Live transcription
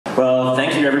Well,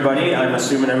 thank you, everybody. I'm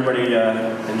assuming everybody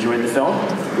enjoyed the film.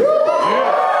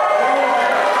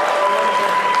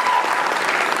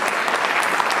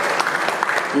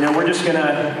 You know, we're just going to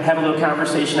have a little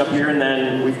conversation up here, and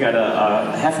then we've got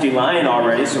a hefty line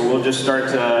already, so we'll just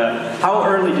start. How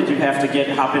early did you have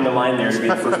to hop into line there to be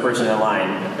the first person in line?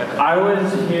 I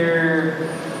was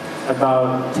here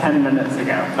about 10 minutes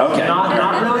ago. Okay.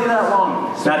 Not really that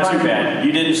long. Not too bad.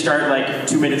 You didn't start like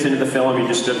 2 minutes into the film, you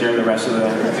just stood there the rest of the...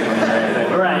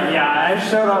 Right, yeah. I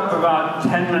showed up about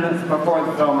 10 minutes before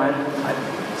the film. I'm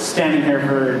standing here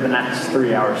for the next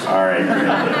 3 hours. All right, great.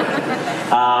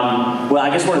 Well,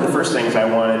 I guess one of the first things I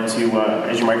wanted to...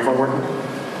 is your microphone working?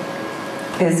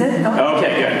 Is it? Oh.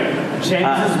 Okay, good.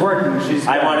 James is working. She's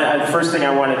good. First thing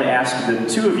I wanted to ask the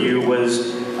two of you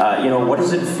was, what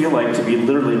does it feel like to be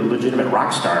literally legitimate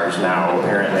rock stars now,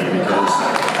 apparently, because...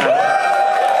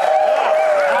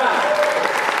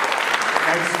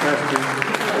 Next question.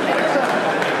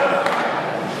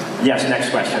 Yes, next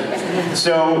question.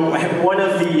 So one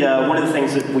of the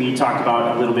things that we talked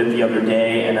about a little bit the other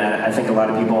day, and I think a lot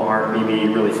of people aren't maybe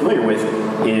really familiar with,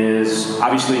 is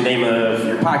obviously the name of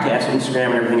your podcast, Instagram,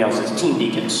 and everything else is Team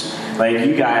Deakins. Like,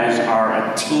 you guys are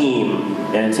a team,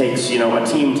 and it takes a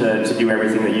team to do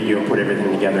everything that you do and put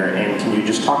everything together. And can you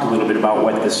just talk a little bit about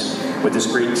what this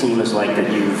great team is like that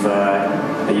you've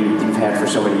had for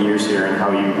so many years here, and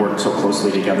how you work so closely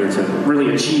together to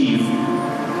really achieve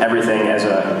everything as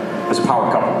a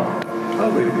power couple?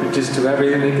 Well, we just do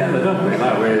everything together, don't we?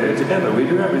 Like, we're together, we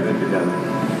do everything together.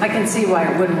 I can see why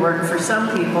it wouldn't work for some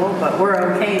people, but we're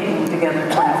okay being together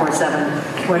 24/7.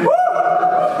 When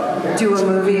we do a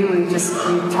movie, we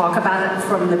talk about it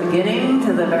from the beginning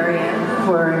to the very end.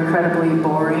 We're incredibly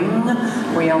boring.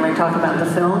 We only talk about the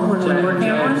film when we're working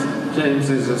on it. James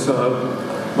is a sort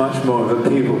of much more of a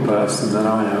people person than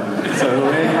I am, so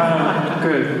we're kind of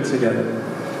good together.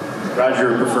 Roger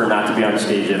would prefer not to be on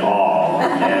stage at all,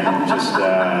 and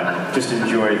just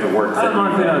enjoy the work that I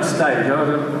might be on stage. I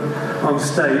was on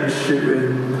stage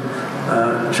shooting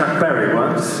Chuck Berry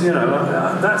once.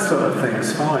 That sort of thing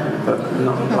is fine, but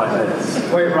not like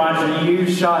this. Wait, Roger, you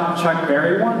shot Chuck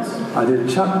Berry once? I did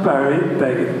Chuck Berry,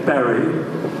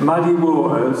 Muddy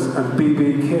Waters, and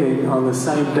B.B. King on the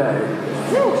same day.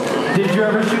 Did you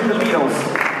ever shoot the Beatles?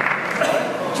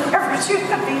 Did you ever shoot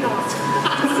the Beatles?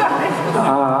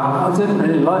 I didn't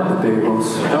really like the Beatles.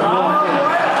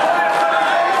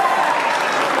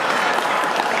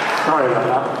 Sorry about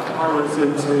that. I was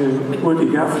into Woody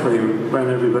Guthrie when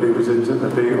everybody was into the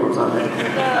Beatles, I think.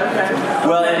 Okay.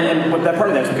 Well, and that part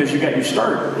of that's because you got your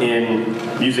start in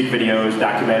music videos,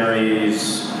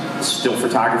 documentaries, still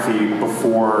photography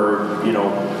before,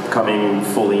 coming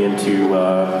fully into,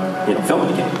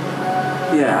 filming again.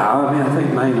 Yeah, I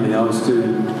think mainly I was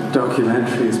doing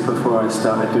documentaries before I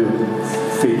started doing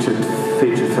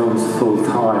feature films full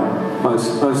time.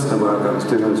 Most of the work I was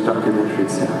doing was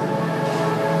documentaries. Yeah.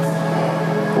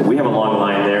 Well, we have a long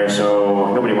line there,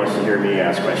 so nobody wants to hear me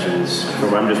ask questions.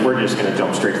 We're just going to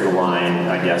jump straight to the line,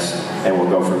 I guess, and we'll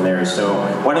go from there. So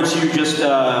why don't you just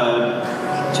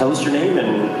tell us your name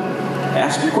and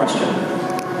ask your question.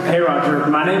 Hey Roger,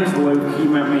 my name's Luke. You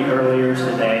met me earlier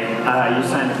today. You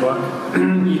signed a book.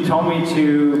 You told me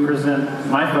to present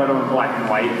my photo in black and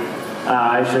white.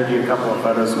 I showed you a couple of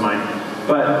photos of mine.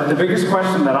 But the biggest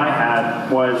question that I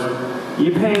had was,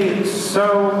 you pay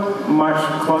so much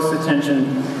close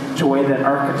attention to the way that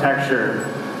architecture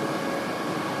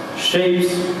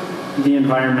shapes the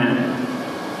environment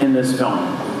in this film.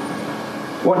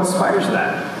 What inspires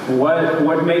that?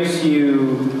 What makes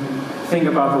you think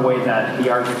about the way that the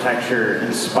architecture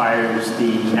inspires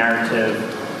the narrative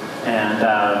and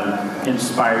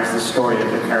inspires the story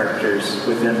of the characters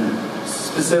within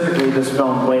specifically this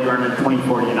film, Blade Runner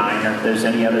 2049, or if there's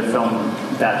any other film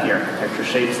that the architecture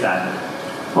shapes that?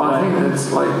 Well, I think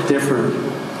it's like different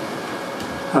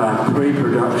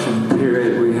pre-production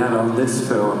period we had on this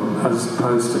film as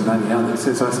opposed to many others.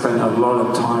 Since I spent a lot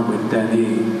of time with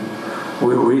Denis.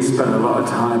 We spent a lot of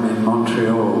time in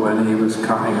Montreal when he was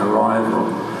cutting Arrival,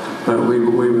 but we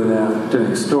were there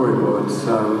doing storyboards,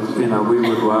 so we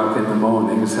would work in the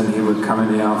mornings and he would come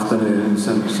in the afternoons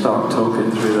and start talking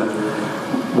through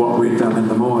what we'd done in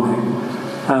the morning.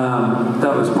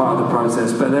 That was part of the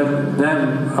process, but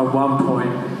then at one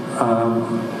point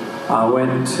I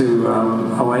went to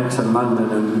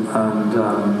London and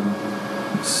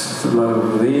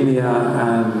Slovenia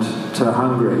and to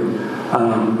Hungary.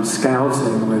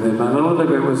 Scouting with him, and a lot of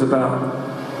it was about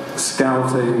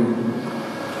scouting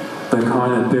the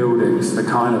kind of buildings, the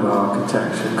kind of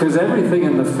architecture, because everything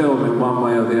in the film in one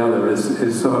way or the other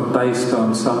is sort of based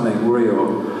on something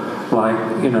real,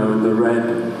 like the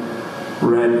red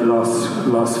read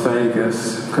Las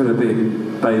Vegas could have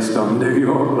been based on New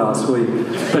York last week,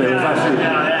 but it was actually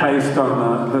based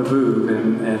on the Louvre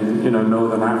in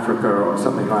Northern Africa or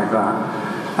something like that.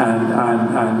 And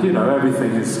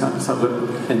everything is sort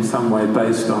of in some way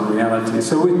based on reality.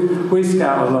 So we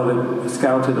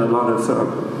scouted a lot of sort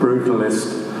of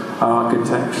brutalist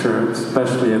architecture,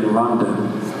 especially in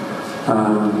London.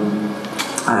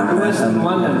 In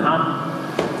London, huh?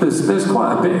 There's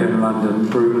quite a bit in London,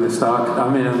 brutalist architecture.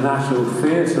 I mean, the National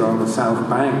Theatre on the South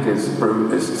Bank is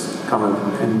brutalist kind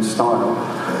of in style.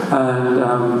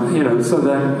 And, so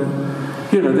then,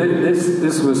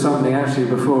 this was something actually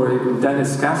before even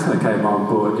Dennis Gassner came on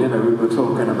board. We were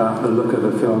talking about the look of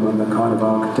the film and the kind of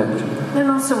architecture.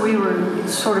 And also we were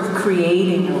sort of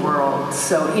creating a world.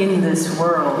 So in this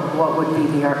world, what would be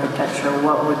the architecture?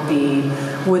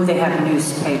 Would they have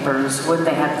newspapers? Would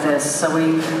they have this? So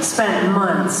we spent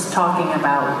months talking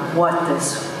about what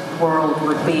this world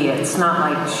would be. It's not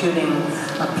like shooting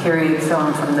a period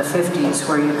film from the 50s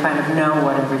where you kind of know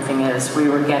what everything is. We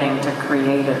were getting to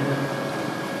create it.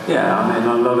 Yeah, I mean,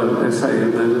 a lot of, they say,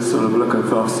 the sort of look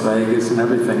of Las Vegas and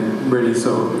everything really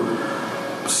sort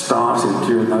of started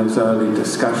during those early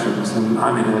discussions. And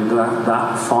I mean,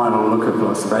 that final look of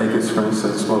Las Vegas, for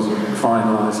instance, wasn't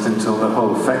finalised until the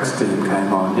whole effects team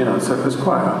came on, so it was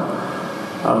quite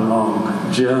a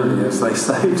long journey, as they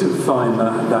say, to find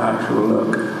that actual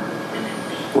look.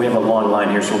 We have a long line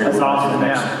here, so we're going to move on to the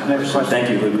next question. Thank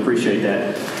you, Luke. Appreciate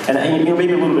that. And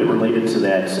maybe a little bit related to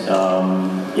that,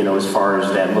 as far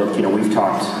as that look, we've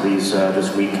talked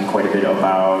this week quite a bit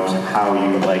about how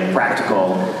you like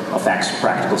practical effects,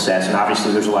 practical sets, and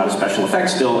obviously there's a lot of special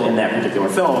effects still in that particular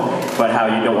film, but how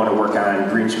you don't want to work on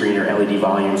green screen or LED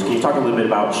volumes. Can you talk a little bit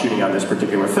about shooting on this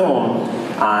particular film,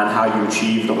 on how you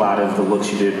achieved a lot of the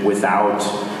looks you did without,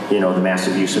 the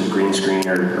massive use of green screen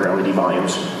or LED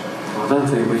volumes? I don't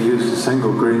think we used a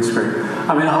single green screen.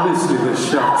 I mean, obviously there's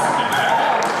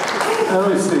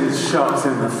shots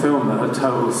in the film that are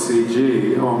total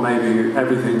CG, or maybe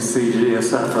everything's CG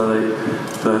except for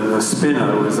the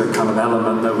spinner was a kind of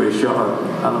element that we shot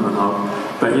an element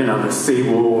of. But the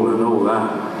seawall and all that,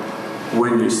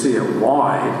 when you see it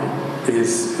wide,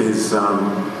 is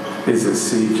a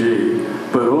CG.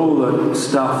 But all the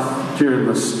stuff during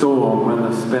the storm when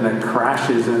the spinner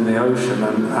crashes in the ocean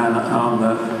and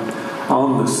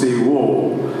on the sea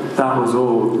wall,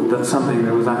 that's something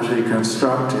that was actually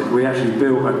constructed. We actually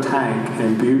built a tank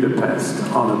in Budapest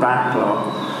on a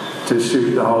backlot to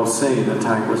shoot the whole scene. The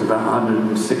tank was about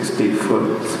 160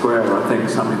 foot square, I think,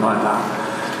 something like that.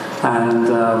 And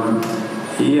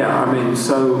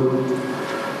so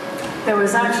there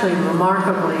was actually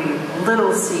remarkably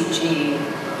little CG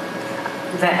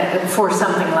that for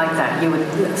something like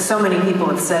that. So many people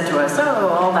have said to us,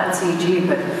 all that CG,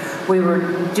 but we were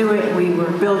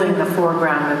building the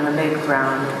foreground and the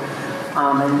midground,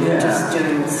 and just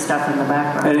doing stuff in the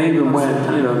background. And even when,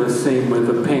 the scene with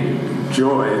the pink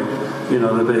joy,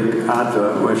 the big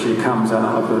advert where she comes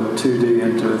out of a 2D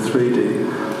into a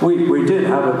 3D, we did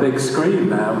have a big screen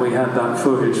there. We had that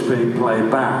footage being played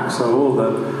back, so all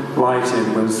the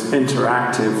lighting was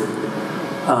interactive.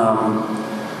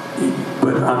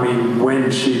 But I mean,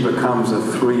 when she becomes a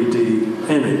 3D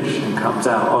image and comes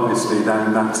out, obviously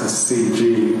then that's a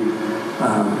CG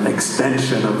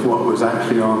extension of what was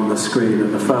actually on the screen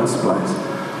in the first place.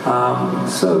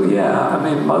 I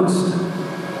mean,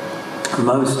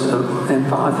 in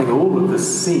fact, I think all of the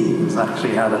scenes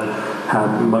actually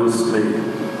had mostly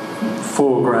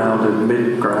foreground and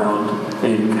midground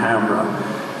in camera.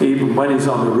 Even when he's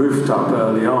on the rooftop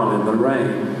early on in the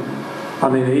rain, I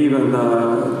mean, even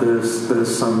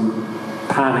there's some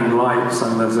panning lights,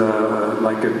 and there's a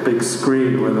big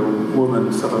screen with a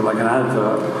woman, sort of like an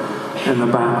advert in the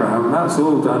background. That's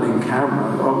all done in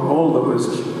camera. All that was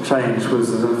changed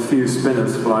was a few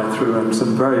spinners fly through and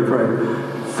some very, very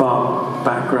far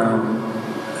background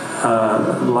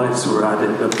lights were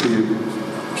added, a few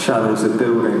shadows of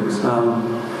buildings.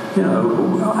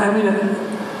 I mean,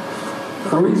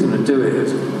 the reason to do it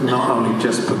is not only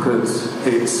just because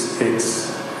it's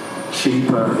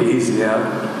cheaper, easier,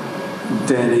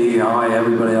 Denny,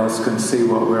 everybody else can see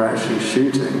what we're actually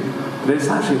shooting, but it's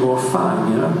actually more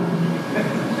fun,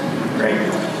 Great.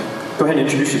 Go ahead and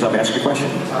introduce yourself, ask your question.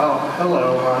 Oh,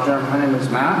 hello, Jeremy. My name is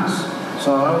Max.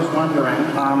 So I was wondering,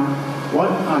 what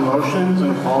emotions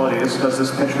and qualities does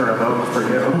this picture evoke for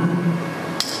you?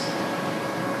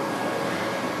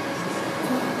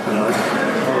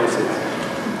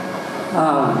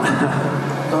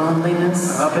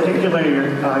 Loneliness. Particularly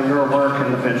your work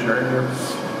in the picture.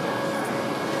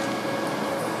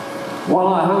 Well,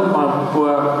 I hope my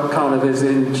work kind of is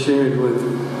in tune with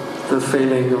the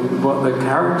feeling of what the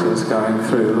character's going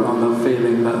through, on the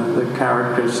feeling that the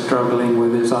character's struggling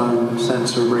with his own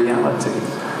sense of reality.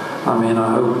 I mean,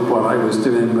 I hope what I was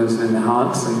doing was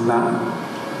enhancing that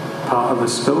part of the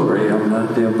story and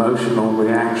the emotional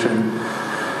reaction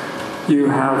you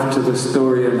have to the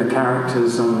story and the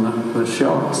characters and the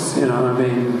shots. You know, I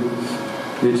mean,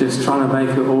 you're just trying to make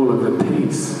it all of a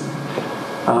piece.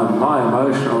 My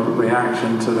emotional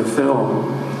reaction to the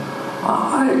film,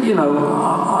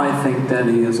 I think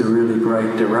Denny is a really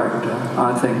great director.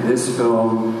 I think this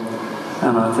film,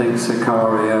 and I think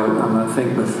Sicario, and I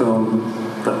think the film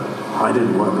that I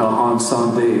didn't work on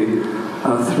Sandy,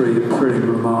 are three pretty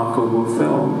remarkable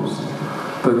films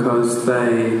because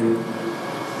they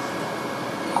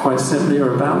quite simply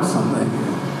are about something.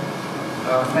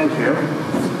 Thank you.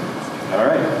 All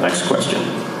right, next question.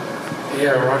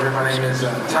 Yeah, Roger, my name is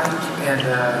Tyke, and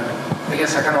I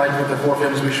guess I kind of like the four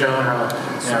films we've shown, how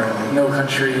No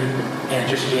Country and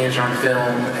Jesse James are on film,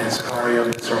 and Sicario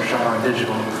is sort of shot on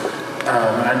digital.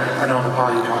 I know in the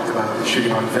pod you talked about the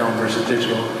shooting on film versus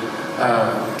digital.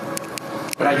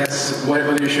 But I guess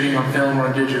whether you're shooting on film or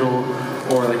on digital,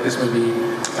 or like this movie,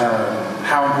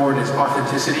 how important is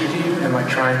authenticity to you, and like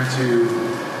trying to,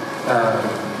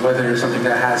 whether it's something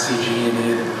that has CG in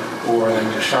it, or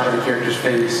like a shot of a character's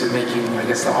face and making, I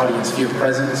guess, the audience feel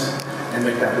presence and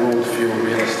make that world feel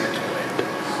realistic.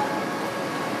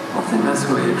 I think that's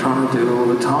what you're trying to do all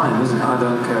the time, isn't it? I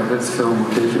don't care if it's film or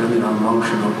digital,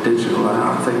 emotion or digital.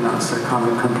 I think that's a kind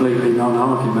of completely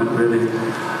non-argument, really.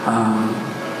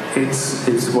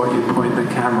 It's what you point the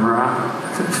camera at,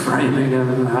 framing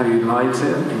and how you light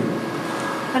it.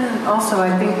 And also,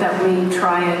 I think that we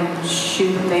try and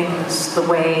shoot things the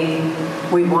way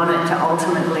we want it to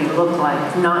ultimately look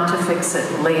like, not to fix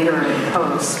it later in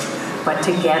post, but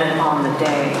to get it on the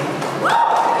day.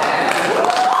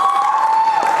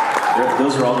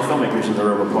 Those are all the filmmakers in the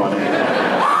room applauding.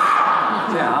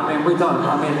 Yeah, I mean,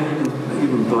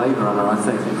 even Blade Runner, I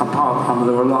think,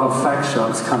 there were a lot of fact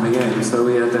shots coming in, so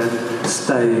we had to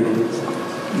stay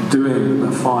doing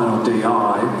the final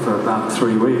DI for about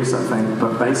 3 weeks, I think,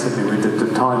 but basically we did the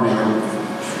timing in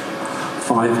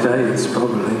 5 days,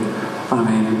 probably. I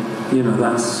mean,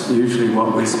 that's usually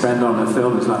what we spend on a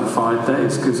film, is like 5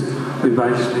 days, because we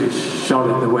basically shot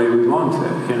it the way we want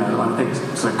it. I think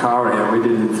Sicario we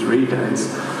did in 3 days.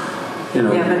 Yeah,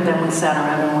 but then we sat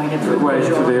around and waited for the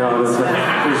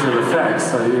visual effects,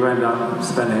 so you end up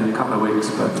spending a couple of weeks.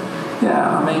 But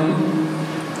yeah, I mean,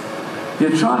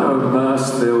 you're trying to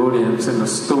immerse the audience in the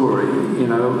story. I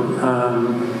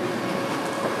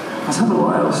don't know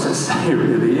what else to say,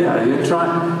 really. Yeah, you're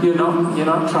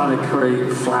not trying to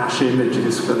create flash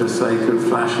images for the sake of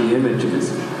flashy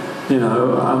images.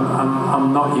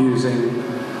 I'm not using.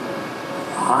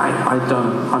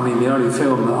 The only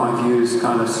film that I've used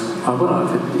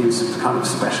I've used kind of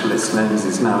specialist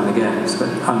lenses now and again.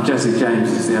 Jesse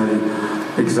James is the only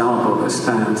example that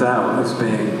stands out as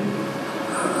being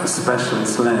a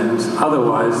specialist lens.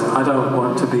 Otherwise, I don't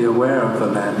want to be aware of the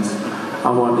lens.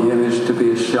 I want the image to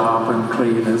be as sharp and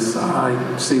clean as I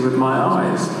see with my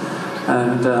eyes.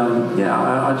 And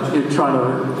you're trying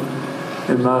to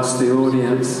immerse the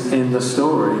audience in the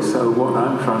story. So what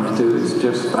I'm trying to do is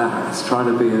just that. It's trying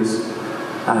to be as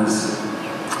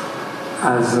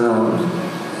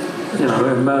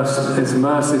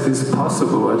immersive as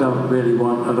possible. I don't really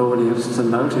want an audience to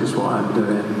notice what I'm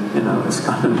doing. It's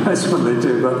kind of nice when they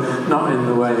do, but not in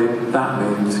the way that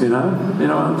means. You know what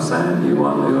I'm saying? You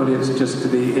want the audience just to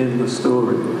be in the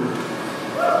story.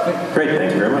 Great,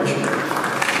 thank you very much.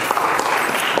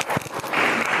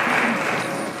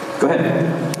 Go ahead.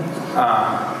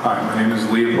 Hi, my name is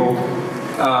Leopold.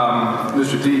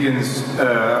 Mr. Deakins,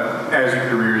 as your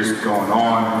career is going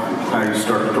on, you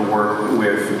started to work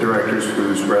with directors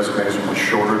whose resumes are much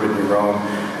shorter than your own.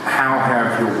 How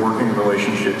have your working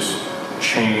relationships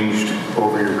changed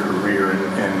over your career,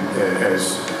 and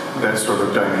as that sort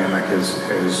of dynamic has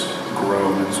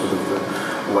grown, and sort of the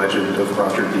legend of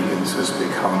Roger Deakins has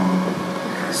become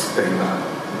this thing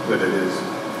that it is?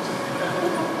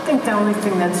 I think the only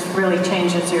thing that's really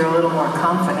changed is you're a little more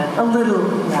confident. A little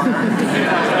more.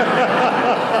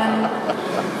 And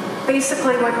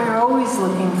basically what you're always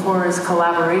looking for is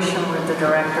collaboration with the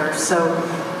director. So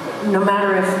no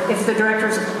matter if the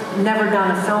director's never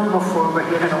done a film before, but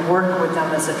you're going to work with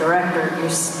them as a director, you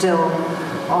still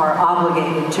are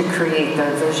obligated to create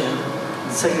their vision.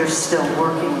 So you're still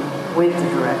working with the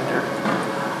director.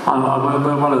 The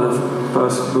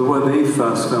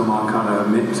first film I kind of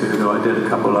admit to, though I did a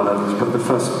couple of others, but the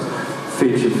first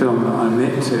feature film that I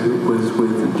admit to was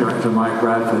with director Mike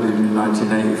Bradford in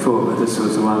 1984, but this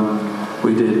was the one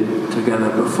we did together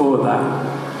before that.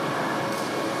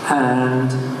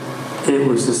 And it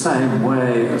was the same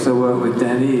way as I worked with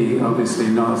Denis, obviously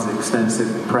not as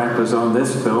extensive prep as on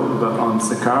this film, but on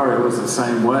Sicario it was the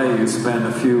same way. You spend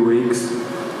a few weeks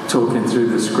talking through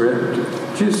the script,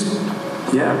 just,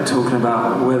 talking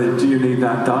about whether do you need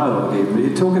that dialogue even.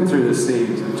 You're talking through the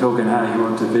scenes and talking how you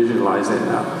want to visualize it.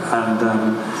 And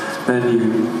then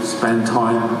you spend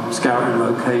time scouting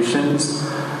locations,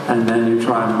 and then you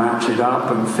try and match it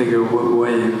up and figure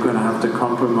where you're going to have to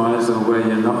compromise or where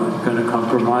you're not going to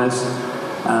compromise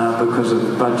because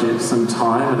of budgets and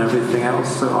time and everything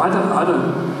else. So I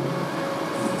don't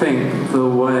think the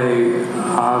way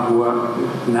I've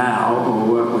worked now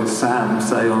or worked with Sam,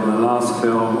 say on the last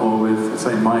film, or with,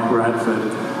 say, Mike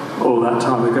Radford all that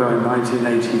time ago in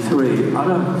 1983, I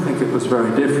don't think it was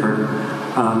very different.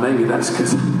 Maybe that's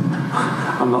because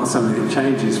I'm not somebody that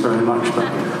changes very much, but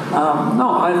no,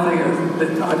 I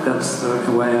think that's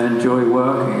the way I enjoy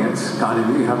working. It's kind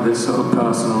of, you have this sort of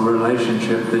personal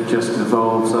relationship that just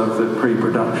evolves over the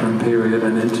pre-production period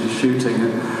and into shooting,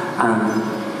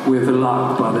 and with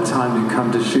luck, by the time you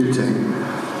come to shooting,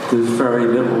 there's very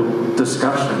little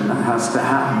discussion that has to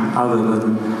happen other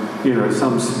than,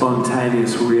 some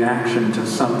spontaneous reaction to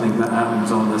something that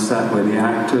happens on the set where the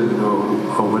actors or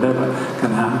whatever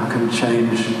can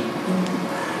change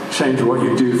what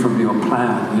you do from your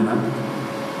plan,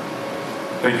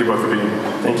 Thank you both for being here.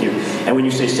 Thank you. And when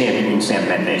you say Sam, you mean Sam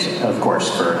Mendes, of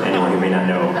course, for anyone who may not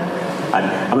know.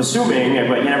 I'm assuming,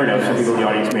 but you never know, some people in the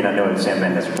audience may not know what Sam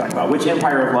Mendes we're talking about. Which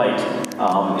Empire of Light?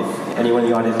 If anyone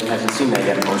in the audience hasn't seen that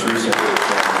yet, most recently.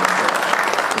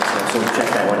 So check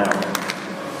that one out.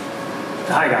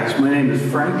 Hi guys, my name is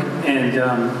Frank, and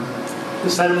the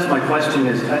setup to my question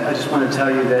is, I just want to tell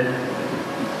you that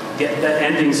that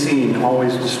ending scene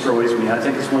always destroys me. I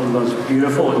think it's one of the most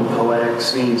beautiful and poetic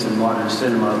scenes in modern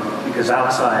cinema, because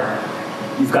outside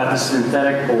you've got the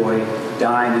synthetic boy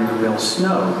dying in the real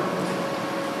snow,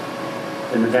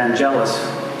 and the Vangelis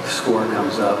score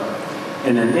comes up,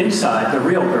 and then inside the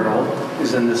real girl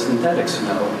is in the synthetic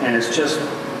snow, and it's just,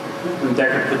 when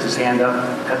Deckard puts his hand up,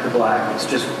 cut the black, it's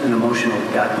just an emotional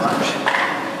gut punch.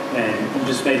 And you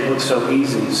just made it look so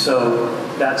easy. So,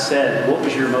 that said, what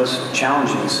was your most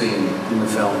challenging scene in the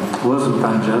film? It wasn't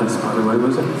Vangelis, by the way,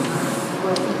 was it?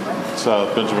 It's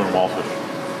Benjamin Wallfish.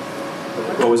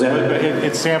 What was that?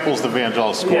 It samples the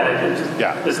Vangelis score.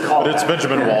 Yeah, it's called but it's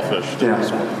Benjamin Wallfish.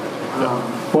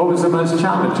 What was the most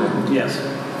challenging? Yes.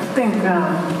 I think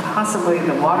possibly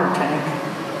the water tank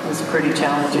was pretty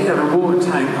challenging. Yeah, the water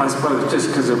tank, I suppose, just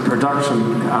because of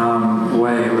production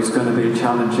way, it was going to be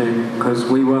challenging, because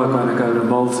we were going to go to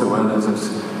Malta where there's a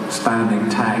standing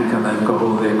tank and they've got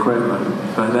all the equipment,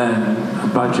 but then the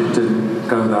budget didn't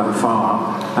go that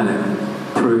far, and it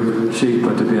proved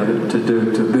cheaper to be able to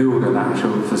build an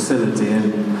actual facility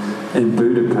in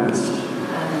Budapest.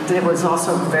 And it was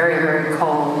also very, very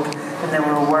cold, and they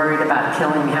were worried about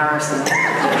killing Harrison. So they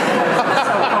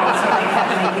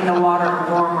kept making the water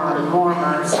warmer and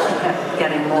warmer, so it kept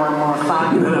getting more and more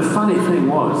cloudy. The funny thing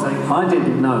was, I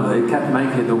didn't know they kept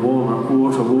making the water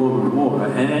warmer and warmer,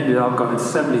 and it ended up going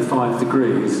 75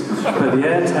 degrees, but the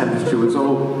air temperature was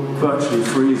all virtually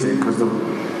freezing, because the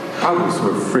bubbles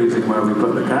were freezing where we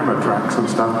put the camera tracks and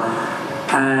stuff.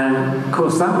 And of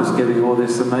course that was giving all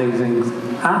this amazing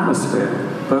atmosphere,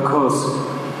 but of course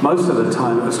most of the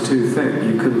time it was too thick,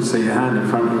 you couldn't see your hand in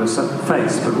front of your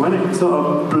face, but when it sort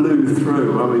of blew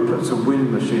through, when we put some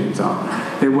wind machines up,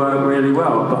 it worked really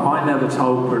well. But I never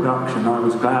told production, I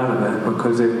was glad of it,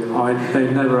 because they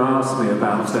never asked me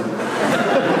about it.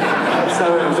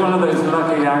 So it was one of those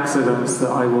lucky accidents that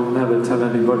I will never tell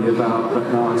anybody about, but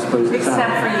now I suppose it's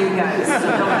Except for you guys, so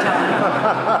don't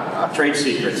tell them. Trade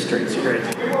secrets. Thank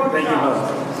you both.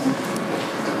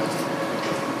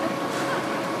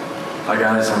 Hi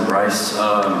guys, I'm Bryce.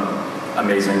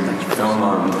 Amazing film.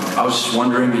 I was just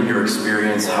wondering, in your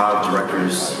experience, how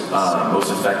directors most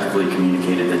effectively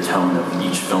communicated the tone of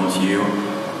each film to you,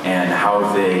 and how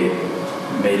they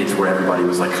made it to where everybody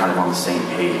was like kind of on the same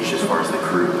page as far as the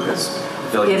crew, because I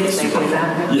feel like If they do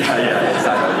that. Yeah,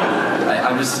 exactly.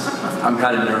 I'm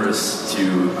kind of nervous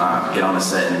to get on a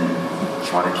set and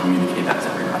try to communicate that to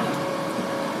everybody.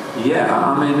 Yeah, I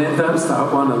mean, that's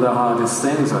one of the hardest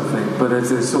things, I think, but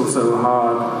it's also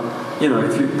hard,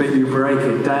 but you break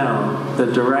it down, the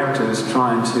director's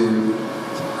trying to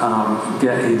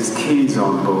get his keys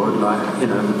on board, like,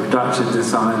 the production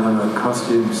designer, the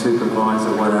costume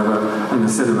supervisor, whatever, and the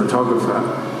cinematographer,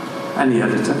 and the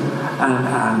editor,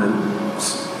 and the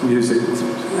music,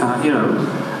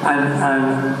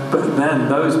 but then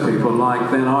those people,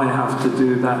 then I have to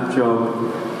do that job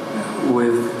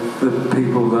with the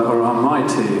people that are on my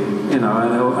team,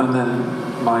 and then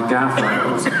my gaffer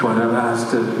or whatever has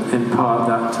to impart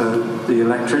that to the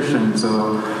electricians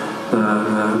or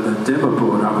the dimmer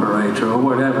board operator or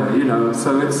whatever, you know.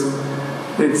 So it's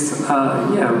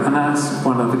and that's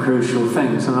one of the crucial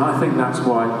things. And I think that's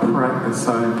why prep is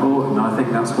so important. I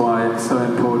think that's why it's so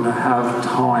important to have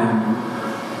time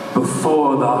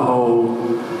before the whole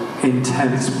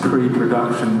intense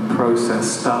pre-production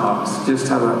process starts. Just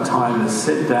have that time to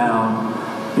sit down.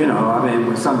 You know, I mean,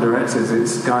 with some directors,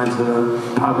 it's going to the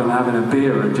pub and having a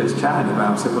beer and just chatting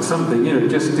about it or something, you know,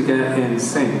 just to get in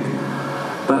sync.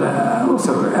 But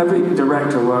also, every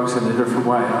director works in a different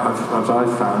way, as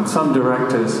I've found. Some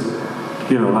directors,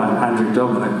 you know, like Andrew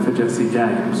Dominic for Jesse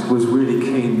James, was really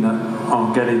keen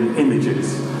on getting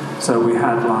images. So we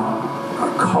had like a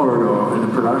corridor in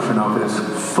the production office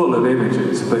full of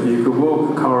images, but you could walk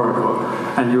the corridor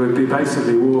and you would be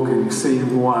basically walking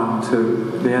scene one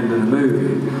to the end of the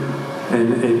movie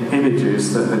in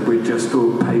images that we just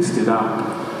all pasted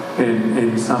up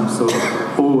in some sort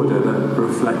of order that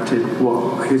reflected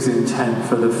what his intent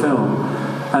for the film.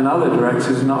 And other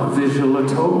directors not visual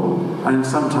at all. And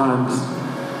sometimes,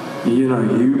 you know,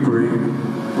 you bring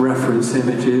reference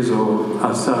images or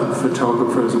a certain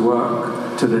photographer's work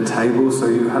to the table so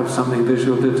you have something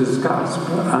visual to discuss.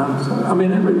 But, I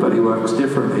mean, everybody works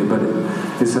differently, but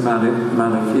it's a matter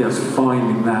of yes,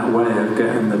 finding that way of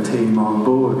getting the team on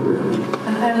board, really.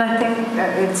 And I think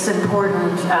it's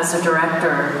important as a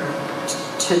director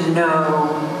to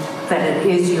know that it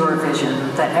is your vision,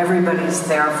 that everybody's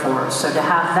there for. So to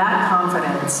have that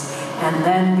confidence and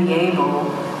then be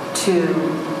able to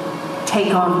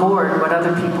take on board what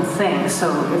other people think.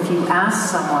 So if you ask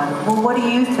someone, well, what do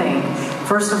you think?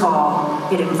 First of all,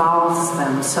 it involves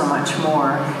them so much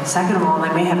more. Second of all,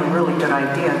 they may have a really good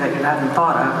idea that you haven't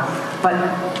thought of. But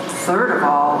third of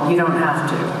all, you don't have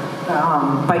to.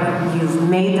 But you've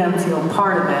made them feel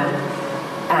part of it,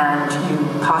 and you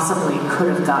possibly could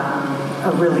have gotten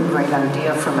a really great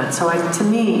idea from it. So to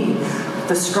me,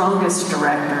 the strongest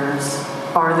directors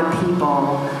are the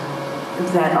people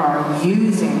that are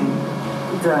using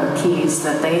the keys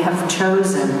that they have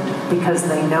chosen because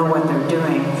they know what they're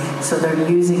doing. So they're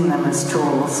using them as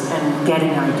tools and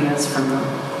getting ideas from them.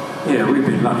 Yeah, we've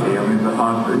been lucky. I mean,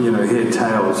 I hear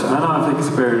tales, and I've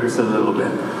experienced a little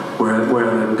bit where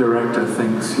the director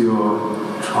thinks you're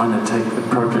trying to take the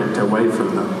project away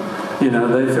from them. You know,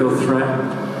 they feel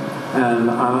threatened, and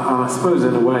I suppose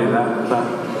in a way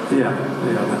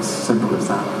that's simple as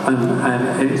that.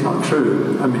 And it's not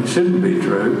true. I mean, it shouldn't be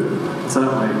true.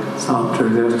 Certainly, it's not true.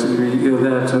 You're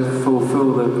there to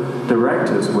fulfill the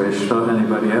director's wish, not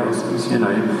anybody else's. You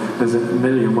know, there's a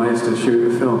million ways to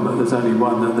shoot a film, but there's only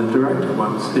one that the director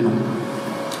wants. You know.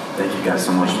 Thank you guys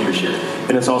so much. Appreciate it.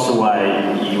 And it's also why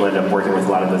you end up working with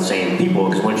a lot of the same people,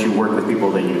 because once you work with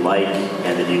people that you like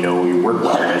and that you know you work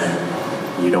well with,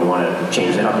 you don't want to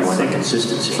change that up. You want that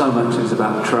consistency. So much is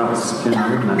about trust, you know,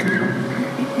 isn't it?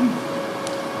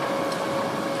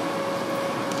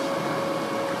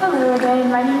 Hello again,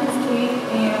 my name is Kate,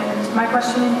 and my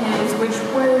question is,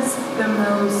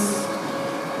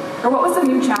 what was the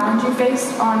new challenge you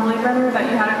faced on Blade Runner that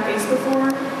you hadn't faced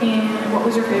before, and what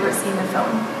was your favorite scene in the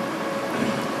film?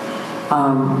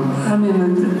 I mean,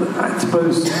 I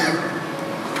suppose,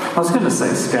 I was going to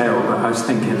say scale, but I was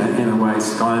thinking that in a way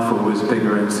Skyfall was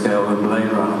bigger in scale than Blade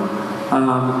Runner.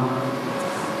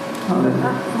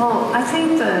 Well, I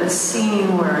think the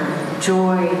scene where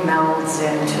Joy melds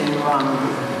into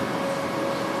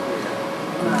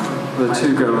the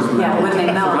two girls melt. Yeah, when they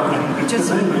melt. Just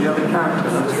the name of the other character.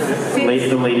 The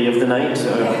Lady of the Night? Yeah,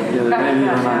 the Lady of the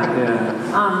Night, yeah.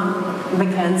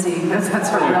 Mackenzie, that's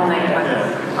her real name.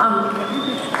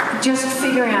 But just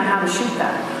figuring out how to shoot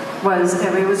that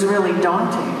was really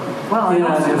daunting. Well,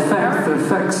 yeah, the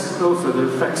effects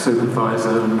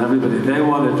supervisor and everybody, they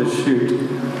wanted to shoot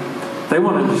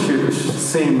a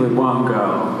scene with one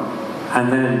girl and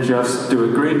then just do a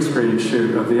green screen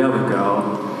shoot of the other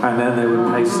girl, and then they would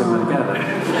paste them together.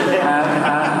 And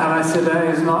I said, there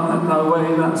is no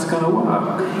way that's going to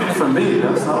work. For me,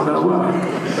 that's not going to work.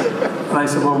 And they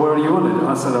said, well, what do you want to do?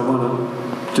 I said, I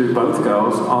want to do both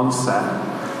girls on set.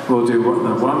 We'll do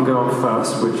the one girl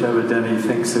first, whichever Denny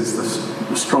thinks is the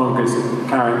strongest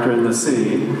character in the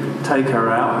scene, take her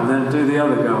out, and then do the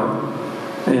other girl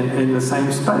in the same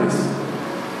space.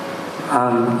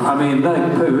 I mean, they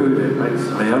poo-hooed it,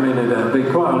 basically. I mean, to be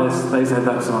quite honest, they said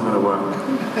that's not going to work.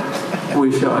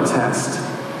 We shot a test,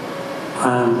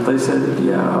 and they said,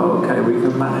 yeah, okay, we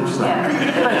can manage that.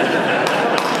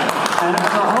 Yeah. And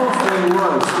the whole thing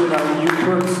was, you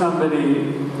put somebody...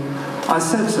 I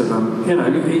said to them,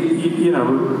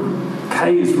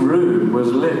 Hayes' room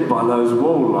was lit by those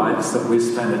wall lights that we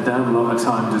spent a damn lot of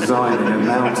time designing and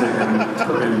mounting and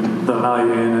putting the light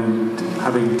in and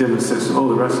having dim assist and all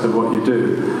the rest of what you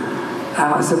do.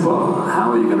 And I said, well,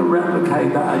 how are you going to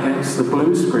replicate that against the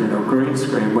blue screen or green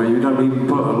screen where you don't even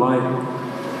put a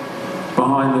light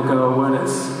behind the girl when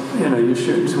it's, you're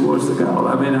shooting towards the girl?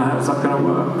 I mean, how's that going to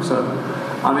work? So,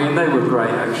 I mean, they were great,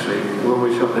 actually. When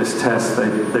we shot this test,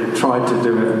 they tried to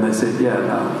do it, and they said, yeah,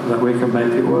 that we can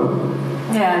make it work.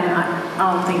 Yeah, and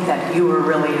I don't think that you were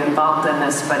really involved in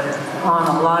this, but on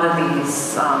a lot of these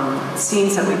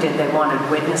scenes that we did, they wanted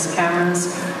witness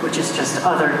cameras, which is just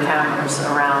other cameras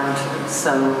around,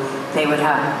 so they would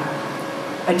have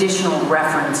additional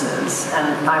references,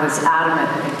 and I was adamant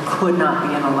it could not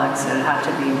be an Alexa, it had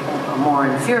to be a more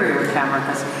inferior camera,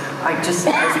 because I just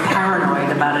was paranoid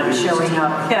about it showing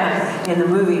up in the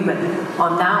movie. But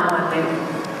on that one,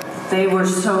 they were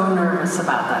so nervous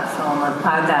about that film,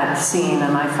 about that scene,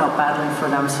 and I felt badly for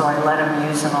them, so I let them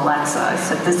use an Alexa. I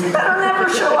said, this better never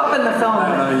show up in the film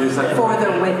for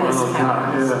the witness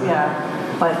cameras.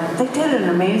 But they did an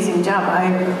amazing job.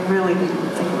 I really didn't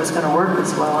think it was going to work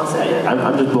as well as it did.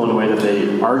 I'm just blown away that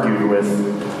they argued with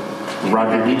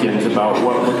Roger Deakins about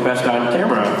what looked best on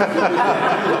camera.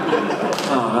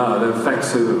 Oh no, the effects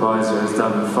supervisor has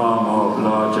done far more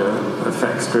larger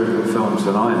effects-driven films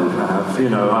than I ever have. I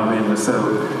mean, so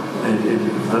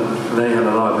they had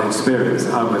a lot of experience.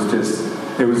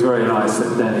 It was very nice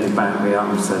that Denny backed me up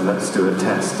and said, let's do a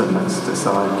test and let's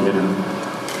decide,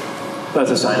 That's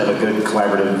a sign of a good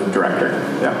collaborative director.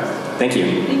 Yeah. Thank you.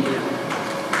 Thank you.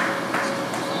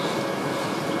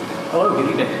 Hello, good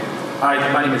evening. Hi,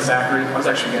 my name is Zachary. I was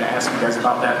actually going to ask you guys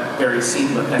about that very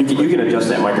scene, but you can adjust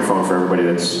that microphone for everybody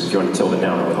if you want to tilt it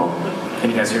down a little. Can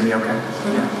you guys hear me okay?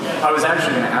 Yeah. I was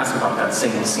actually going to ask about that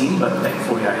same scene, but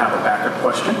thankfully I have a backup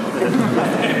question.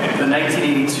 The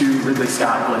 1982 Ridley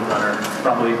Scott Blade Runner,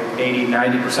 probably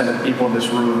 80-90% of the people in this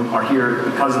room are here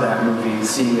because of that movie,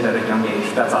 seeing it at a young age.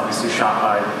 That's obviously shot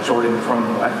by Jordan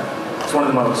Cronenberg. It's one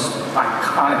of the most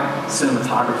iconic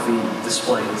cinematography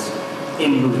displays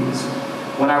in movies.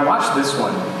 When I watch this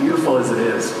one, beautiful as it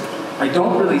is, I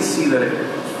don't really see that it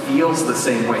feels the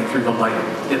same way through the lighting.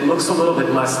 It looks a little bit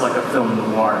less like a film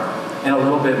noir and a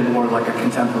little bit more like a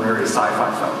contemporary sci-fi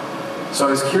film. So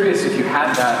I was curious if you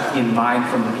had that in mind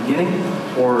from the beginning,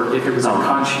 or if it was a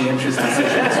conscientious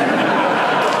decision to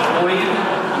avoid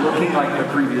looking like the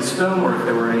previous film, or if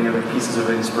there were any other pieces of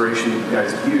inspiration that you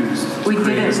guys used. We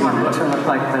didn't want it to look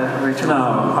like the original. No,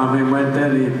 I mean, when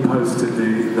Denny posted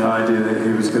the idea that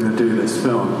he was going to do this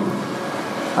film,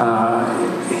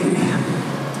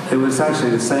 it was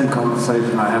actually the same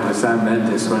conversation I had with Sam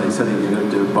Mendes when he said he was going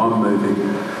to do a Bond movie.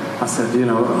 I said,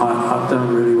 I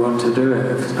don't really want to do it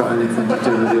if it's got anything to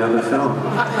do with the other film.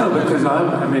 No, because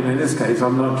in this case,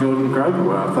 I'm not Jordan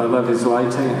Cronenberg. I love his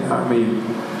lighting. I mean,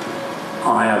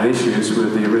 I have issues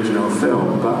with the original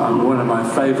film, but one of my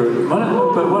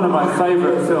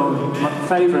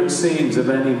favorite scenes of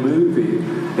any movie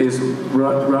is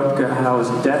Rutger Hauer's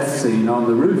death scene on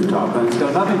the rooftop, and it's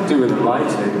got nothing to do with the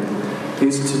lighting.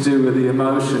 It's to do with the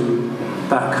emotion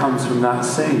that comes from that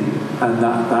scene and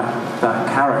that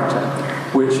character,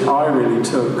 which I really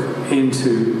took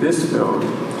into this film,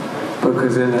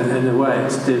 because in a way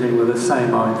it's dealing with the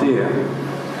same idea.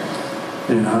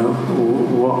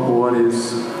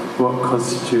 What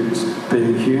constitutes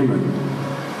being human?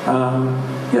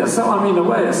 So I mean, the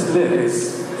way it's lit,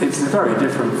 it's a very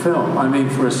different film. I mean,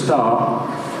 for a start,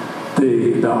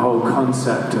 the whole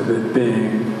concept of it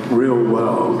being real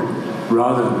world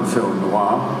rather than film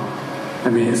noir. I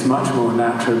mean, it's much more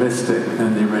naturalistic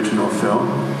than the original film.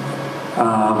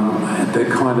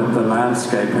 The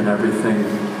landscape and everything.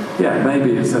 Yeah,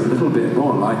 maybe it's a little bit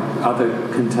more like other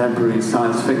contemporary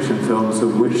science fiction films,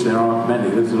 of which there aren't many.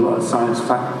 There's a lot of science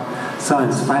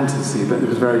fantasy, but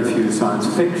there's very few science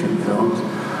fiction films.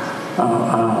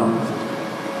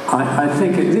 I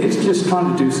think it's just trying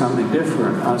to do something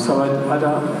different. So I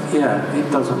don't. Yeah,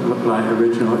 it doesn't look like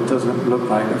original. It doesn't look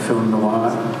like a film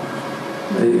noir.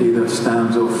 It either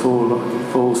stands or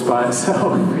falls by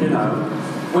itself.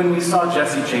 When we saw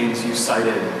Jesse James, you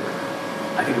cited,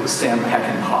 I think it was Sam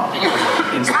Peckinpah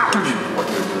as inspiration for what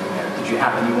you were doing there. Did you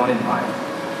have anyone in mind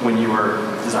when you were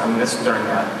designing this during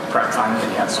that prep time that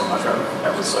you had so much of?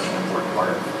 That was such an important part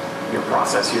of your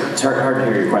process here. It's hard to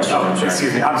hear your question.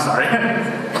 Excuse me, I'm sorry.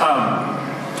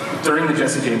 During the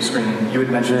Jesse James screening, you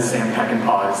had mentioned Sam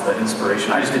Peckinpah as the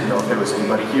inspiration. I just didn't know if there was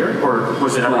anybody here, or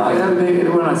was it everything?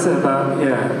 When I said about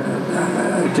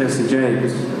Jesse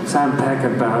James, Sam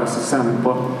Peckinpah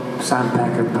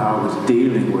was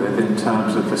dealing with in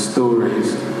terms of the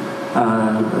stories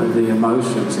the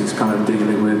emotions he's kind of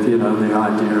dealing with, you know, the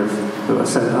idea of, I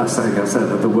said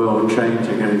that the world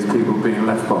changing and these people being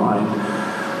left behind.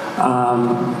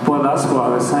 Well, that's what I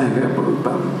was saying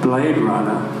about Blade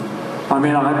Runner. I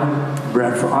mean,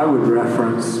 I would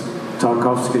reference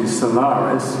Tarkovsky's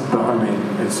Solaris, but I mean,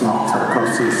 it's not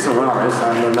Tarkovsky's Solaris.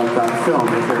 I would love that film.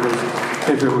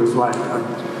 If it was like a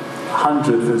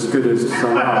hundredth as good as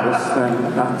Solaris,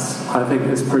 then I think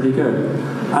it's pretty good.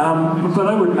 But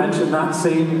I would mention that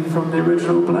scene from the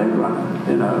original Blade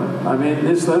Runner. You know, I mean,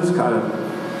 it's those kind of,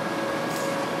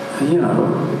 you know,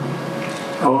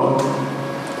 or.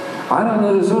 I don't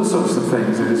know, there's all sorts of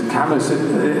things. There's Camus,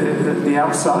 The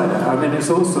Outsider. I mean, it's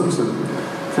all sorts of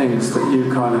things that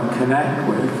you kind of connect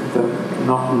with that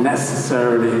not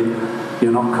necessarily,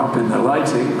 you're not copying the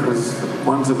lighting because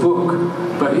one's a book.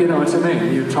 But you know what I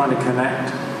mean? You're trying to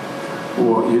connect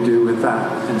what you do with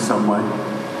that in some way.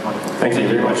 Thank you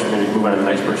very much. We're going to move on to the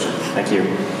next person. Thank you.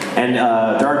 And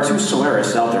there are 2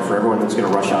 Solaris out there for everyone that's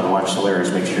going to rush out and watch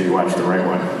Solaris. Make sure you watch the right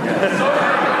one.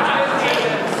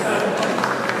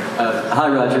 Hi,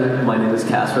 Roger. My name is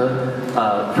Castra.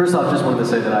 First off, just wanted to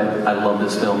say that I love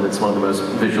this film. It's one of the most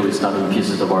visually stunning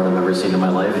pieces of art I've ever seen in my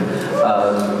life.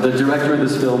 The director of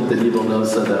this film, Denis Villeneuve,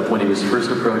 said that when he was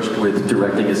first approached with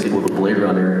directing a sequel to Blade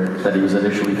Runner, that he was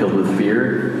initially filled with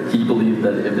fear. He believed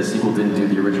that if the sequel didn't do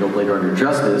the original Blade Runner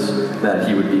justice, that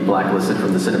he would be blacklisted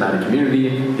from the cinematic community,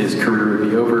 his career would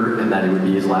be over, and that it would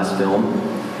be his last film.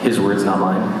 His words, not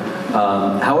mine.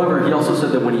 However, he also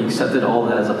said that when he accepted all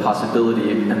that as a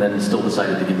possibility and then still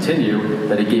decided to continue,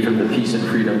 that it gave him the peace and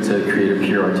freedom to create a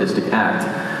pure artistic act.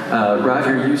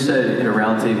 Roger, you said in a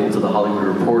roundtable to the Hollywood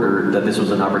Reporter that this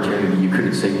was an opportunity you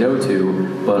couldn't say no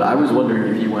to, but I was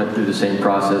wondering if you went through the same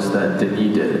process that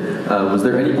Denis did. Was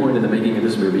there any point in the making of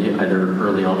this movie, either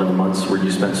early on in the months where you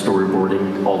spent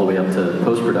storyboarding all the way up to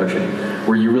post-production,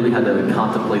 where you really had to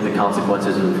contemplate the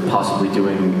consequences of possibly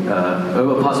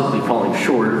possibly falling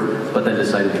short, but then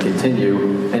decided to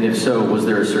continue? And if so, was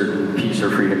there a certain peace or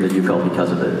freedom that you felt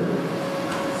because of it?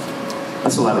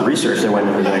 That's a lot of research that went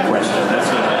into that question.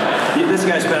 This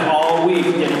guy spent all week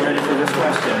getting ready for this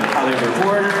question. Hollywood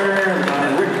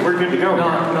Reporter, we're good to go.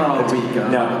 Not a week.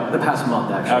 No. The past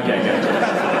month, actually. Okay, good.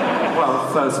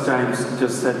 Well, first James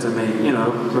just said to me, you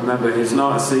know, remember, it's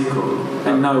not a sequel.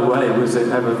 In no way was it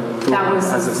ever thought That was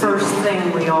as a the sequel. first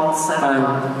thing we all settled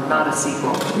on, not a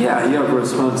sequel. Yeah, you have a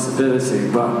responsibility,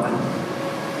 but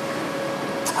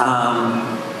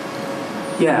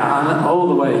yeah, and all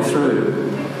the way through.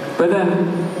 But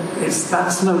then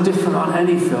that's no different on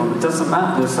any film. It doesn't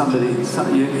matter if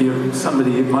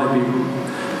somebody might be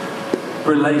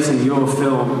relating your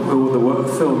film or the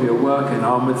film you're working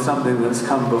on with something that's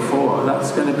come before.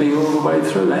 That's going to be all the way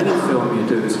through. Any film you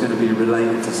do is going to be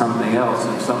related to something else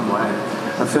in some way.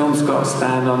 A film's got to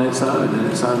stand on its own in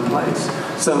its own place.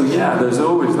 So yeah, there's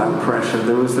always that pressure.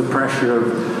 There was the pressure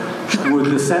of, would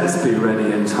the sets be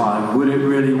ready in time? Would it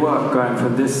really work going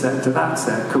from this set to that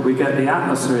set? Could we get the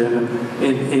atmosphere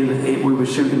we were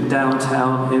shooting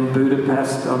downtown in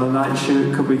Budapest on a night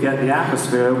shoot. Could we get the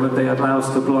atmosphere? Would they allow us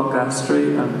to block that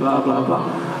street and blah, blah,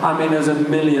 blah? I mean, there's a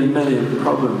million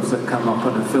problems that come up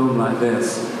on a film like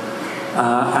this.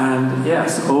 And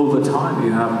yes, all the time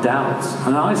you have doubts.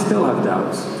 And I still have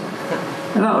doubts.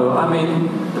 No, I mean,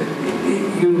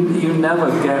 you never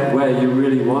get where you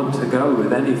really want to go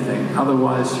with anything.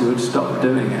 Otherwise, you would stop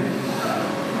doing it.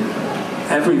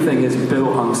 Everything is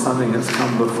built on something that's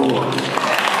come before.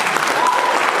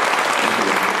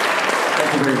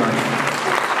 Thank you very much.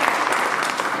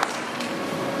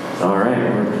 All right,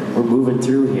 we're moving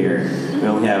through here. We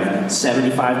only have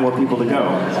 75 more people to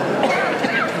go.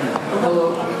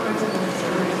 Hello.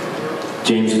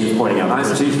 James is just pointing out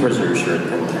the prisoner shirt.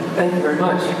 Thank you very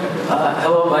much.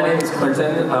 Hello, my name is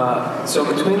Clinton. So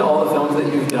between all the films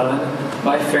that you've done,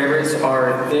 my favorites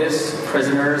are this,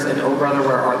 Prisoners, and Oh Brother,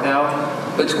 Where Art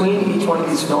Thou? Between each one of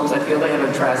these films, I feel they have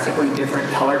a drastically different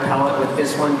color palette, with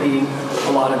this one being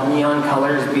a lot of neon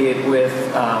colors, be it with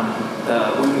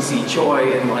when we see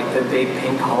Joy in like the big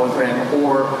pink hologram,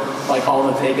 or like all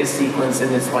the Vegas sequence in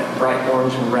this like bright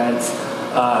orange and reds.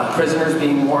 Prisoners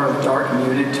being more of dark,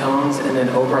 muted tones, and then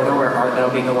Oh Brother, Where Art Thou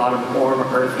being a lot of warm,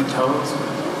 earthy tones.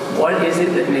 What is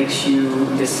it that makes you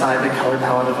decide the color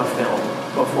palette of a film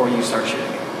before you start shooting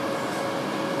it?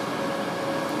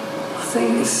 I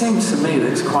think it seems to me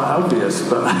that it's quite obvious,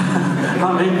 but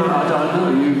I mean, but I don't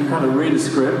know. You kind of read a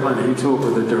script when you talk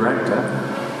with the director.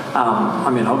 I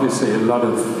mean, obviously, a lot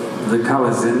of the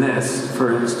colors in this,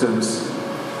 for instance,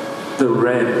 the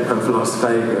red of Las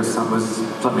Vegas, that was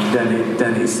something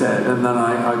Denny said, and then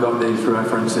I got these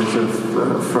references of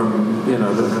from the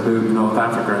North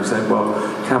Africa, and said, well,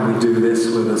 can we do this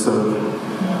with a sort of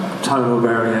tonal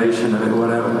variation of it,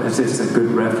 whatever? Is this a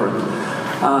good reference?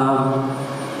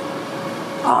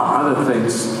 Other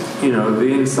things, the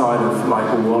inside of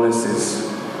like Wallace's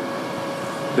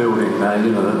building there,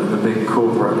 the big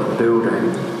corporate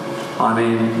building. I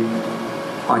mean,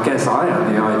 I guess I had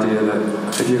the idea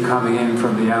that if you're coming in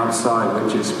from the outside,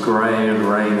 which is grey and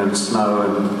rain and snow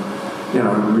and,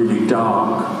 really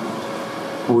dark,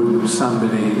 wouldn't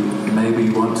somebody maybe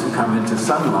want to come into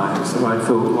sunlight? So I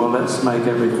thought, well, let's make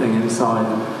everything inside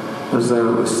as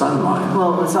though it was sunlight.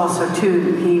 Well, it was also,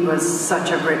 too, he was such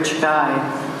a rich guy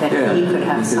that he could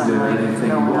have sunlight. He could do anything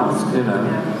no he one wants, else.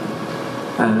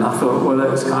 Yeah. And I thought, well,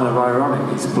 that's kind of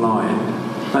ironic. He's blind.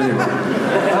 Anyway.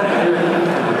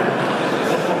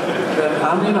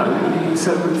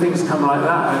 Certain things come like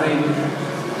that. I mean,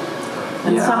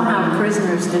 and somehow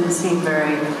prisoners didn't seem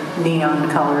very neon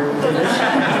colored.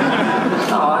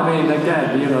 No, I mean,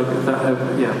 again,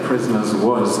 prisoners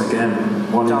was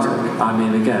again wanting to. I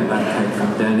mean, again, that came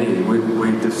from Denny.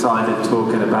 We decided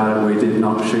talking about it. We did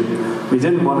not shoot. We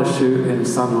didn't want to shoot in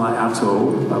sunlight at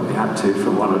all, but we had to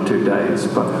for 1 or 2 days.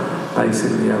 But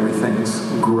basically, everything's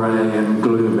grey and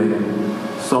gloomy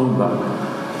and somber.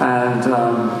 And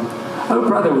Oh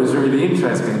Brother was really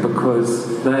interesting because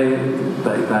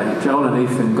Joel and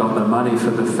Ethan got the money for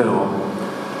the film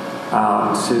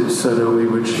so that we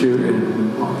would shoot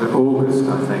in August,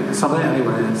 I think, something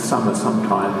anyway, in summer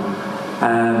sometime,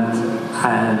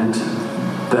 and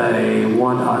they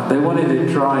wanted it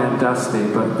dry and dusty,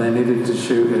 but they needed to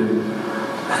shoot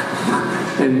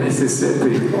in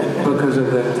Mississippi because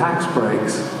of the tax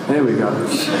breaks. There we go.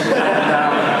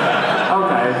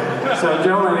 Okay, so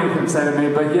Joel and Ethan said to me,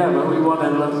 but we want to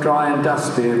look dry and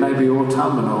dusty and maybe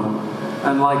autumnal,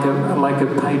 and like a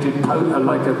painted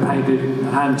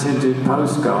hand tinted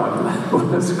postcard. Well,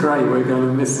 that's great. We're going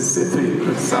to Mississippi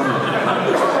for summer,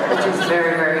 which is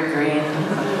very, very green.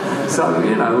 So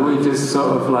we just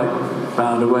sort of like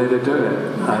found a way to do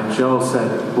it. And Joel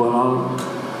said, well,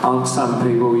 aren't some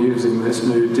people using this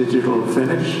new digital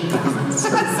finish? So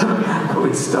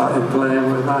we started playing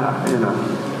with that,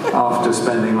 after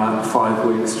spending like 5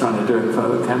 weeks trying to do it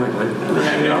photochemically. We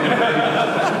ended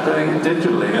up doing it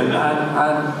digitally.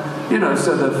 And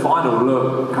so the final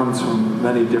look comes from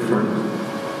many different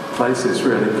places,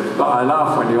 really. But I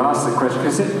laugh when you ask the question,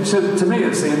 because to me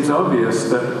it seems obvious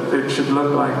that it should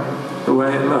look like the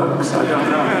way it looks. I don't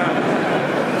know.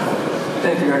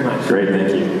 Thank you very much. Great,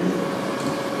 thank you.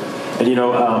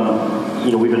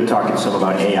 And we've been talking some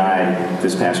about AI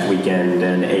this past weekend,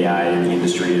 and AI in the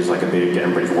industry is like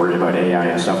everybody's worried about AI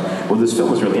and stuff. Well, this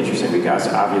film was really interesting because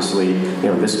obviously,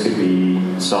 this could be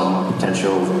some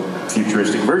potential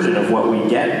futuristic version of what we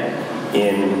get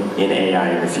in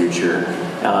AI in the future.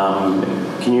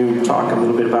 Can you talk a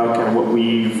little bit about kind of what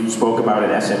we spoke about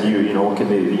at SMU? What can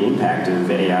the impact of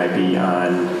AI be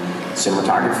on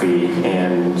cinematography,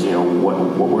 and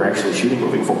what we're actually shooting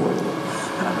moving forward?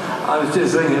 I was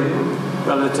just thinking,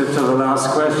 relative to the last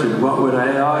question, what would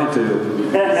AI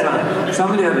do?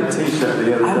 Somebody had a T-shirt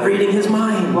the other day. I'm reading his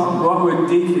mind. What would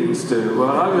Deakins do?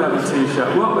 Well, I would have a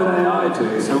T-shirt. What would AI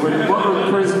do? So what would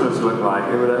Christmas look like?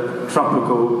 It would have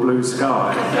tropical blue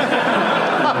sky.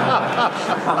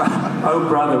 Oh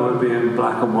Brother would be in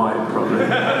black and white, probably.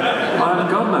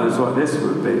 God knows what this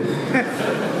would be.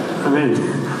 I mean,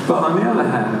 but on the other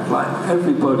hand, like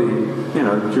everybody,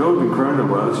 Jordan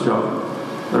Cronenberg shot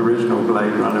the original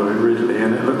Blade Runner originally,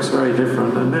 and it looks very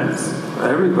different than this.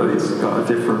 Everybody's got a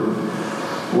different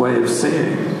way of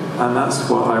seeing, and that's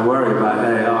what I worry about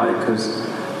AI, because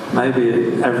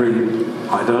maybe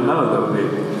I don't know,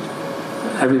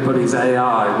 everybody's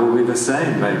AI will be the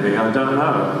same, maybe, I don't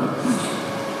know.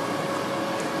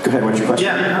 Go ahead, what's your question?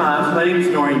 Yeah, my name is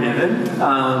Nori Niven.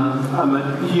 I'm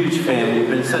a huge fan.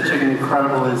 You've been such an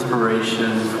incredible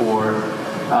inspiration for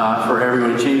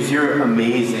everyone. James, you're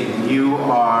amazing. You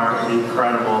are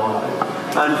incredible.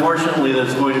 Unfortunately,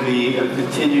 there's going to be a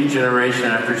continued generation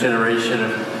after generation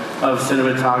of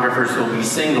cinematographers who will be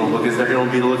single because they're going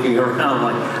to be looking around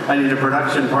like, I need a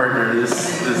production partner.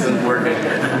 This isn't working.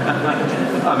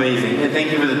 Amazing. And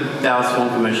thank you for the Dallas Film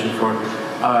Commission for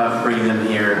bringing them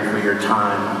here, for your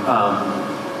time.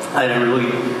 I had a really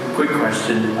quick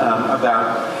question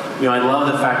about, I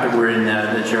love the fact that we're in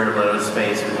the Jared Leto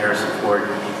space with Harrison Ford.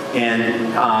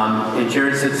 And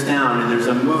Jared sits down, and there's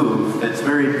a move that's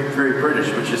very, very British,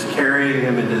 which is carrying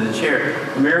him into the chair.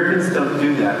 Americans don't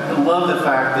do that. I love the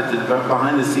fact that the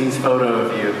behind-the-scenes photo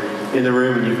of you in the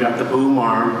room, and you've got the boom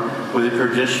arm with a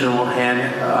traditional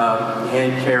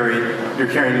hand carry. You're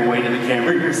carrying the weight of the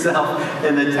camera yourself,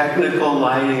 and the technical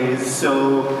lighting is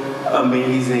so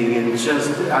amazing. And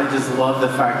I just love the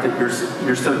fact that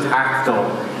you're so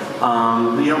tactile.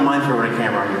 You don't mind throwing a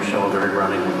camera on your shoulder and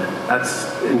running with it. That's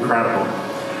incredible.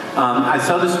 I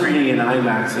saw the screening in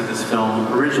IMAX of this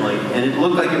film originally, and it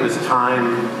looked like it was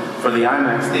time for the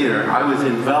IMAX theater. I was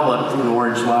enveloped in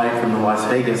orange light from the Las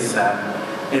Vegas set,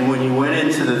 and when you went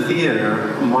into the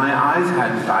theater, my eyes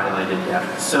hadn't dilated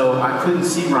yet, so I couldn't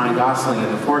see Ryan Gosling in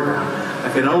the foreground. I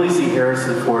could only see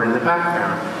Harrison Ford in the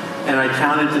background, and I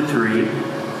counted to 3,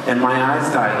 and my eyes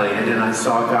dilated, and I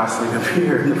saw Gosling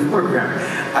appear in the foreground.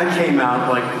 I came out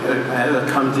like I had a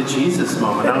come to Jesus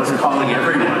moment. I was calling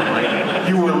everyone, like,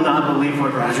 you will not believe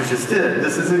what Roger just did.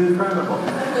 This is incredible.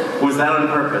 Was that on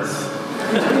purpose?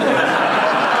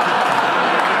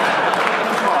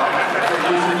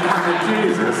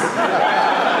 Jesus.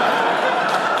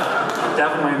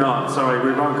 Definitely not. Sorry,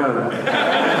 we won't go there.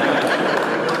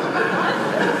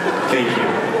 Thank you.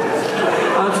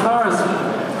 As far as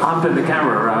humping the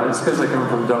camera around, it's because I come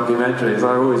from documentaries.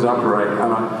 I always operate,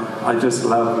 and I just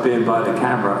love being by the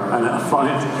camera. And I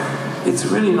find it's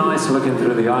really nice looking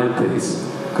through the eyepiece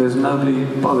because nobody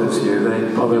bothers you.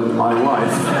 They bother my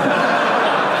wife.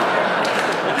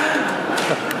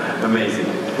 Amazing.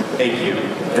 Thank you.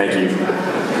 Thank you.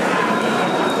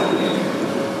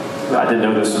 I didn't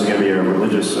know this was going to be a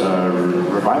religious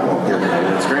revival here today.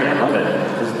 That's great. I love it.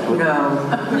 No.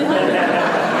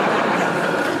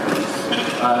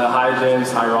 Hi,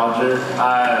 James. Hi, Roger.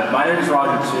 My name is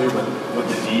Roger, too, but with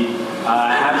the D. I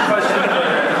have a question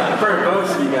for both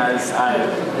of you guys.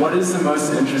 What is the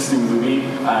most interesting movie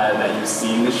that you've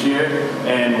seen this year,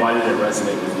 and why did it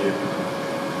resonate with you?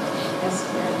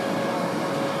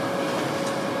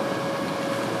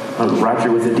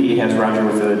 Roger with a D has Roger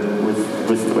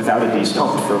without a D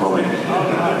stumped for a moment.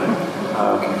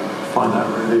 Find that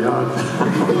really hard.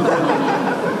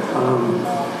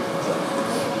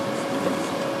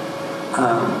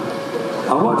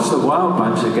 I watched The Wild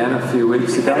Bunch again a few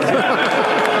weeks ago.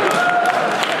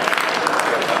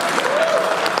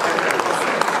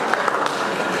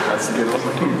 That's a good one.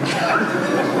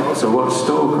 I also watched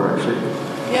Stalker, actually.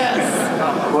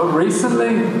 Yes. Well,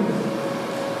 recently?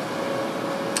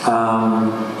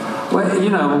 Well, you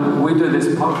know, we do this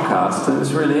podcast, and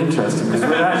it's really interesting because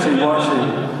we're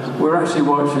actually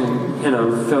watching, you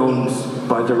know, films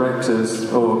by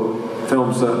directors or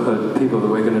films that the people that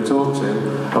we're going to talk to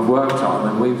have worked on,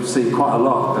 and we see quite a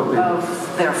lot that we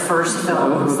of their first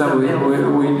films that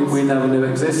we never knew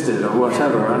existed or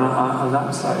whatever, and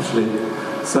that's actually.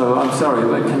 So I'm sorry,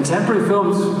 but contemporary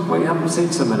films, we haven't seen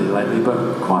so many lately,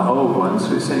 but quite old ones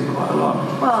we've seen quite a lot.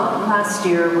 Well, last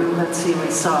year, we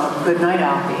saw Good Night,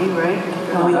 Albie, right?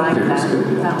 And we liked that. Good,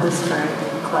 yeah. That was very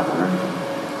clever.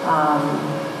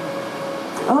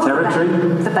 Territory?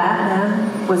 The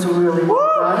Batman was really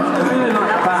well done. I really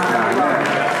like Batman,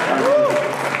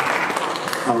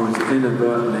 I was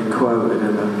inadvertently quoted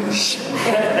in a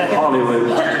Hollywood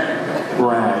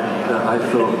rag that I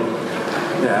thought.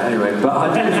 Yeah, anyway, but I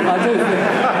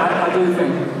do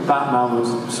think Batman was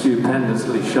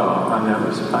stupendously shot. I mean, it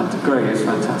was great. It's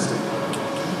fantastic.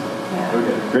 Yeah.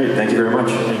 Okay, great. Thank you very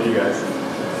much. Thank you, guys.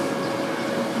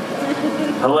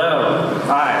 Hello.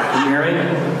 Hi. Can you hear me?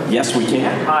 Yes, we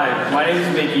can. Hi. My name is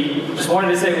Mickey. Just wanted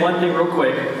to say one thing real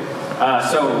quick.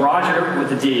 So Roger with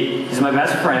the D, he's my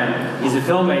best friend. He's a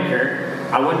filmmaker.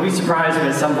 I wouldn't be surprised if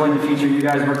at some point in the future you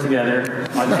guys work together.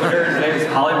 On Twitter, his name is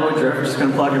Hollywood Drift. I'm just going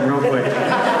to plug him real quick.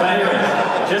 But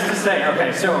anyways, just to say,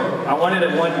 okay, so I wanted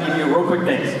to give you real quick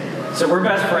things. So we're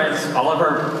best friends. All of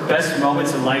our best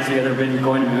moments in life together have been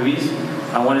going to movies.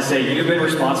 I want to say you've been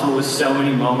responsible with so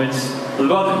many moments, the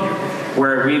both of you,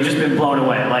 where we've just been blown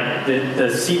away. Like the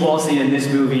seawall scene in this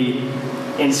movie,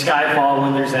 in Skyfall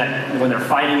when they're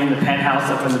fighting in the penthouse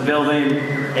up in the building,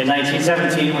 in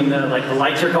 1917 when the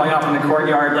lights are going off in the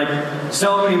courtyard, like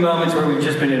so many moments where we've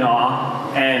just been in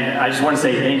awe. And I just want to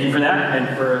say thank you for that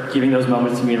and for giving those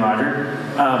moments to me and Roger.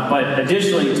 But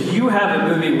additionally, do you have a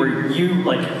movie where you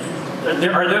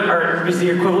is the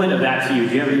equivalent of that to you?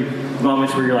 Do you have any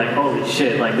moments where you're like, holy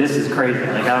shit, like this is crazy,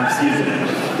 like I'm seeing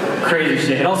crazy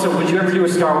shit? And also, would you ever do a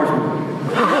Star Wars movie?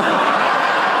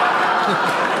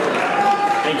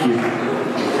 Thank you.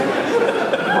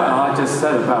 Well, I just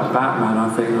said about Batman, I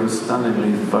think it was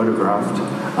stunningly photographed.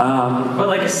 But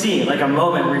like a scene, like a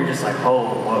moment where you're just like,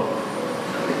 oh, whoa.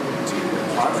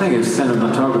 I think if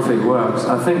cinematography works,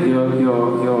 I think you're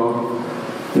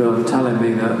telling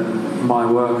me that my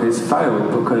work has failed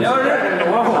because I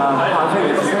think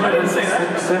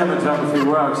if cinematography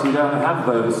works, you don't have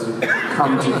those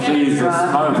come to Jesus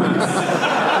moments.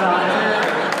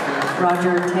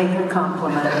 Roger, take a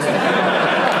compliment.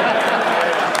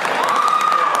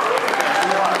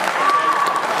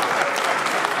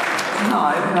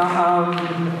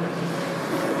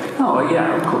 Oh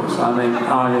yeah, of course. I mean,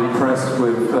 I'm impressed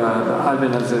with.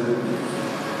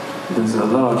 There's a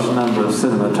large number of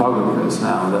cinematographers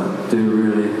now that do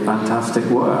really fantastic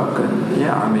work, and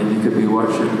yeah, I mean, you could be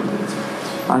watching.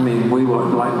 I mean, we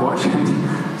would like watching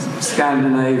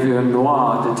Scandinavian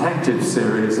noir detective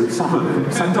series, and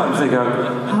sometimes they go,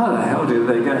 "How the hell did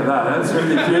they get that? That's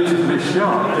really beautifully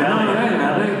shot." You know what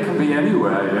I mean? It can be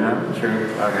anywhere, you know. True.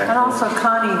 Okay. And also,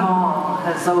 Connie Hall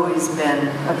has always been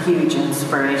a huge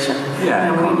inspiration.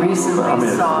 Yeah. And we recently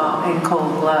saw In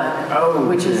Cold Blood,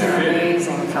 which is an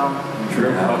amazing film.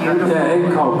 True. Beautiful. Yeah,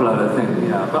 In Cold Blood, I think.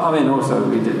 Yeah, but I mean, also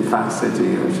we did Fat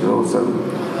City, which also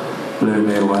blew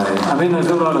me away. I mean, there's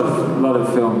a lot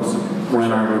of films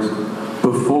when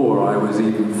before I was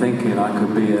even thinking I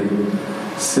could be in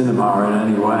cinema in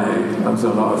any way. There was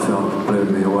a lot of films that blew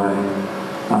me away.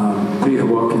 Peter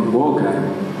Watkins' War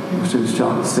Game, which was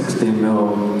shot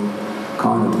 16mm,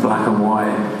 kind of black and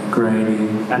white, grainy.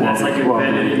 And that's like you're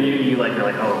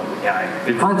like, oh yeah.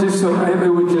 I just thought it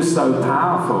was just so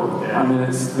powerful. Yeah. I mean,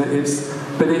 it's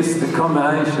the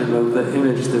combination of the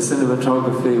image, the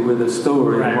cinematography with the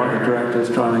story, and what the director's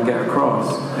trying to get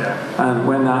across. Yeah. And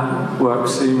when that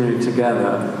works seamlessly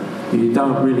together, you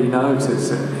don't really notice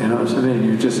it. You know what I mean?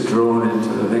 You're just drawn into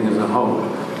the thing as a whole.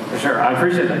 For sure, I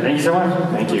appreciate that. Thank you so much.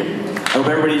 Thank you. I hope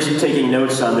everybody's taking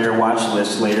notes on their watch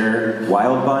list later.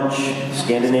 Wild Bunch,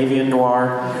 Scandinavian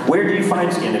Noir. Where do you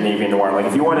find Scandinavian Noir? Like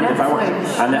if you want to,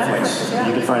 on Netflix. Yeah.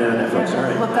 You can find it on Netflix. All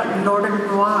right. Look up Nordic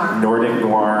Noir. Nordic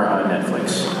Noir on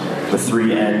Netflix. The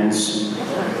 3 N's.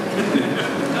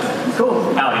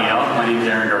 Cool. Howdy, y'all. My name's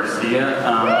Aaron Garcia.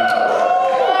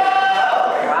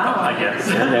 I guess.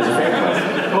 There's a fan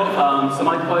question. Cool. So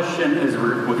my question is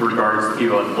with regards to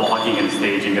blocking and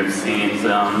staging of scenes.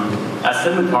 As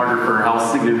cinematographer, how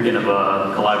significant of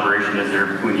a collaboration is there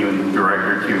between you and the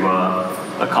director to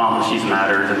accomplish these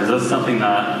matters? And is this something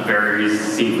that varies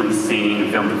scene from scene,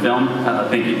 film to film?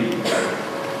 Thank you.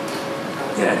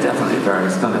 Yeah, it definitely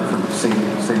varies, doesn't it, from scene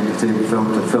to scene,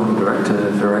 film to film, director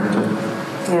to director.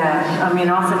 Yeah, I mean,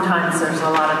 oftentimes there's a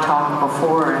lot of talk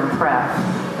before in prep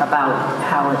about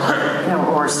how it,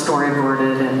 or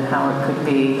storyboarded and how it could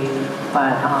be,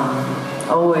 but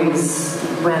always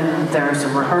when there's a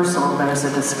rehearsal, there's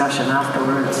a discussion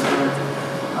afterwards with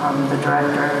the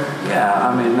director. Yeah,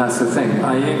 I mean, that's the thing.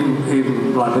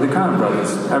 Even like with the Coen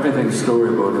Brothers, everything's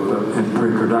storyboarded in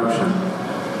pre-production.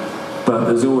 But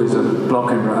there's always a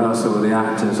blocking rehearsal with the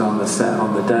actors on the set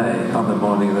on the day, on the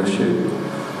morning of the shoot.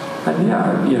 And yeah,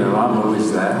 I'm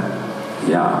always there.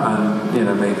 Yeah,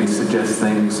 and maybe suggest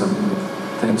things and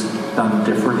things done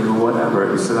differently or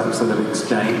whatever. It's that sort of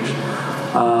exchange.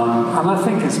 And I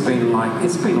think it's been like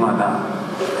that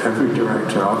every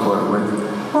director I've worked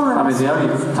with. Well, I mean, the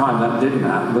only time that didn't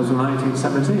happen was in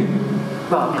 1917.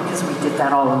 Well, because we did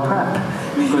that all in prep.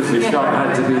 Because the shot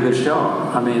had to be the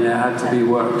shot. I mean, it had to be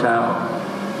worked out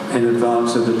in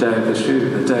advance of the day of the shoot.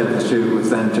 The day of the shoot was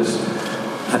then just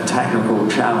a technical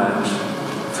challenge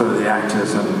for the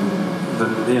actors and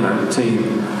the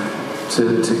team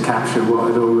to capture what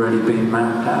had already been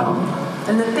mapped out.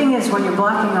 And the thing is, when you're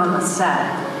blocking on the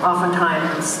set,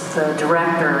 oftentimes the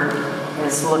director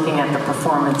is looking at the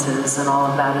performances and all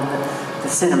of that, and the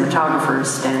cinematographer is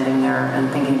standing there and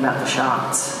thinking about the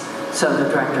shots. So the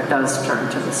director does turn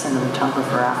to the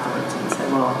cinematographer afterwards and say,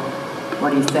 well,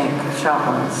 what do you think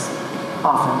shot-wise?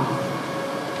 Often.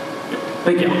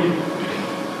 Thank you.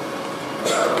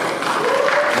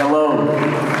 Hello,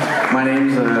 my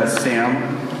name's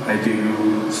Sam. I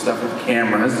do stuff with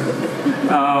cameras.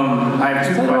 I have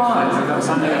 2 questions.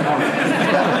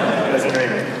 That's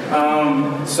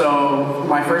great. So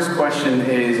my first question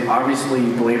is, obviously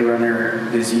Blade Runner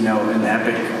is, an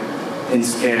epic in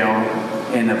scale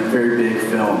and a very big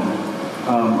film.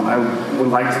 I would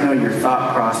like to know your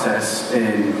thought process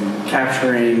in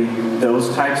capturing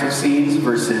those types of scenes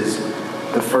versus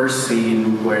the first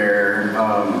scene where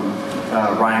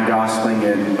Ryan Gosling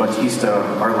and Bautista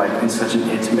are like in such an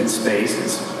intimate space.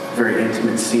 It's a very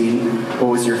intimate scene. What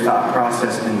was your thought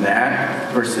process in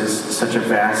that versus such a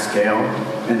vast scale?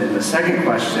 And then the second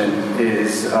question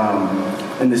is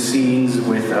in the scenes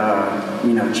with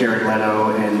Jared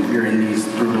Leto, and you're in these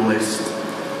brutalist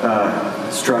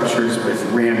structures with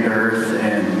rammed earth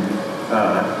and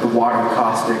the water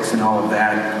caustics and all of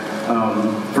that.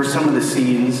 For some of the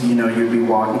scenes, you'd be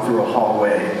walking through a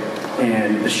hallway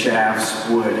and the shafts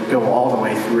would go all the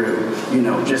way through,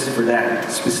 just for that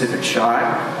specific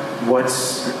shot.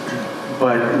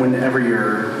 But whenever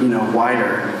you're,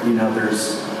 wider,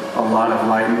 there's a lot of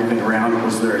light moving around.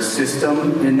 Was there a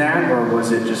system in that, or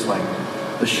was it just like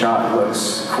the shot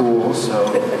looks cool,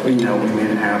 so, we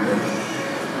made it happen?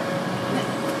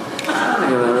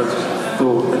 I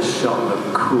thought the shot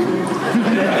looked cool.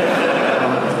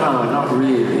 No, not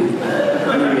really.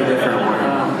 Maybe a different way.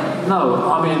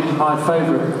 No, I mean, my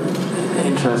favourite,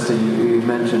 interesting, you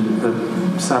mentioned the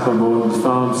Sapper Morton's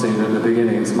farm scene at the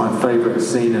beginning. It's my favourite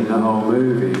scene in the whole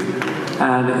movie.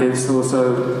 And it's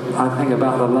also, I think,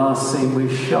 about the last scene we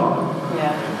shot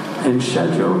in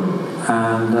schedule.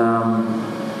 And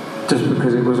just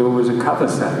because it was always a cover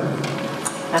set.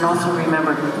 And also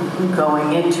remember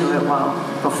going into it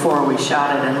before we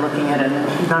shot it and looking at it,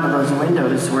 none of those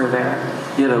windows were there.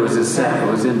 Yeah, there was a set, it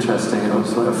was interesting. It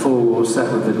was like a full-wall set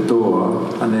with a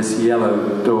door, and this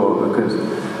yellow door, because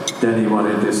Denny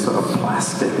wanted this sort of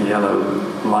plastic yellow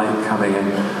light coming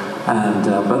in, and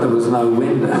but there was no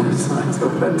windows. So I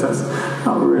thought that's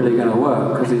not really going to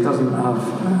work, because it doesn't have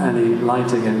any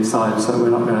lighting inside, so we're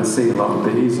not going to see a lot.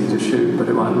 It'll be easy to shoot, but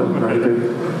it won't look very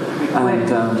good.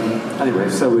 And anyway,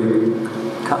 so we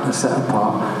cut the set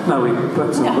apart. No, we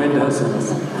put some windows in.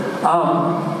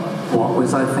 What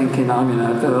was I thinking? I mean,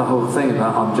 the whole thing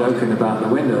about, I'm joking about the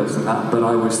windows and that, but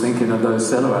I was thinking of those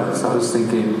silhouettes. I was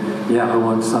thinking, I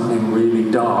want something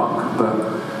really dark, but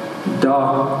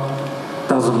dark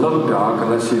doesn't look dark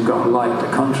unless you've got light to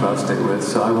contrast it with.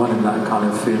 So I wanted that kind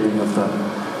of feeling of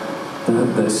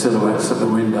the silhouettes of the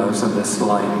windows and this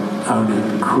light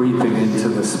only creeping into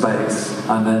the space,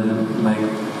 and then make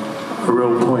a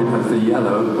real point of the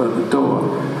yellow at the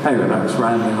door. Anyway, I was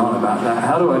rambling on about that.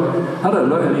 How do I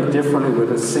look any differently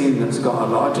with a scene that's got a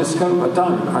larger scope? I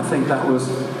don't. I think that was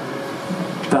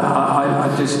that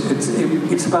I just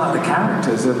it's about the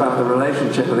characters, about the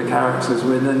relationship of the characters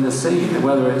within the scene.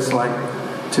 Whether it's like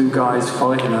two guys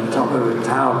fighting on top of a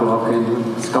tower block in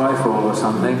Skyfall or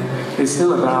something, it's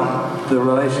still about the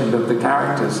relation of the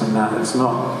characters, and that it's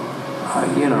not.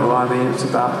 It's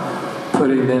about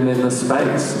putting them in the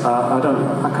space. I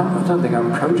don't think I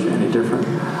approached it any different.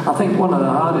 I think one of the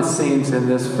hardest scenes in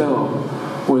this film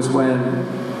was when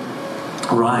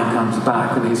Ryan comes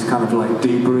back and he's kind of like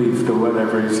debriefed or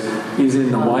whatever. He's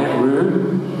in the white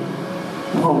room.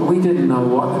 Well, we didn't know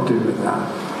what to do with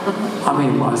that. I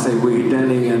mean, I say we,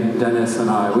 Denny and Dennis and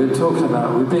I, we've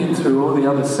been through all the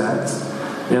other sets.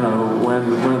 When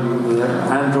the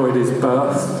android is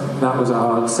birthed, that was a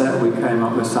hard set. We came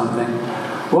up with something.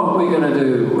 What are we going to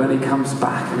do when he comes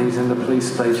back and he's in the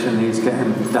police station, he's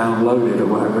getting downloaded or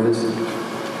whatever it is?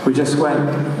 We just went,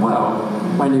 well,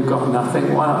 when you've got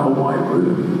nothing, why not a white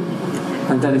room?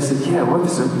 And then he said, what if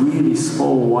it's a really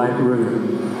small white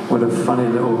room with a funny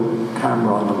little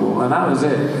camera on the wall? And that was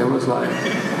it. It was like,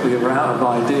 we were out of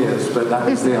ideas, but that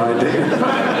was the idea.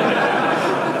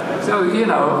 So,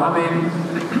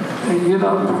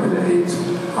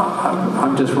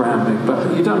 I'm just rambling, but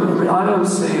I don't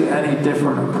see any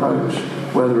different approach,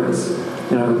 whether it's,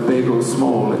 big or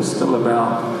small. It's still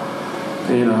about,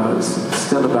 it's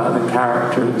still about the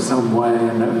character in some way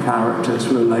and the character's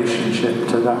relationship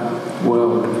to that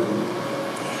world.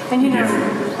 And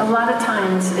a lot of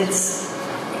times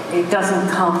it doesn't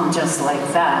come just like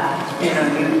that.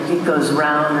 It goes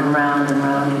round and round and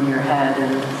round in your head,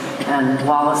 and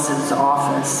Wallace's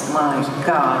office, my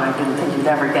God, I didn't think you'd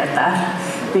ever get that.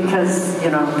 Because,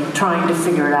 trying to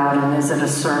figure it out, and is it a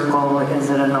circle, is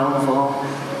it an oval?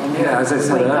 And as I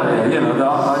said earlier,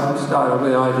 I started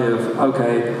with the idea of,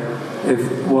 okay,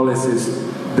 if Wallace's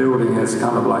building is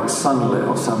kind of like sunlit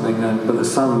or something, but the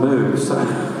sun moves, so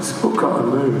it's all got to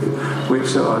move, which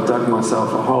sort of dug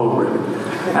myself a hole, really.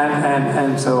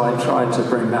 And so I tried to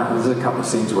bring that. There's a couple of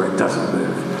scenes where it doesn't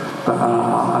move, but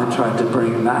I tried to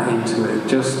bring that into it,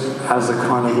 just as a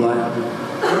kind of like,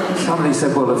 somebody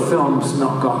said, well, the film's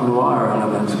not got noir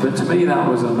elements, but to me that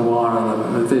was a noir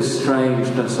element of this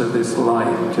strangeness of this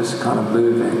light just kind of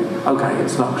moving. Okay,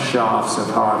 it's not shafts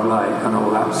of hard light and all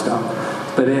that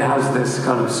stuff, but it has this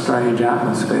kind of strange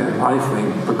atmosphere, I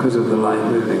think, because of the light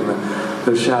moving,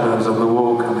 the shadows on the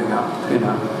wall coming up, All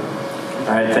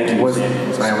right, thank you.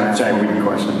 Sorry, I'm going to ask you a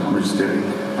question. I'm just doing.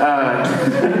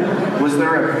 Was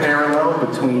there a parallel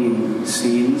between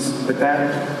scenes with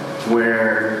that,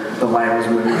 where the light was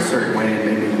moving a certain way and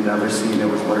maybe in another scene it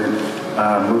was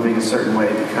moving a certain way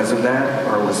because of that,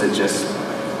 or was it just...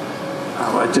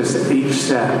 Just each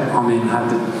set,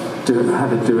 had had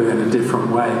to do it in a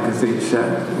different way because each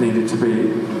set needed to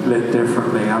be lit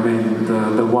differently. I mean,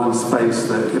 the one space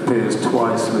that appears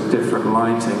twice with different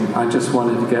lighting, I just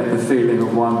wanted to get the feeling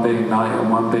of one being night and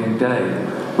one being day,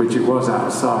 which it was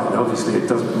outside. Obviously, it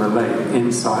doesn't relate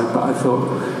inside, but I thought,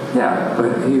 yeah,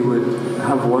 but he would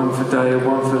have one for day and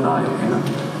one for night, you know.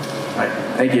 Right.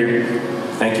 Thank you.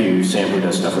 Thank you, Sam, who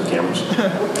does stuff with cameras.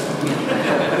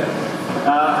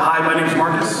 Hi, my name is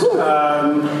Marcus.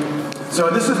 So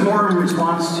this is more in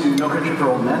response to No Country for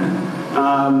Old Men.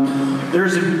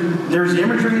 There's the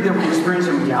imagery that we experience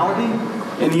in reality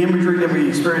and the imagery that we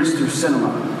experience through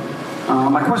cinema.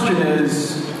 My question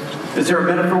is there a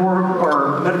metaphor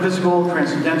or metaphysical,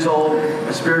 transcendental,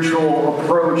 a spiritual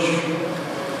approach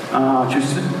to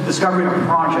discovering a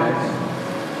project,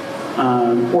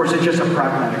 or is it just a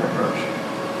pragmatic approach?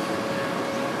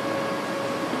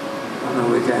 I know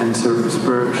we get into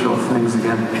spiritual things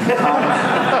again.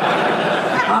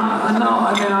 No,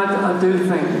 I mean, I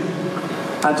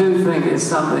do think it's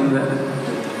something that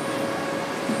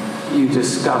you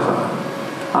discover.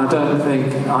 I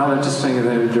just think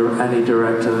that any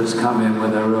director that's come in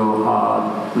with a real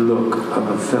hard look of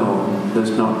a film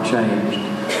that's not changed.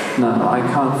 No, I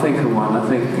can't think of one. I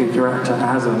think the director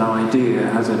has an idea,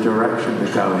 has a direction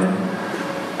to go in,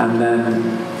 and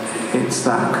then it's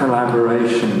that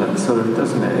collaboration that sort of,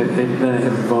 doesn't it? Then it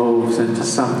evolves into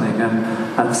something, and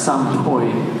at some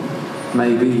point,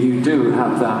 maybe you do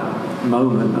have that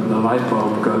moment and the light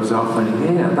bulb goes off and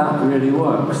yeah, that really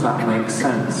works, that makes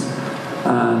sense.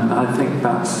 And I think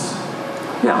that's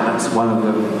one of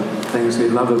the things we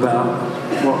love about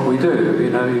what we do. You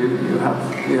know,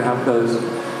 you have those,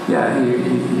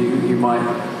 you might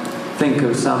think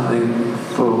of something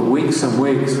for weeks and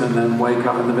weeks and then wake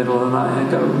up in the middle of the night and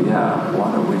go, yeah,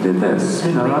 why don't we do this?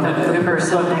 You know, wake up the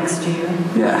person next to you.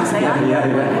 Yeah.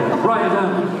 Write it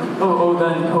down.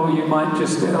 Or you might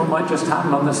just, it might just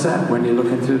happen on the set when you're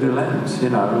looking through the lens, you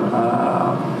know.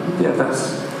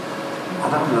 I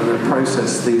don't know the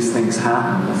process these things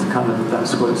happen.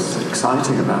 That's what's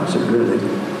exciting about it, really.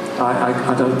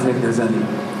 I don't think there's any.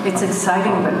 It's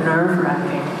exciting but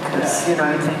nerve-wracking because, you know,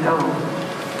 you think,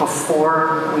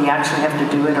 before we actually have to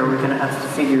do it, are we going to have to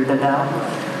figure it out?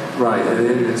 Right,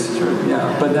 it's true,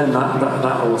 yeah. But then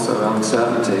that also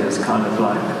uncertainty is kind of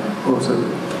like also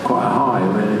quite high,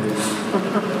 really.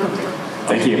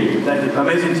 Thank you. Thank you.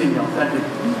 Amazing team, y'all. Thank you.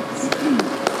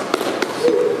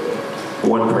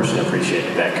 One person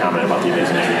appreciated that comment about the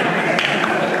amazing team.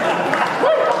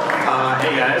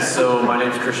 Hey guys, so my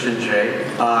name's Christian J.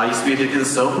 I used to be addicted to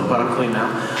soap, but I'm clean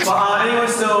now. But anyway,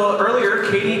 so earlier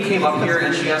Katie came up here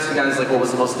and she asked you guys like what was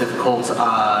the most difficult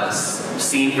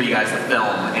scene for you guys to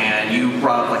film, and you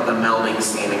brought up like the melding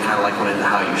scene and kind of like went into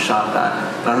how you shot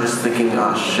that. And I'm just thinking,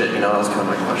 oh shit, you know, that was kind of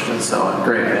my question. So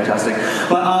great, fantastic.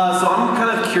 But so I'm kind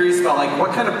of curious about like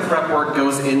what kind of prep work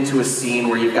goes into a scene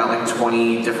where you've got like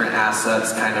 20 different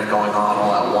assets kind of going on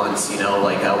all at once. You know,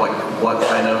 like what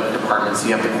kind of departments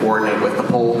you have to coordinate with to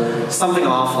pull something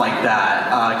off like that.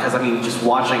 Because I mean, just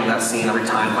watching that scene every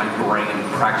time, my brain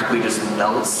practically just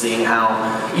melts, seeing how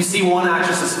you see one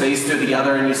actress's face to the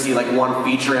other, and you see like one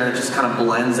feature, and it just kind of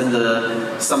blends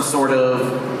into some sort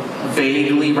of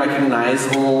vaguely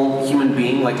recognizable human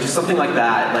being, like just something like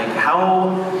that. Like,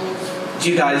 how do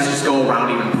you guys just go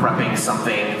around even prepping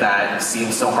something that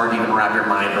seems so hard to even wrap your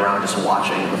mind around just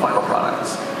watching the final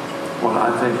products? Well,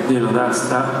 I think, you know, that's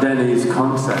Denny's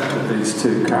concept of these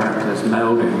two characters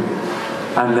melding.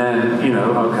 And then, you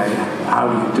know, okay, how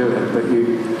do you do it? But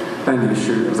then you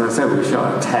shoot, as I said, we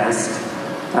shot a test,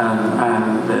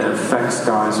 and the effects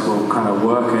guys will kind of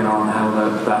work in on how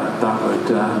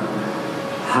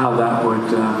that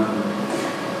would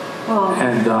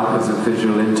end up as a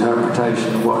visual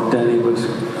interpretation of what Denny was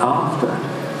after.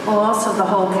 Well, also the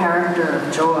whole character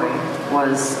of Joy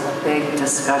was a big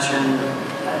discussion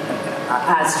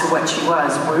as to what she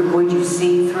was. Would you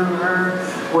see through her?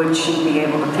 Would she be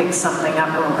able to pick something up?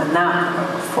 And that,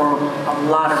 for a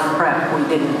lot of prep, we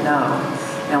didn't know.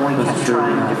 And we kept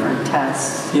trying different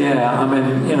tests. Yeah, I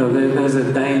mean, you know, there's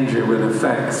a danger with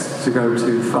effects to go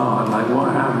too far. Like,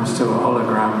 what happens to a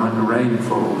hologram when the rain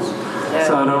falls? Yeah.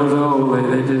 So there was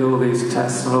they did all these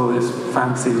tests and all this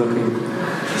fancy-looking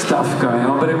stuff going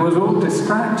on, but it was all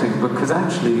distracting because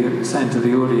actually you're saying to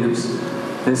the audience,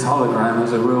 this hologram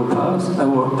is a real person,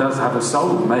 or does have a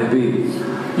soul, maybe.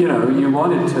 You know,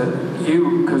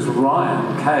 because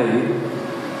Ryan Kay,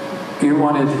 you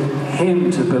wanted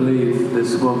him to believe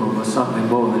this woman was something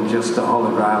more than just a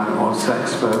hologram or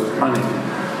sex for money.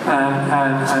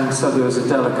 And so there was a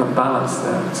delicate balance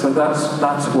there. So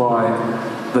that's why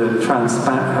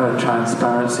her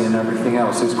transparency and everything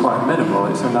else is quite minimal.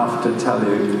 It's enough to tell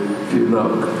you if you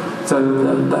look. So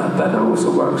that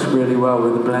also works really well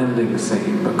with the blending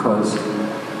scene, because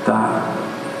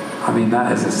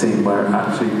that is a scene where it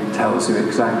actually tells you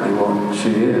exactly what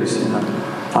she is, you know.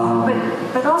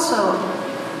 But also,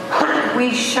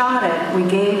 we shot it, we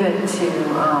gave it to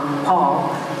Paul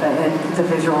at the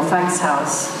visual effects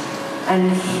house,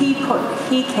 and he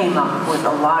came up with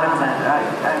a lot of that.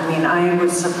 I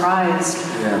was surprised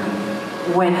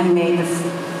when he made the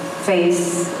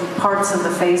face, parts of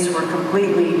the face were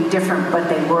completely different, but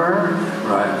they were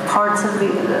parts of the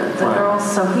girls.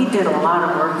 So he did a lot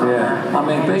of work on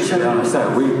that. Basically on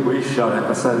set, we shot it,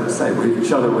 we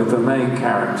shot it with the main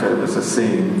character as a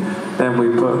scene, then we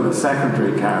put the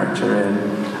secondary character in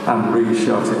and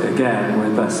reshot it again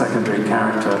with that secondary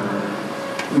character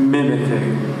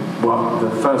mimicking what the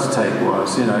first take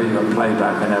was. You know, you got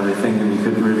playback and everything, and you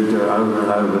could really do it over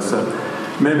and over. So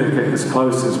mimic it as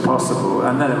close as possible,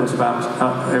 and then it was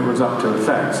up to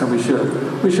effects, and we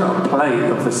shot a plate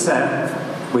of the set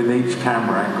with each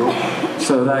camera angle,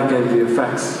 so that gave the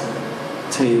effects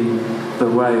team the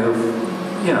way of,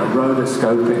 you know,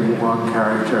 rotoscoping one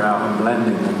character out and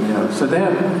blending them, you know. So they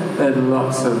had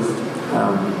lots of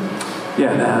they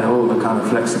had all the kind of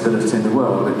flexibility in the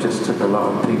world. It just took a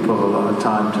lot of people a lot of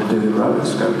time to do the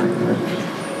rotoscoping.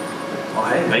 Well,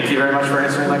 hey, thank you very much for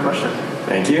answering my question.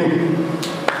 Thank you.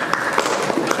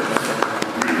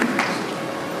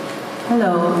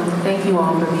 Hello, thank you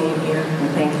all for being here, and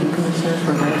thank you, commissioners,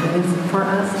 for making this for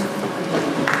us.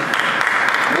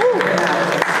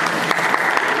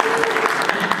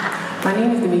 My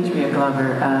name is Demetria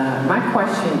Glover. My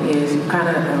question is, you kind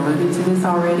of alluded to this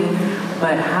already,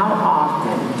 but how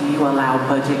often do you allow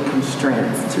budget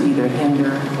constraints to either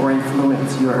hinder or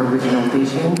influence your original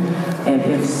vision? And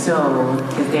if so,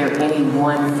 is there any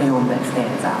one film that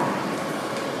stands out?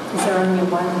 Is there only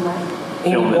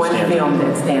one film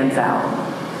that stands out?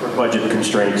 Where budget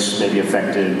constraints maybe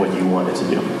affected what you wanted to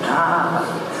do.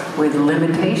 With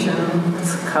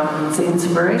limitations comes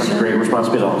inspiration. That's great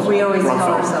responsibility. We always call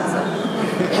ourselves that.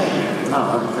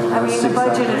 The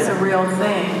budget is a real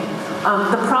thing.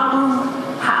 The problem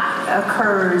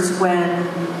occurs when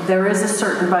there is a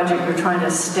certain budget you're trying to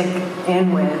stick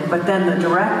in with, but then the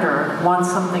director wants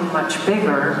something much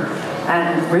bigger,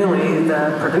 and really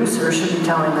the producer should be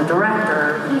telling the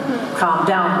director, calm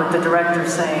down, but the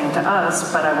director's saying to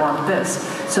us, but I want this.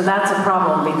 So that's a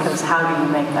problem, because how do you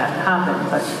make that happen?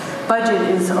 But budget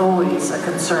is always a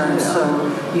concern. So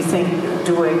you think,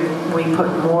 do we put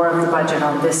more of the budget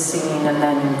on this scene and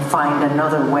then find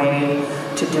another way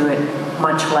to do it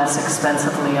much less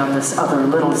expensively on this other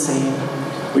little scene?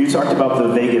 Well, you talked about the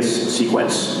Vegas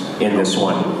sequence in this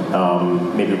one.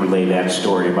 Maybe relay that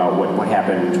story about what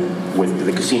happened with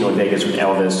the casino in Vegas with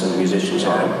Elvis and the musicians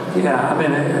on it. Yeah,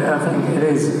 I think it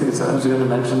is. I was going to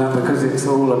mention that because it's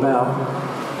all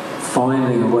about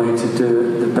finding a way to do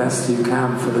it the best you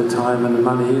can for the time and the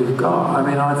money you've got.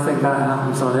 I think that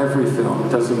happens on every film.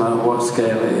 It doesn't matter what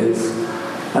scale it is.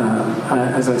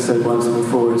 As I said once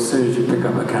before, as soon as you pick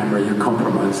up a camera, you're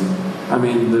compromising.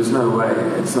 There's no way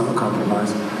it's not a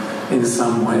compromise in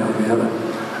some way or the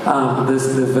other.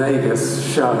 There's the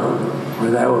Vegas show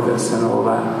with Elvis and all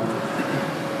that.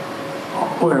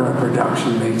 We're in a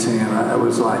production meeting, and it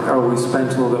was like, we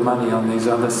spent all the money on these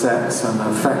other sets, and the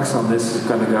effects on this is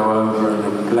going to go over, and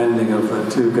the blending of the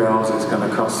two girls is going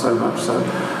to cost so much. So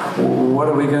what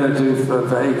are we going to do for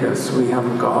Vegas? We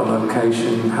haven't got a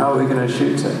location. How are we going to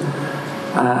shoot it?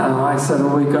 And I said,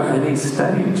 we've got any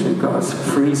stage. We've got a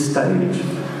free stage.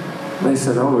 They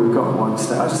said, we've got one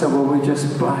stage. I said, we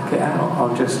just black it out.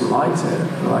 I'll just light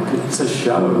it. Like, it's a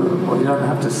show. Well, you don't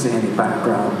have to see any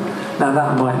background. Now,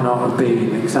 that might not have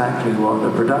been exactly what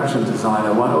the production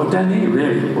designer wanted, or Denis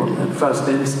really, at first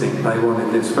instinct, they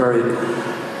wanted this very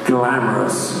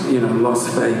glamorous, Las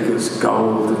Vegas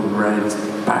gold and red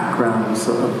background,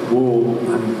 sort of wall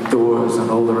and doors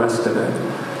and all the rest of it.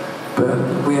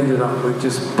 But we ended up with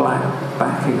just black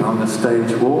backing on the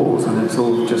stage walls, and it's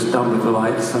all just done with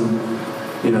lights and,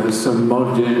 some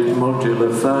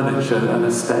modular furniture and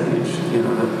a stage,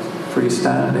 that's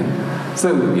freestanding.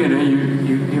 So,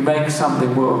 you make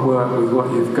something work with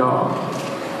what you've got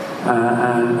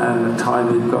and the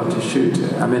time you've got to shoot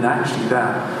it.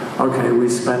 We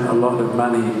spent a lot of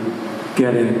money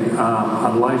getting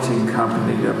a lighting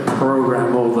company to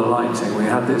program all the lighting. We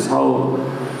had this whole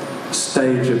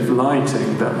stage of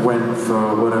lighting that went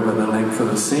for whatever the length of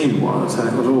the scene was, and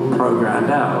it was all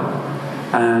programmed out.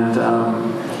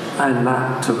 And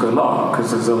that took a lot,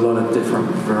 because there's a lot of different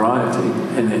variety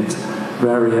in it.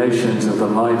 variations of the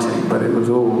lighting, but it was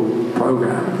all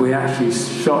programmed. We actually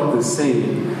shot the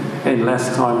scene in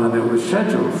less time than it was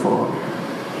scheduled for,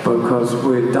 because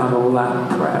we'd done all that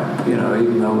prep, you know,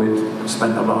 even though we'd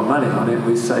spent a lot of money on it,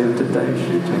 we saved a day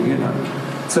shooting, you know.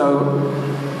 So,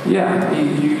 yeah,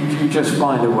 you just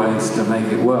find a ways to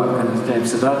make it work. And as James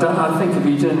said, I think if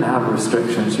you didn't have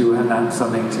restrictions, you wouldn't have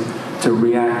something to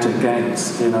react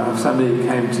against. You know, if somebody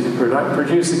came to the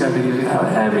producer, came to you,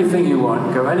 have everything you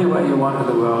want, go anywhere you want in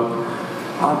the world,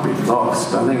 I'd be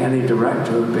lost. I think any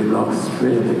director would be lost,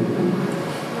 really.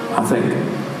 I think.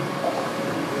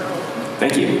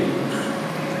 Thank you.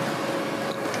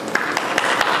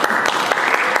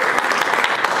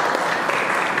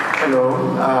 Hello,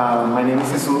 my name is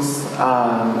Jesus.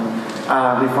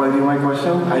 Before I do my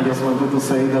question, I just wanted to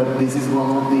say that this is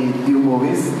one of the few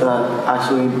movies that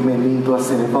actually made me into a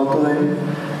cinephile today,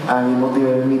 and it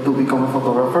motivated me to become a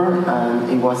photographer, and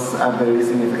it was a very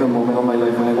significant moment of my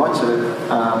life when I watched it,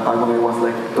 back when I was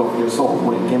like 12 years old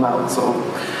when it came out, so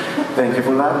thank you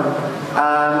for that.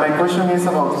 My question is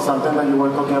about something that you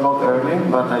were talking about earlier,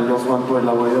 but I just want to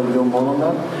elaborate a little more on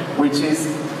that, which is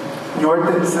you were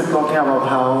talking about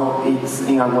how it's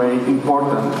in a way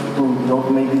important to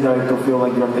not make the director feel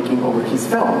like you are taking over his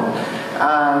film.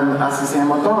 And as a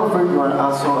cinematographer, you are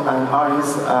also an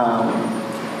artist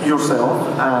yourself,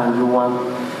 and you want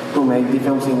to make the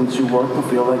films in which you work to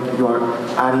feel like you are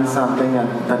adding something and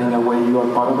that in a way you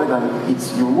are part of it and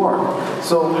it's your work.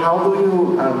 So how do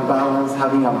you balance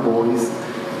having a voice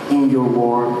in your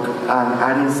work and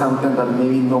adding something that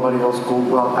maybe nobody else could,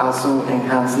 while also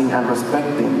enhancing and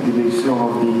respecting the vision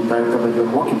of the director that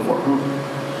you're working for?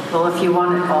 Well, if you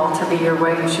want it all to be your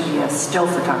way, you should be a still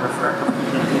photographer.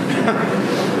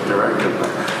 Director.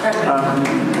 I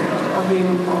mean,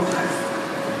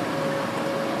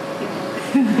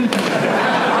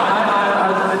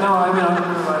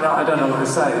 I don't know what to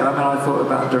say. I mean, I thought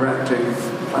about directing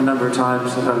a number of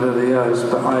times over the years,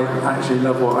 but I actually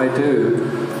love what I do,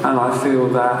 and I feel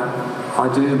that I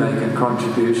do make a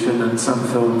contribution, and some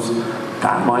films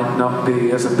that might not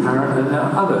be as apparent in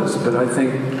others, but I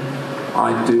think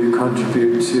I do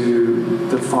contribute to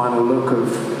the final look of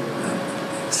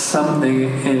something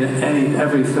in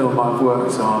every film I've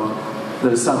worked on.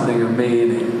 There's something of me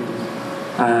in it,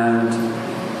 and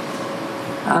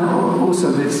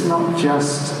also it's not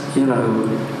just, you know,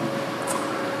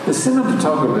 the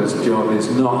cinematographer's job is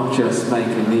not just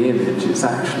making the image, it's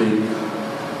actually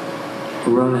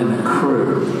running a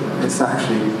crew. It's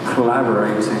actually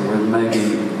collaborating with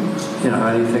maybe, you know,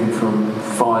 anything from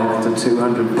 5 to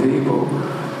 200 people.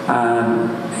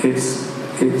 And it's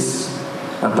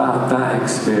about that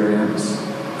experience,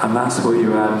 and that's what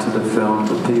you add to the film,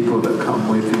 the people that come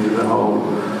with you, the whole.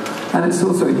 And it's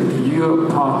also, you're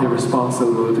partly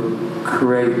responsible to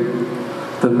create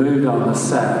the mood on the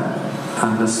set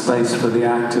and the space for the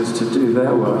actors to do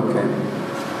their work in.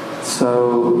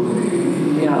 So,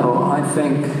 you know, I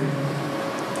think,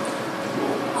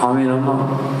 I mean, I'm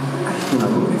not, you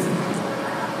know,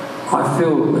 I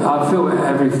feel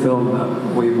every film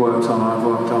that we've worked on, I've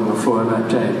worked on before I met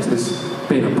James, has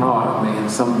been a part of me in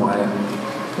some way.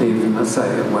 Even the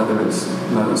say whether it's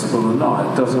noticeable or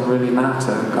not, it doesn't really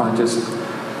matter.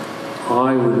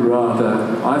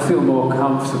 I feel more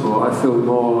comfortable, I feel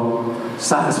more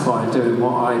satisfied doing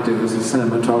what I do as a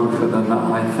cinematographer than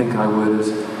that I think I would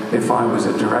if I was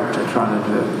a director trying to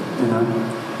do it, you know?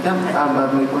 Yeah,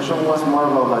 but my question was more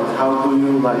about like how do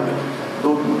you like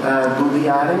do the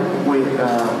adding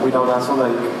without also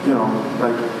like, you know,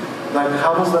 like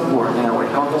how does that work in a way?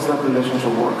 How does that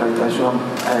relationship work? I should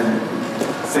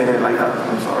say it like that,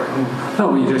 I'm sorry.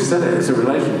 No, you just said it, it's a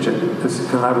relationship, it's a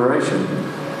collaboration.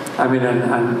 I mean,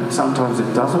 and sometimes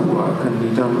it doesn't work and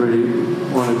you don't really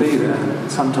want to be there.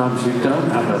 Sometimes you don't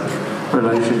have a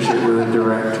relationship with a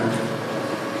director.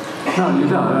 No, you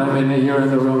don't. I mean, you're in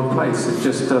the wrong place. It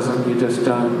just doesn't, you just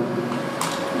don't,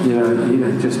 you know,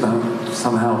 just don't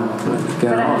somehow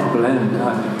get on, blend.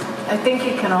 I think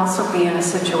you can also be in a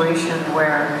situation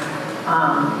where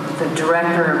the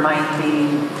director might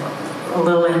be a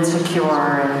little insecure,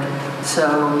 and so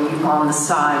on the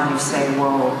side you say,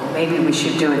 well, maybe we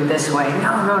should do it this way.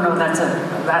 No, that's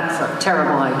a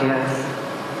terrible idea.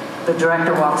 The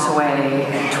director walks away,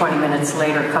 and 20 minutes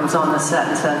later comes on the set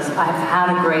and says, I've had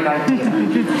a great idea,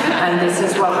 and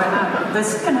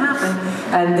this can happen,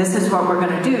 and this is what we're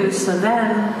going to do. So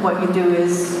then what you do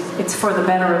is, it's for the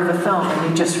better of the film, and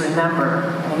you just remember,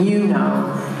 and you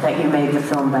know that you made the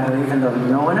film better, even though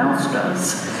no one else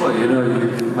does. Well, you know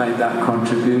you've made that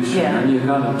contribution, yeah. And you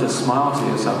kind of just smile to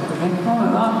yourself and think, oh,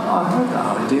 I heard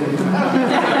that idea.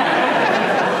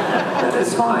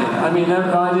 It's fine. I mean,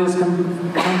 ideas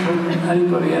can come from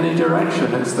anybody, any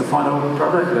direction. It's the final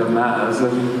product that matters,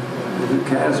 and who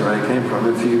cares where it came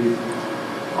from? If you,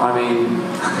 I mean,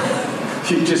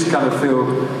 you just kind of feel,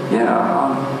 yeah,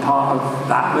 I'm part of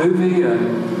that movie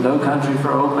and No Country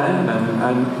for Old Men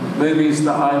and movies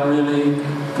that I really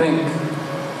think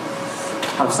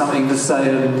have something to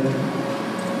say and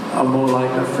are more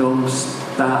like the films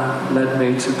that led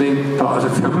me to be part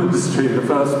of the film industry in the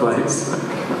first place.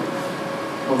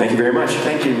 Well, thank you very much.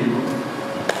 Thank you.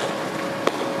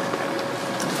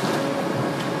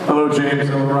 Hello, James.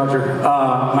 Hello, Roger.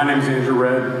 My name is Andrew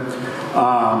Red.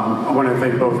 I want to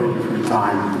thank both of you for your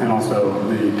time, and also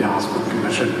the Dallas Film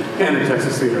Commission and the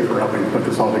Texas Theater for helping put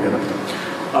this all together.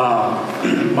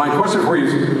 My question for you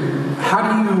is, how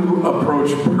do you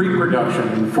approach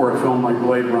pre-production for a film like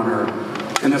Blade Runner,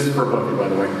 and this is for both of you, by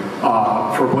the way,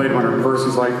 for Blade Runner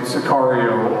versus like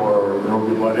Sicario or There Will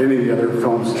Be Blood, any of the other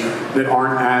films that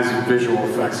aren't as visual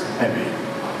effects heavy?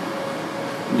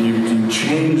 Do you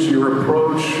change your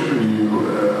approach,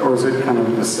 or is it kind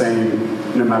of the same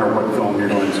no matter what film you're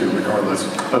going to, regardless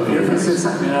of the effects?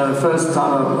 The first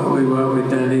time we worked with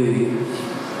Denny,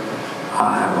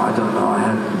 I don't know, I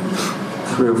had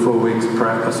 3 or 4 weeks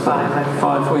prep, I suppose,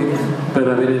 5 weeks, but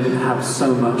I didn't have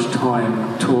so much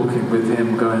time talking with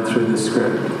him, going through the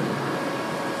script.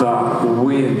 But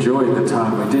we enjoyed the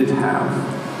time we did have,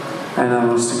 and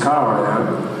on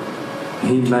Sicario,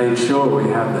 he made sure we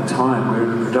had the time. We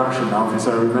were in the production office.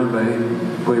 I remember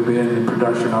we'd be in the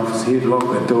production office. He'd lock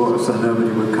the door so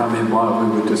nobody would come in while we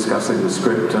were discussing the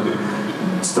script and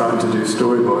starting to do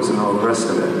storyboards and all the rest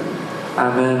of it.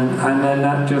 And then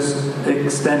that just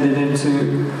extended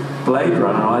into Blade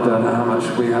Runner. I don't know how much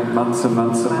we had, months and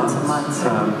months and months.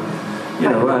 And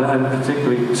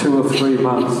particularly 2 or 3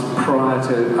 months prior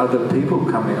to other people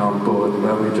coming on board,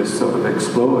 where we just sort of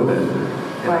explored it.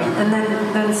 Right, and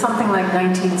then something like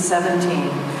 1917,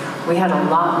 we had a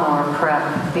lot more prep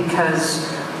because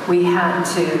we had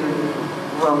to,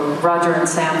 Roger and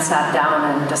Sam sat down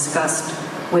and discussed,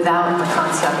 without the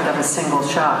concept of a single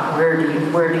shot, where do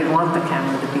you want the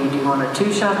camera to be? Do you want a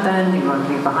 2-shot then? Do you want to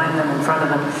be behind them, in front of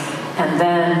them? And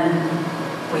then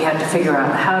we had to figure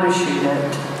out how to shoot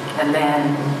it, and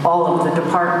then all of the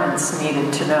departments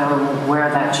needed to know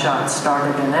where that shot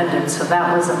started and ended, so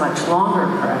that was a much longer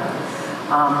prep.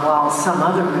 While some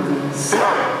other movies...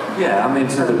 Yeah,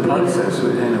 so the process,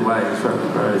 in a way, is very,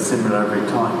 very similar every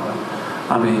time.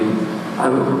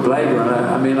 Blade Runner,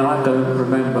 I don't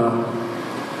remember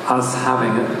us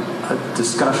having a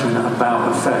discussion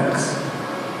about effects.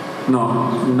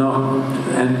 Not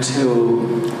until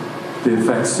the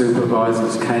effects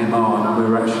supervisors came on and we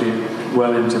were actually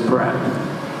well into prep.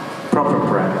 Proper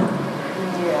prep.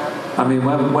 Yeah. When we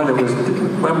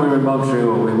were in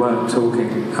Montreal, we weren't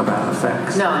talking about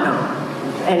effects. No.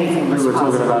 Anything was We were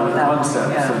talking about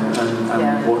possible. concepts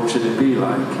and what should it be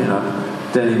like,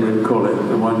 Denny would call it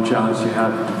the one chance you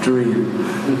had to dream,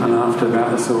 and after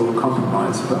that it's all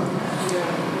compromise.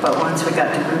 But once we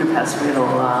got to Budapest, we had a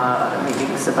lot of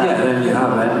meetings about it. Yeah, then you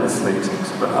have endless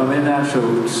meetings. But the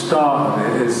actual start of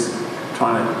it is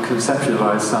trying to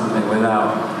conceptualize something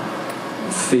without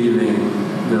feeling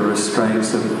the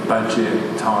restraints of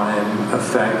budget, time,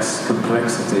 effects,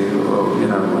 complexity, or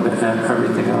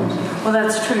everything else. Well,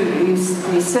 that's true. You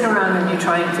sit around and you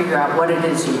try and figure out what it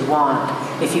is you want,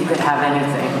 if you could have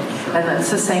anything. And that's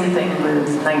the same thing with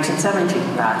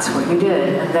 1917. That's what you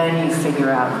did. And then you figure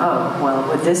out,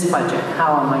 with this budget,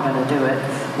 how am I going to do it?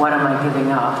 What am I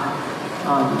giving up?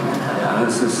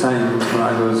 It's the same when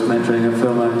I was mentoring a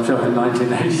film I shot in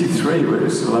 1983, which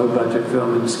was a low-budget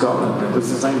film in Scotland. It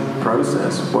was the same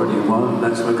process. What do you want?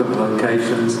 Let's look at the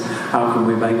locations. How can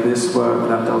we make this work?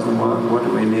 That doesn't work. What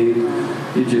do we need?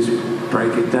 You just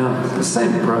break it down. It's the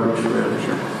same approach, really.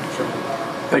 Sure.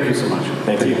 Thank you so much.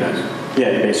 Thank you, guys. Yeah,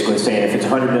 you're basically saying if it's a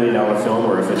 $100 million film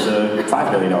or if it's a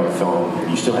 $5 million film,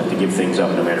 you still have to give things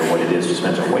up no matter what it is. It just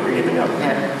depends on what you're giving up.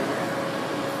 Yeah.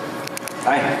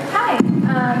 Hi,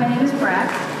 my name is Breck,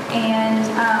 and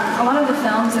a lot of the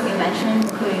films that we mentioned,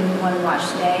 including the one we watched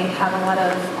today, have a lot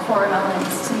of horror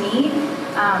elements to me.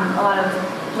 A lot of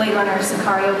Blade Runner,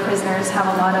 Sicario, Prisoners have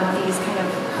a lot of these kind of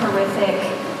horrific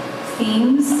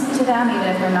themes to them, even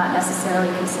if they're not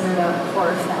necessarily considered a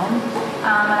horror film.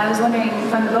 And I was wondering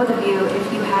from the both of you if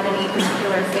you had any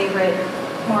particular favorite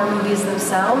horror movies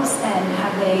themselves, and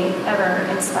have they ever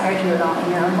inspired you at all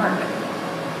in your own work?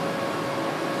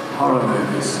 Horror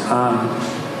movies. I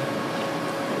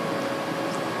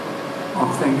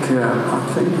think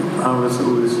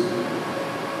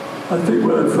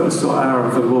when I first saw Hour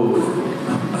of the Wolf,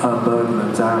 Bergman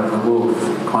Zara the Wolf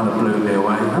kind of blew me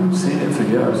away. I haven't seen it for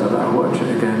years. I better watch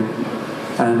it again.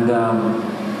 And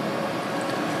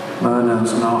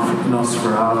Murnau's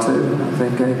Nosferatu, I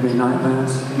think, gave me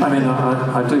nightmares. I mean,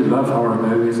 I do love horror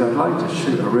movies. I'd like to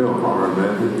shoot a real horror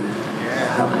movie.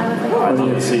 I'd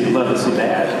love to see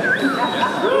that.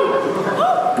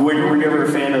 Were you ever a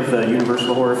fan of the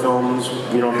Universal horror films,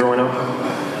 growing up?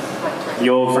 The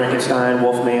old Frankenstein,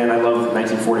 Wolfman. I love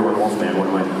 1941 Wolfman, one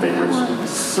of my favorites. I'm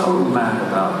so mad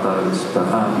about those, but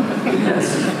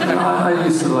yes. I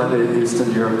used to like the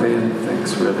Eastern European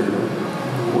things, really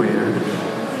weird.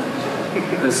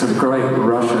 There's some great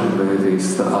Russian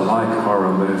movies that are like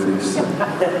horror movies.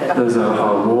 There's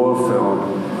a war film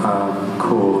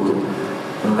called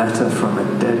Letter from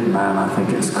a Dead Man, I think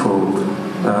it's called,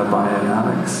 by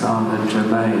Alexander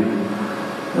Germain,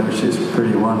 which is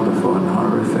pretty wonderful and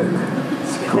horrific.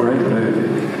 It's a great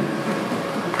movie.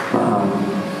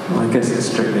 I guess it's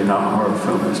strictly not a horror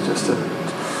film, it's just a...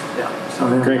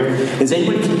 Great. Is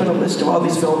anybody keeping a list of all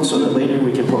these films so that later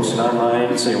we can post it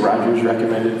online? Say Roger's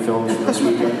recommended films for this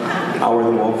weekend. Hour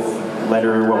the Wolf,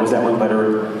 Letter, what was that one?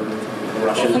 Letter,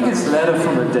 Russian? I think it's Letter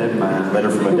from a Dead Man. Letter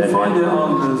from a Dead Man. You can find it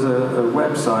on, there's a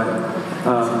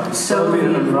website,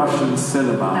 Soviet and Russian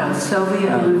cinema. No,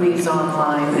 Soviet movies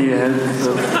online. Yeah.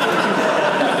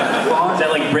 Is that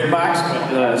like BritBox?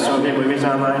 Soviet movies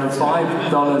online?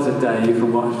 $5 a day, you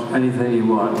can watch anything you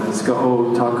want. It's got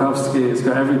all Tarkovsky, it's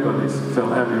got everybody's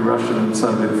film, every Russian and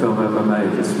Soviet film ever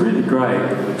made. It's really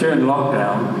great. During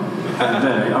lockdown,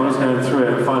 pandemic, I was going through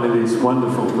it and finding these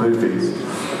wonderful movies.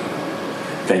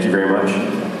 Thank you very much.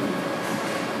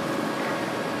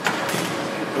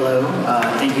 Hello,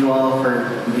 thank you all for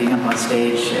being up on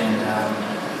stage, and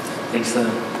thanks to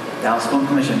the Dallas Film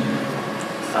Commission.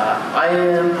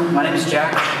 My name is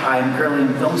Jack. I'm currently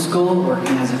in film school,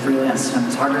 working as a freelance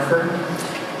cinematographer.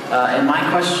 And my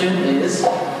question is,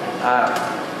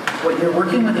 when you're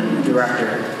working with a new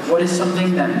director, what is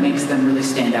something that makes them really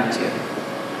stand out to you?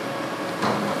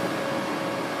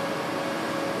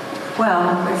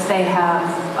 Well, if they have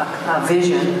a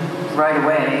vision right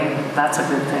away, that's a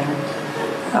good thing.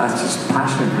 That's just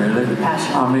passion, really.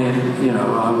 Passion. I mean,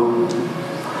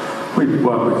 we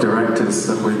work with directors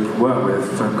that we've worked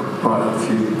with for quite a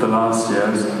few, the last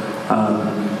years.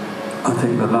 I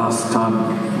think the last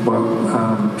time,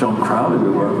 John Crowley we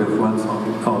worked with once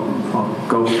on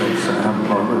Goldfish, I haven't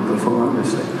worked with before,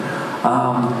 obviously.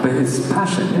 But it's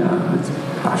passion, it's a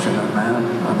passionate man.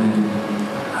 I mean,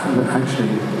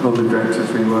 actually, all the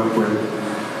directors we work with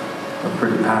are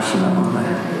pretty passionate, aren't they?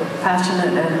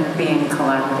 Passionate and being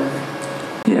collaborative.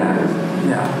 Yeah.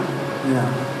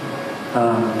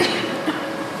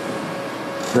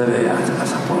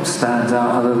 What stands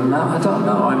out other than that? I don't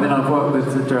know. I mean, I've worked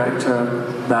with the director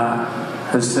that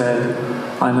has said,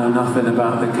 I know nothing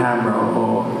about the camera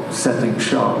or setting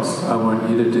shots. I want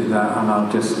you to do that, and I'm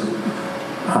just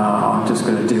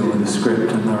going to deal with the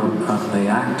script and the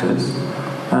actors.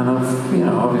 And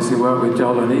I've, obviously worked with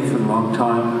Joel and Ethan a long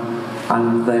time,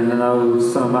 and they know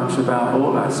so much about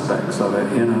all aspects of it,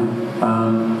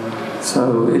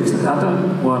 So I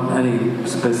don't want any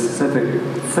specific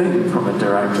thing from a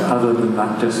director other than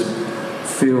that. Just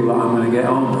feel that I'm going to get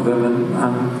on with them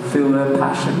and feel their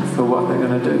passion for what they're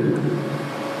going to do.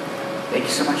 Thank you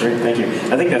so much. Great, thank you.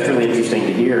 I think that's really interesting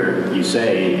to hear you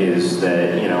say is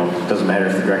that, it doesn't matter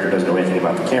if the director doesn't know anything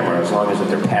about the camera, as long as that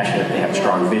they're passionate, they have a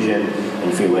strong vision, and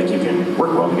you feel like you can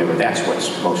work well together, that's what's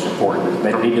most important.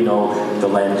 They don't need to know the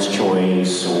lens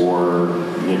choice or,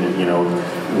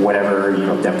 whatever,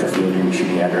 depth of field you're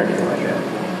shooting at or anything like that.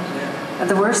 And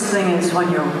the worst thing is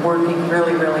when you're working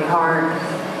really, really hard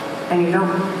and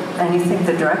you think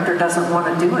the director doesn't want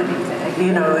to do anything.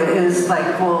 It is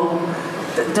like,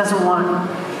 doesn't want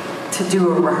to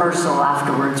do a rehearsal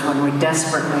afterwards when we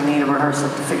desperately need a rehearsal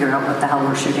to figure out what the hell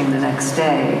we're shooting the next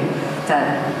day.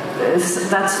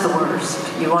 That's the worst.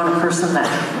 You want a person that,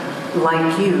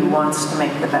 like you, wants to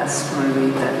make the best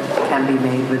movie that can be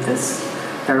made with this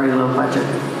very low budget.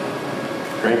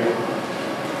 Great.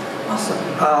 Awesome.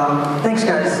 Thanks,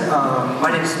 guys.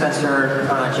 My name is Spencer.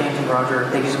 James and Roger,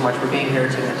 thank you so much for being here,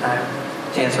 taking the time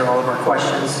to answer all of our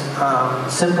questions.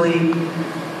 Simply,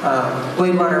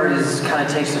 Blade Runner kind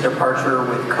of takes a departure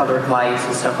with colored lights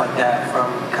and stuff like that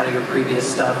from kind of your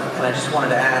previous stuff. And I just wanted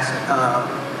to ask,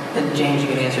 and James, you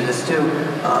can answer this too. Do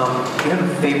you have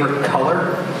a favorite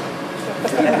color?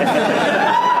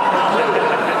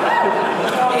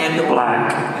 And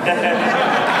black.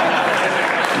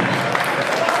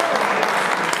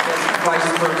 Vice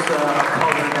versa, a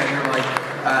color that you're like,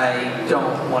 I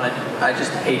don't want to, I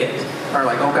just hate it. Or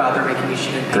like, oh God, they're making me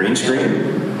shoot it. Green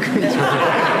screen?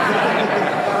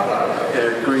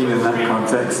 green in that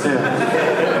context, yeah.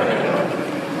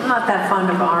 I'm not that fond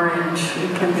of orange.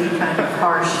 It can be kind of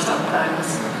harsh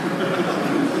sometimes.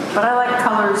 But I like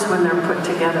colors when they're put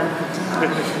together.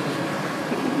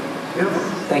 Beautiful.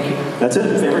 Thank you. That's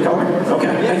it? Favorite color?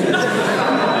 Okay, thank you.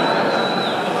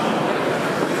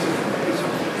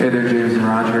 Hey there, James and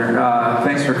Roger.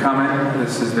 Thanks for coming.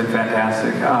 This has been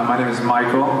fantastic. My name is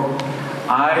Michael.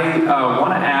 I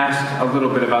want to ask a little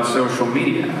bit about social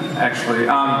media, actually.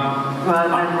 Well,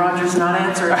 then Roger's not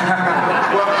answering.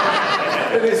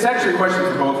 It's actually a question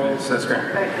for both of you, so that's great.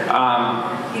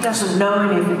 He doesn't know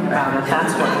anything about it,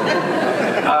 that's what.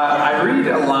 I read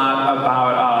a lot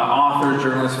about authors,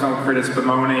 journalists, film critics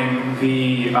bemoaning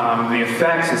the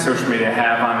effects that social media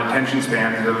have on attention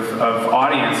spans of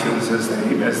audiences as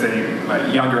they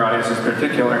younger audiences in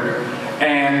particular.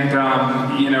 And,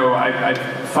 I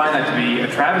find that to be a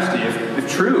travesty, if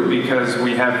true, because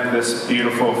we have this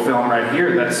beautiful film right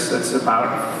here that's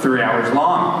about 3 hours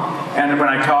long. And when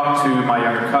I talk to my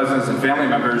younger cousins and family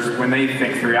members, when they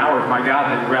think 3 hours, my God,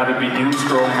 they'd rather be doom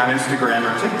scrolling on Instagram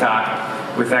or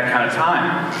TikTok with that kind of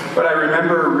time. But I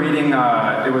remember reading,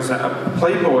 it was a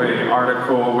Playboy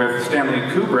article with Stanley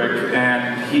Kubrick,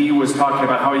 and he was talking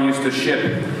about how he used to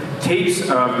ship tapes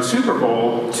of the Super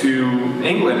Bowl to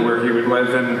England where he would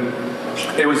live, and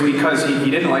it was because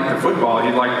he didn't like the football, he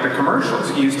liked the commercials.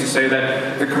 He used to say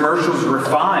that the commercials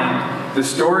refined the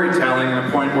storytelling to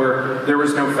the point where there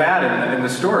was no fat in the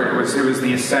story. It was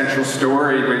the essential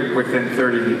story within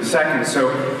 30 seconds.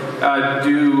 So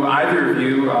do either of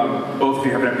you, both of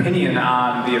you, have an opinion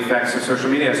on the effects of social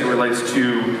media as it relates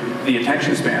to the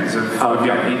attention spans of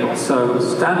young people? So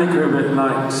Stanley Kubrick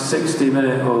liked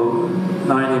 60-minute or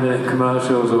 90-minute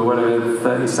commercials or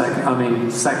whatever,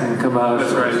 second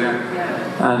commercials. That's right, yeah.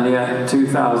 And yet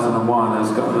 2001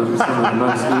 has got some of the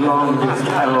most longest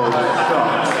held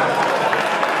shots.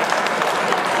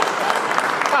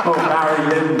 Oh, Barry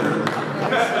Lyndon.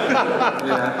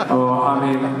 Yeah. Oh,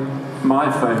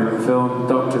 my favourite film,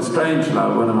 Dr.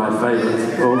 Strangelove, one of my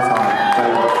all-time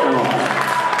favourite films.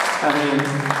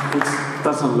 It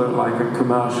doesn't look like a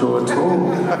commercial at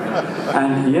all.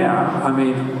 And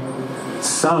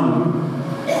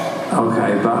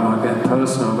okay, but I might get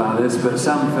personal about this, but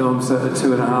some films that are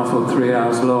 2.5 or 3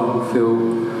 hours long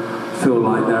feel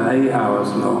like they're 8 hours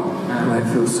long. And they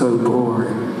feel so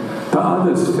boring. But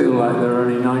others feel like they're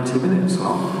only 90 minutes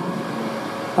long.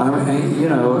 I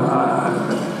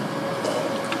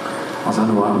don't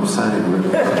know what I'm saying, really.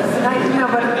 But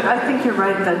I think you're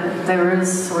right that there is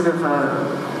sort of a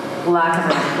lack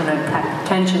of an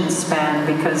attention span,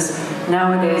 because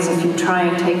nowadays if you try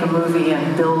and take a movie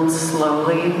and build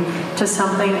slowly to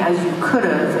something, as you could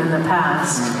have in the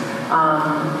past,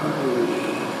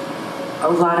 a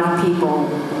lot of people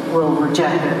will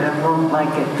reject it and won't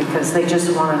like it because they just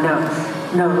want to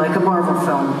know, like a Marvel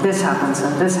film, this happens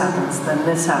and this happens, then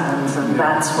this happens, and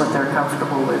that's what they're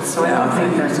comfortable with. So I don't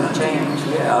think there's a change.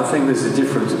 Yeah, I think there's a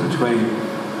difference between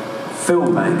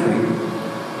filmmaking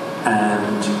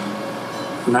and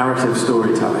narrative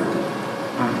storytelling.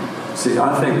 See,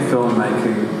 I think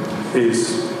filmmaking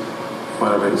is,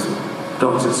 whether it's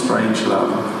Dr.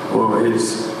 Strangelove, or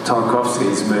it's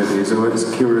Tarkovsky's movies, or it's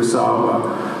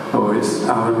Kurosawa, or it's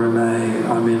Alan Rene,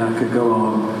 I could go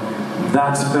on.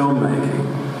 That's filmmaking.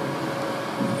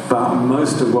 But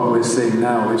most of what we're seeing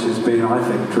now, which has been, I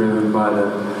think, driven by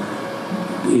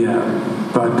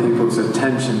by people's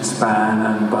attention span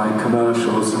and by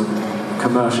commercials and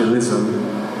commercialism,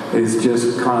 is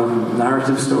just kind of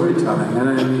narrative storytelling.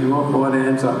 And what it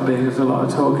ends up being is a lot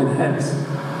of talking heads.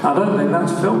 I don't think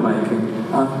that's filmmaking.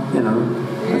 I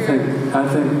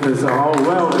think there's a whole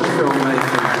world of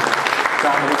filmmaking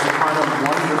that is kind of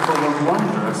wonderful and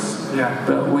wondrous. Yeah.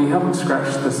 But we haven't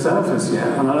scratched the surface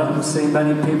yet, and I don't see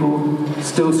many people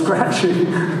still scratching.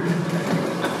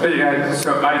 Yeah,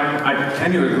 so I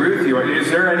tend to agree with you. Is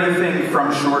there anything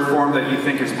from short form that you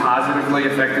think has positively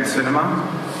affected cinema?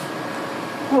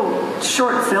 Well,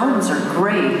 short films are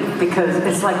great because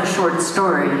it's like a short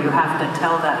story. You have to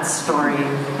tell that story.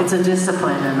 It's a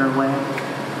discipline in a way.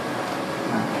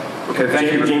 Okay,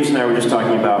 thank you. James and I were just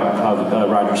talking about how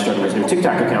Roger's starting his new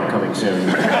TikTok account coming soon.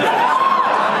 You're looking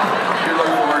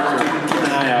forward to it. Keep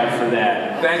an eye out for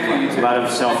that. Thank you. A lot of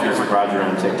selfies of Roger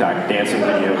on TikTok, dancing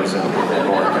videos, and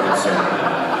more coming soon.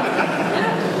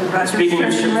 Speaking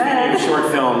of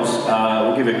short films,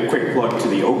 we'll give a quick plug to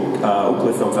the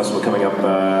Oakland Film Festival coming up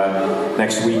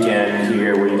next weekend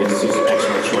here, where you get to see some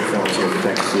excellent short films here at the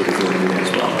Texas Theater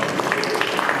as well.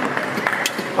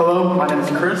 Hello, my name is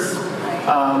Chris.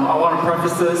 I want to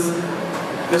preface this.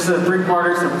 This is a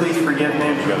three-parter, so please forgive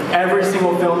me. Every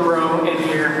single film bro in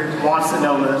here wants to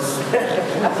know this.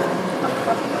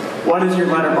 What is your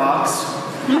letterbox?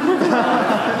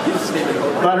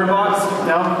 Letterbox?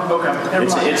 No? Okay. Never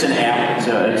mind. It's an app.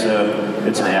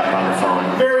 It's an app on the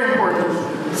phone. Very important.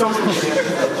 Social media.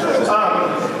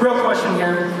 Real question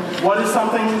here. What is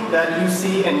something that you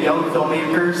see in young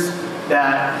filmmakers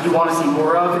that you want to see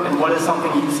more of, and what is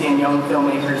something you see in young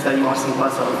filmmakers that you want to see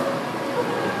less of?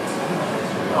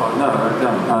 Oh, no, I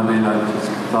don't. I mean,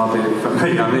 that'll be it for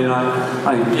me. I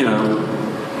mean, you know,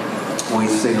 we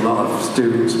see a lot of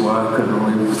students' work,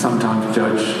 and we sometimes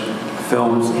judge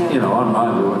films, you know,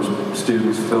 online. We watch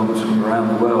students' films from around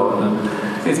the world, and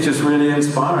it's just really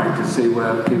inspiring to see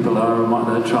where people are and what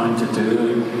they're trying to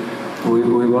do.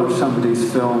 We watched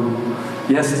somebody's film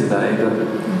yesterday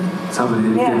that somebody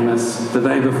had given us the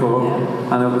day before,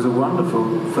 and it was a wonderful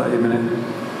 30-minute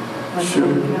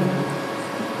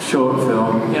short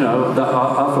film, you know, that I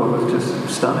thought was just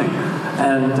stunning.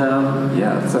 And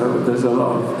so there's a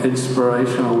lot of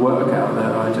inspirational work out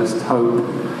there. I just hope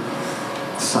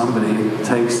somebody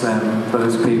takes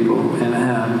those people in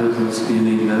hand. You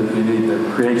need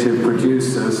the creative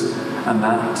producers and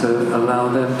that to allow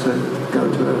them to go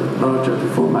to a larger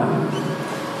format.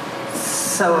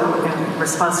 So, in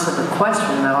response to the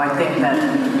question, though, I think that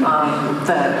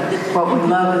what we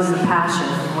love is the passion.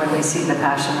 When we see the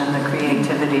passion and the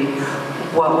creativity,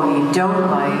 what we don't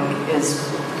like is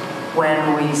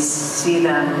when we see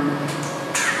them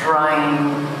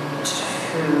trying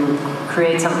to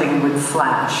create something with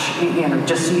flash. You know,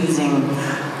 just using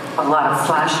a lot of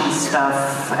flashy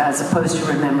stuff as opposed to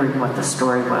remembering what the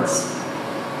story was.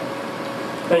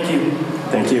 Thank you.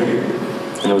 Thank you.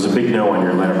 And it was a big no on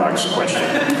your letterbox question.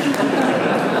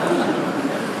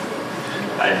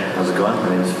 Hi, how's it going? My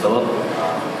name is Philip.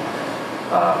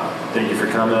 Thank you for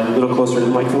coming. A little closer to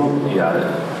the mic, Philip. You got it.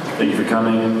 Thank you for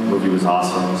coming. The movie was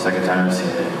awesome. Second time I've seen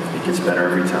it. It gets better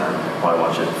every time. I'll probably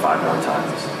watch it 5 more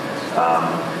times.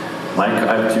 Mike,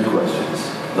 I have 2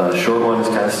 questions. The short one is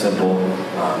kind of simple,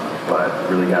 but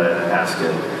really got to ask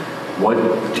it. What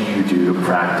do you do to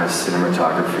practice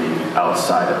cinematography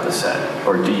outside of the set?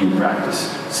 Or do you practice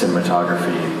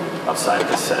cinematography outside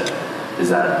the set? Is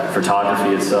that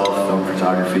photography itself, film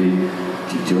photography?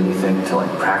 Do you do anything to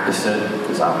like practice it?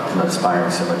 Because I'm an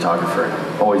aspiring cinematographer and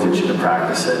I'm always itching to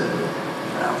practice it.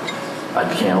 I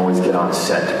can't always get on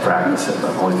set to practice it,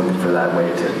 but I'm always looking for that way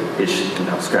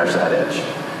to scratch that itch.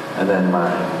 And then you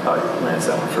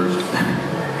answer that one first.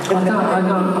 I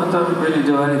don't really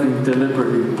do anything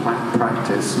deliberately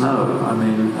practice, no. I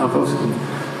mean, I've also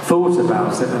thought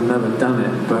about it and never done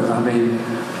it, but I mean,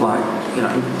 like, you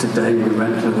know, today we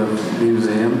went to the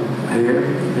museum here,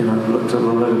 you know, looked at a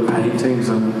load of paintings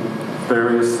and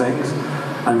various things.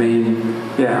 I mean,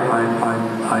 yeah,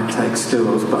 I take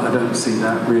stills, but I don't see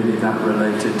that really that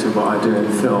related to what I do in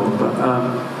film, but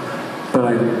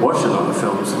I watch a lot of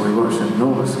films, and we watch an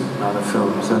enormous amount of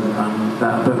films, and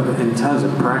that. But in terms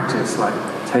of practice, like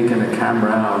taking a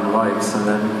camera out and lights and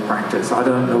then practice, I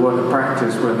don't know what to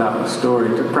practice without a story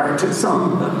to practice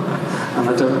on, and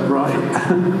I don't write.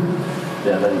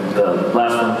 Yeah, then the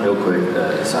last one, real quick,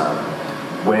 is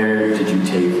where did you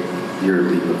take your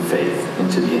leap of faith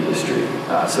into the industry?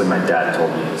 So my dad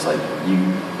told me, it's like you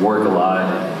work a lot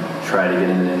and try to get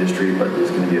into the industry, but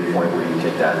there's going to be a point where you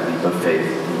take that leap of faith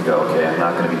and go, okay, I'm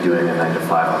not going to be doing a 9 to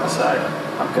 5 on the side.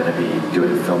 I'm going to be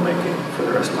doing filmmaking for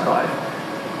the rest of my life.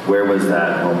 Where was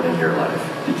that moment in your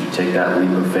life? Did you take that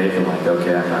leap of faith and like,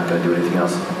 okay, I'm not going to do anything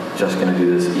else, just going to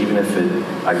do this, even if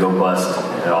I go bust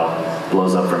and it all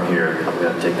blows up from here, I'm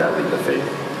going to take that leap of faith?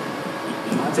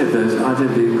 I did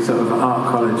the sort of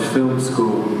art college film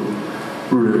school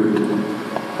route.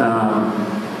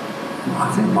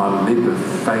 I think my leap of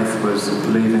faith was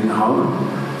leaving home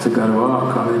to go to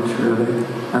art college, really,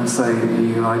 and say,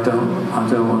 I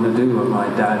don't want to do what my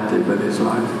dad did with his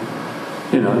life.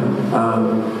 I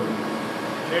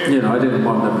didn't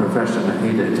want the profession that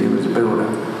he did. He was a builder.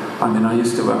 I mean, I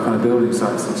used to work on building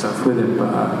sites and stuff with him,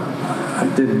 but I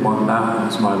didn't want that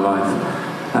as my life.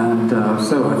 And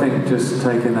so I think just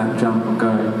taking that jump and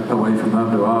going away from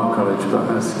home to art college, but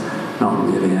that's not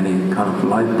really any kind of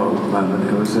light bulb moment.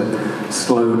 It was a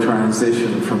slow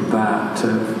transition from that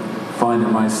to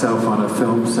finding myself on a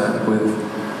film set with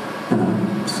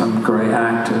some great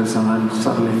actors, and I'm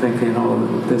suddenly thinking,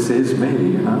 oh, this is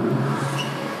me,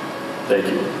 Thank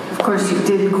you. Of course, you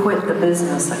did quit the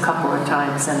business a couple of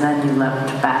times, and then you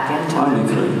leapt back into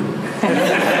it.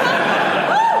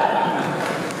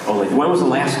 When was the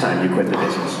last time you quit the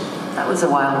business? That was a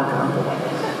while ago.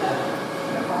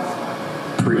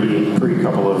 Pre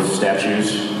couple of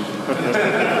statues.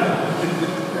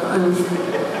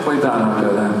 We don't go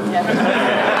there.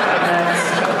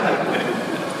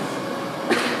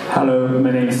 Hello,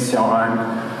 my name is Xiaoan.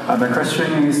 My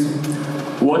question is,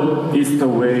 what is the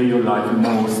way you like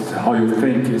most, how you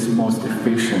think is most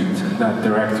efficient that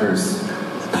directors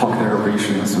talk their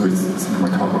visions with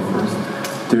cinematographers?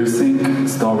 Do you think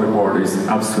storyboard is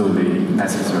absolutely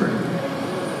necessary?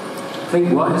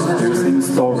 Think what is necessary? Do you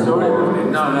think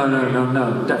storyboard?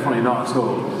 No, definitely not at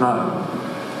all. No.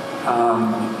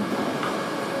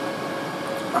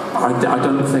 I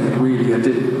don't think really. I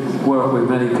did work with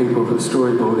many people that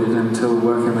storyboarded until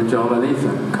working with Joel and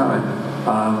Ethan Cohen.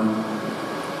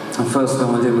 The first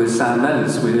film I did with Sam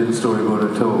Mendes, we didn't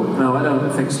storyboard at all. No, I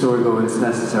don't think storyboard is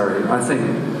necessary. I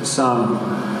think some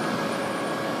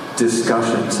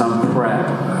discussion, some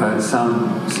prep,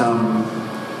 some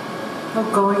Well,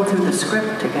 going through the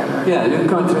script together. yeah, you're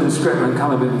going through the script and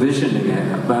kind of envisioning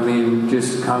it. I mean,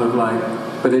 just kind of like,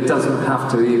 but it doesn't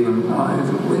have to even,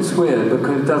 it's weird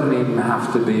because it doesn't even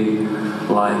have to be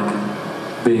like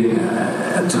being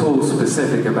at all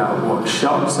specific about what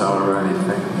shots are or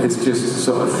anything. It's just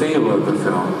sort of feel of the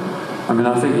film. I mean,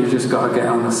 I think you've just got to get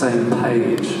on the same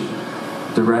page,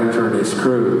 director and his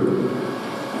crew,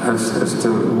 as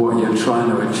to what you're trying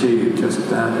to achieve.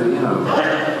 Just, I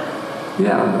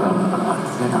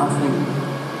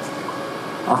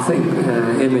think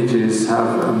images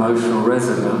have emotional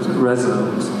resonance,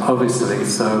 obviously,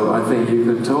 so I think you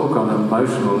can talk on an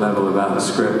emotional level about the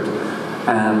script,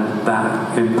 and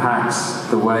that impacts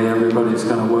the way everybody's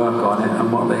going to work on it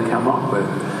and what they come up with.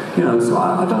 So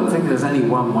I don't think there's any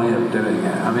one way of doing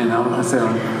it. I mean, I say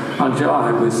on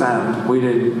Jive with Sam, we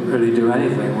didn't really do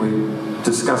anything. We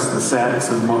discussed the sets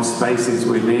and what spaces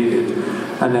we needed,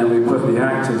 and then we put the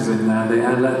actors in there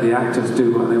and let the actors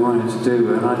do what they wanted to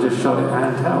do, and I just shot it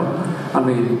handheld. I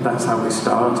mean, that's how we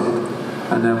started,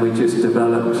 and then we just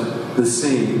developed the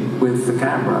scene with the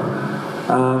camera.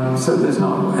 So there's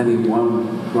not any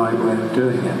one right way of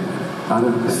doing it. I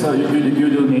don't think. So you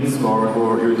do need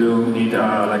storyboard, you do need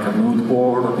like a mood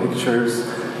board or pictures.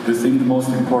 Do you think the most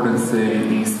important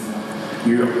thing is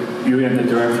you and the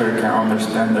director can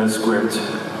understand the script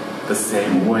the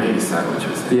same way? Is that what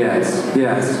you're saying?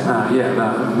 Yes.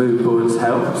 That mood boards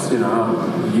helps.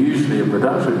 Usually a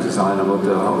production designer will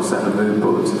do a whole set of mood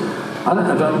boards. I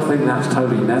don't think that's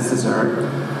totally necessary.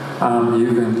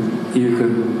 You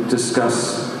can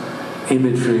discuss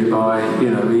imagery by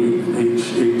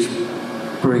each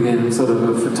bring in sort of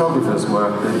a photographer's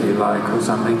work that you like or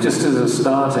something. Just as a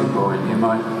starting point, you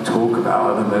might talk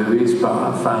about other movies, but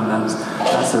I found that's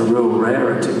a real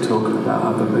rarity, talking about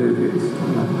other movies.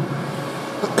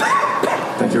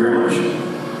 Thank you very much.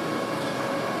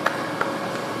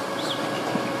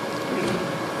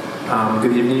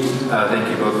 Good evening. Thank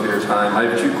you both for your time. I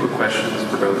have two quick questions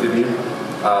for both of you.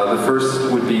 The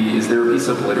first would be, is there a piece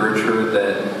of literature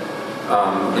that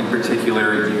in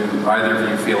particular either of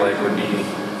you feel like would be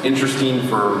interesting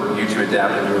for you to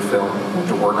adapt into a film,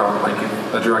 to work on? Like if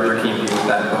a director came to you with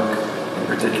that book in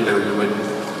particular, you would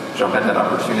jump at that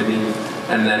opportunity.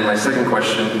 And then my second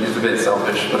question is a bit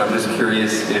selfish, but I'm just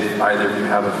curious if either of you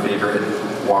have a favorite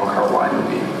Wong Kar-wai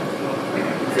movie.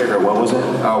 Favorite, what was it?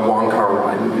 Wong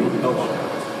Kar-wai movie.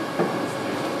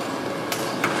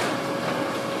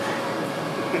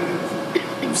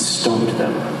 Stoned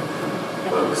them.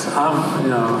 Books.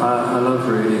 I love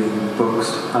reading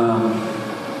books.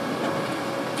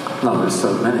 There's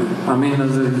so many. I mean, I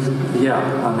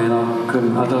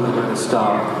don't know where to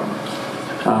start.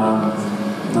 I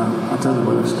don't know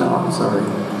where to start. Sorry.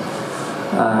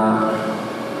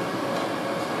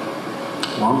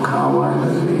 Wong Kar-wai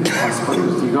movie. I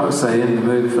suppose you got to say In the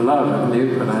Mood for Love, haven't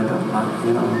you? But I don't like. I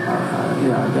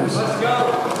guess.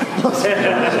 Let's go.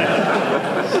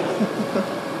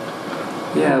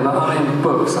 Yeah, but I mean,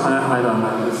 books. I don't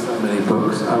know. There's so many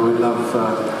books. I would love.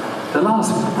 The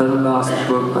last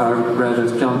book I read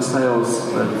is John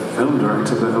Sayles, the film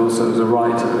director, but also as a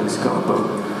writer. He's got a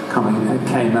book it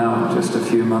came out just a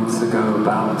few months ago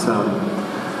about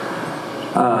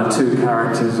two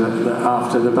characters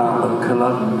after the Battle of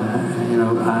Culloden,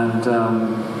 and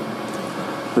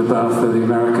the birth of the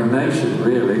American nation.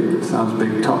 Really, it sounds a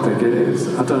big topic. It is.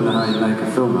 I don't know how you make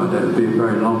a film like that. It would be a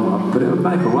very long one, but it would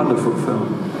make a wonderful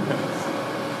film.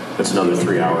 It's another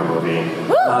 3-hour movie.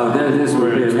 Oh, this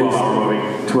would be a 12-hour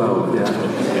movie. 12, yeah.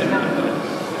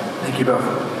 Thank you both.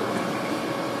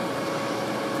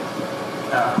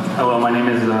 Hello, my name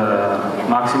is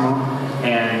Maximo,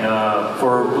 and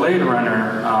for Blade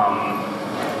Runner,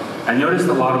 I noticed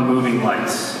a lot of moving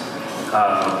lights,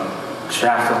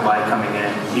 shafts of light coming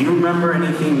in. Do you remember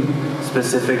anything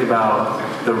specific about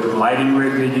the lighting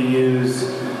rig that you use?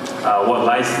 What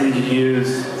lights did you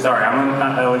use? Sorry, I'm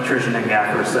not an electrician and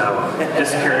gaffer, so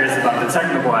just curious about the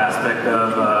technical aspect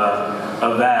of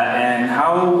that. And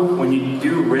how, when you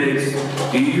do rigs,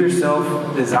 do you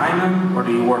yourself design them, or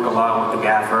do you work a lot with the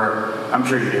gaffer? I'm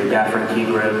sure you do, gaffer and key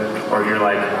grip, or you're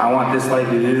like, I want this light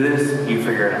to do this, you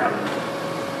figure it out.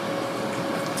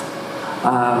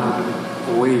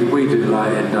 We do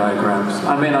lighting diagrams.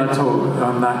 I mean, I talk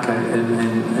on that case,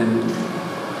 in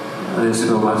this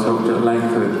film, I talked at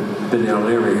length with Billy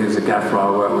O'Leary, who's a gaffer I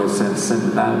worked with since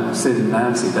Sid and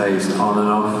Nancy days, on and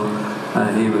off.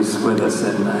 He was with us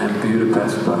in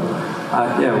Budapest, but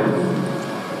yeah,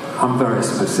 I'm very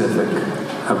specific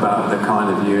about the kind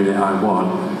of unit I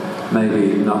want.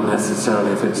 Maybe not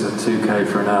necessarily if it's a 2K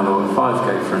for an L or a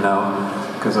 5K for an L,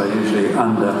 because I usually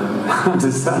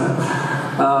understand.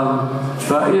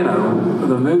 But you know,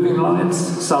 the moving lights,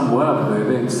 some were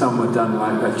moving, some were done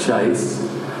like a chase.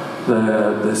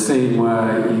 The scene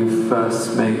where you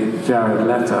first meet Jared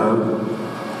Leto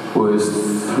was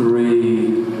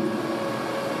 3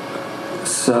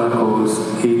 circles,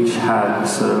 each had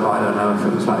sort of, I don't know if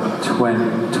it was like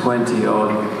 20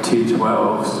 odd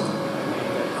T12s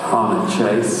on a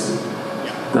chase.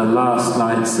 The last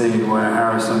night scene where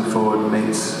Harrison Ford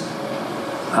meets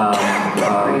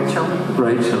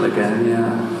Rachel again,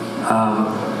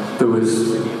 yeah. There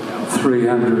was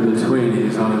 300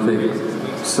 betweenies on a big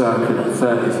circular,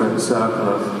 30-foot circle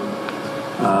of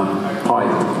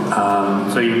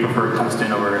pipe. So you prefer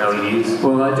tungsten over LEDs?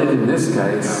 Well, I did in this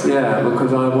case, yeah,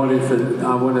 because I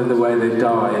wanted the way they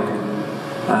died,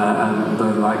 and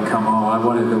the light come on. I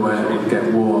wanted the way it would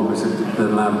get warm as the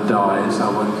lamp dies. I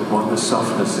want the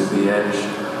softness of the edge.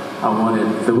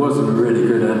 There wasn't a really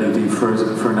good LED for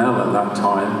an L at that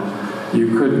time.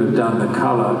 You couldn't have done the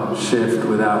color shift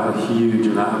without a huge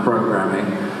amount of programming,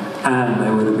 and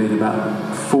they would have been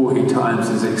about 40 times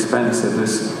as expensive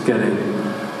as getting,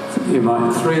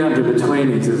 300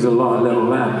 betweenies is a lot of little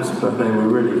lamps, but they were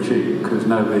really cheap because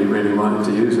nobody really wanted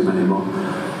to use them anymore.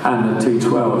 And the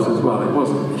T12s as well. It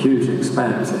wasn't a huge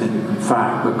expense, in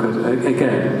fact, because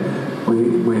again,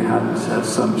 we had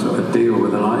some sort of deal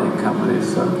with the lighting company.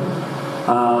 So,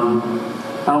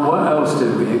 and what else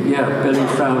did we? Yeah, Billy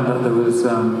found that there was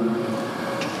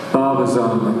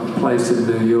Barbizon, a place in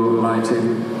New York,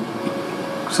 lighting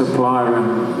supplier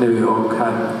in New York,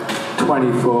 had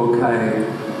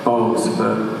 24K bulbs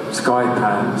for sky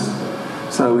pans.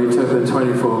 So we took the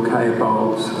 24K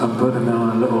bulbs and put them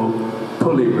on a little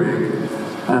pulley rig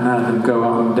and had them go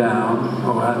up and down,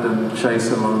 or had them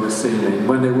chase along the ceiling.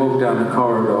 When they walked down the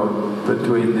corridor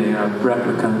between the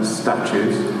replicant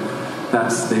statues,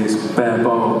 that's these bare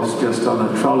bulbs just on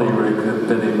a trolley rig that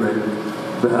Billy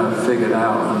figured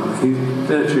out, and he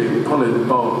literally pulling the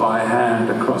bulb by hand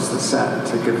across the set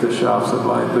to give the shafts of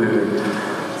light moving.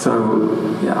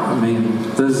 So, yeah, I mean,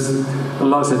 there's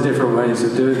lots of different ways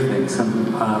of doing things,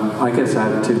 and I guess I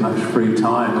had too much free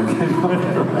time. I came up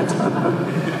here, I don't know.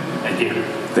 Thank you.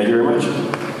 Thank you very much.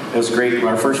 It was great.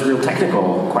 Our first real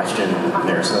technical question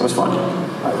there, so that was fun.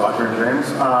 Hi, Roger and James.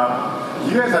 Do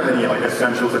you guys have any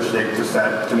essentials that you take to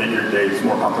set to make your days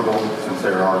more comfortable, since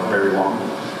they are very long?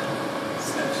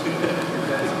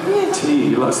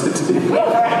 Tea, lots of tea.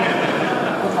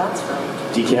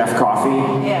 Decaf coffee.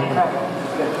 Yeah, right.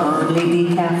 Only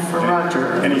decaf for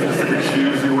Roger. Any specific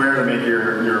shoes you wear to make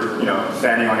your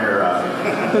standing on your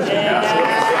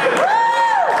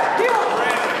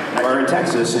We're in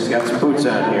Texas. He's got some boots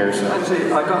on here. So.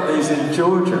 Actually, I got these in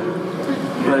Georgia.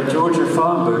 They're Georgia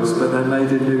farm boots, but they're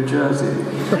made in New Jersey.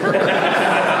 Perfect.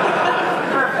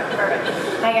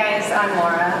 Hi guys, I'm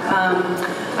Laura.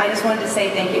 I just wanted to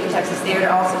say thank you to Texas Theater,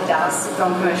 also to Dallas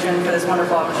Film Commission for this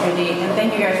wonderful opportunity, and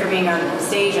thank you guys for being on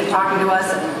stage and talking to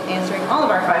us and answering all of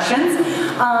our questions.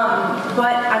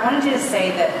 But I wanted to just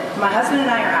say that my husband and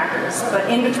I are actors, but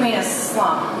in between a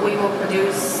slump, we will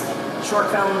produce short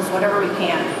films, whatever we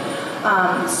can.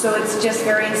 So it's just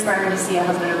very inspiring to see a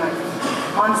husband and wife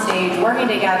on stage, working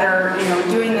together,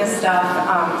 doing this stuff.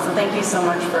 So thank you so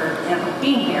much for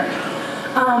being here.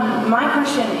 My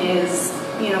question is,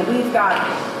 we've got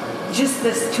just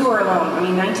this tour alone. I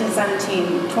mean,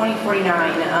 1917,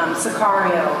 2049,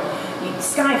 Sicario,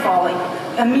 Skyfall,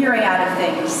 a myriad of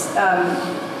things.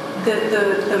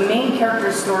 The main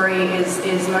character's story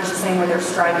is much the same, where they're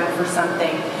striving for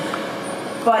something.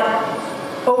 But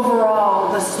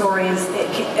overall, the story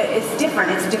it's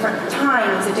different. It's a different time.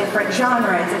 It's a different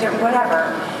genre. It's a different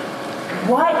whatever.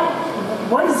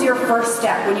 What is your first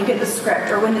step when you get the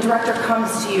script, or when the director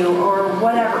comes to you, or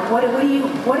whatever?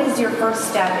 What is your first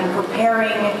step in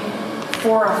preparing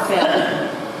for a film?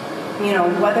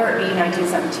 Whether it be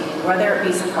 1917, whether it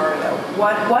be Sicario,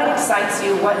 what excites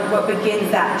you? What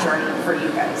begins that journey for you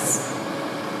guys?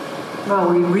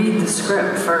 Well, we read the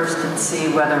script first and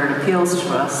see whether it appeals to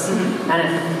us.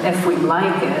 And if we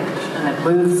like it and it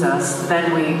moves us,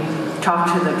 then we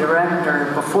talk to the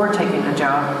director before taking the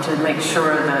job to make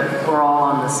sure that we're all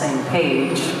on the same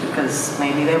page, because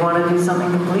maybe they want to do something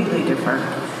completely different.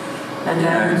 And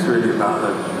then it's really about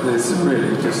that. It's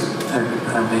really just,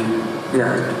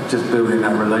 just building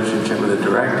that relationship with the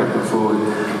director before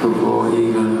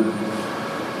even.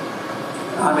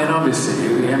 I mean, obviously,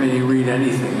 you read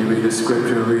anything, you read a script,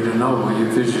 you read a novel, you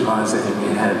visualize it in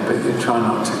your head, but you try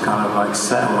not to kind of like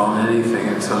settle on anything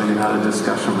until you've had a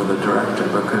discussion with the director,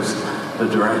 because the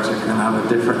director can have a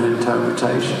different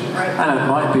interpretation. And it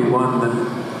might be one that,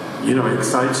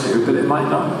 excites you, but it might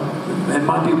not. It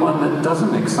might be one that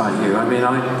doesn't excite you. I mean,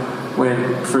 I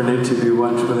went for an interview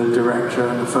once with a director,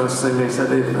 and the first thing they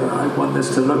said is, I want this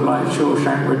to look like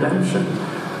Shawshank Redemption.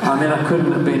 I mean, I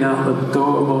couldn't have been out the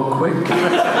door more quick.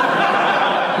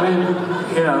 I mean,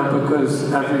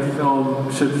 because every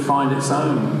film should find its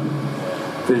own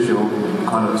visual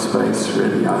kind of space,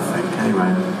 really, I think.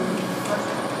 Anyway.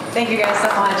 Thank you guys so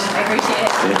much. I appreciate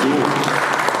it. Thank you.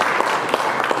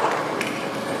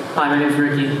 Hi, my name is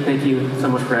Ricky. Thank you so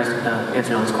much for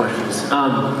answering all these questions.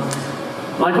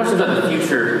 My question is about the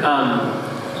future.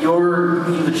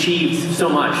 You've achieved so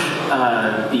much,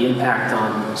 the impact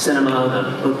on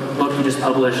cinema, the book you just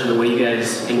published, and the way you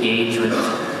guys engage with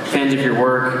fans of your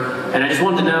work. And I just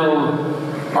wanted to know,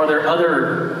 are there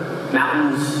other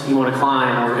mountains you want to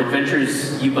climb or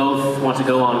adventures you both want to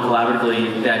go on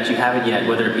collaboratively that you haven't yet,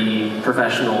 whether it be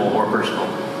professional or personal?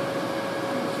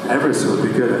 Everest would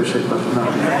be good, actually, but no.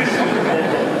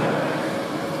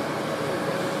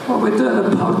 Well, we're doing a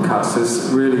podcast that's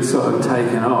really sort of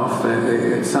taken off.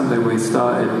 It's something we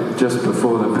started just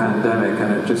before the pandemic,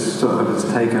 and it just sort of has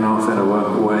taken off in a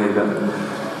way that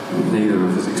neither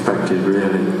of us expected,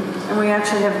 really. And we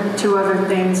actually have 2 other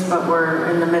things, but we're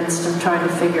in the midst of trying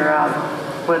to figure out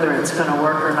whether it's going to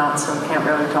work or not, so we can't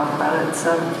really talk about it.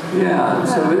 So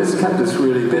it's kept us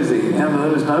really busy. And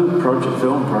there's no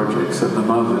film projects at the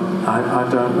moment. I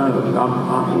don't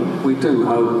know. We do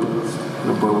hope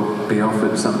we'll be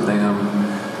offered something and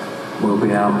we'll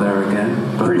be out there again.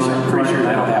 But pretty sure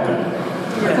that'll happen.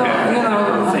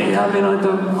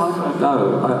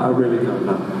 I really don't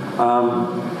know.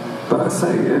 But I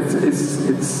say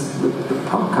it's the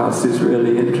podcast is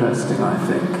really interesting, I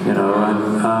think,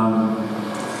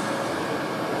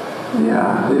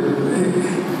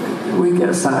 we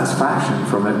get satisfaction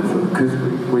from it because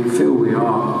we feel we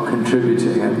are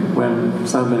contributing, and when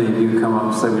so many of you come up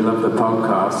and say we love the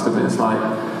podcast, it's like,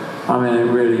 it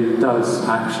really does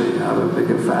actually have a big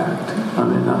effect.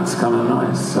 That's kind of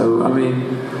nice. So,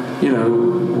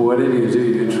 whatever you do,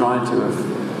 you try to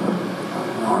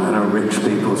enrich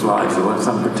people's lives or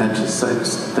some pretentious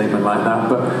statement like that,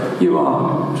 but you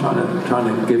are trying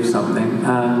to give something,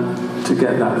 and to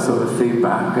get that sort of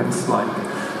feedback, it's like,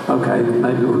 okay,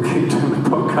 maybe we'll keep doing the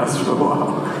podcast for a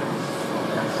while.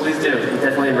 Please do. It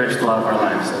definitely enriched a lot of our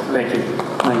lives. So thank you.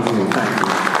 Thank you.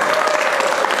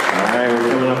 All right, we're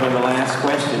coming up on the last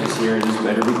questions here. This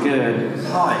better be good.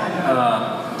 Hi.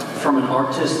 From an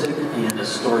artistic and a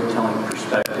storytelling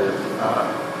perspective,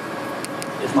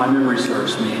 if my memory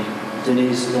serves me,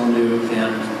 Denis Villeneuve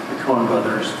and the Coen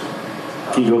brothers.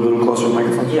 Can you go a little closer to the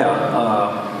microphone?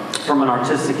 Yeah. From an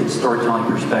artistic and storytelling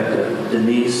perspective,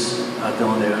 Denis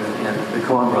Villeneuve and the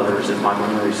Coen brothers, if my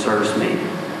memory serves me,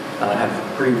 have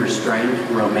pretty restrained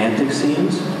romantic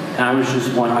scenes. And I was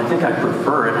just wondering, I think I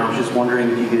prefer it, and I was just wondering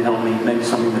if you could help me, maybe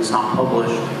something that's not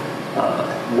published,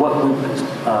 what went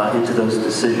into those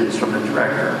decisions from the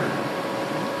director?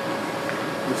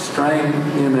 Restrained,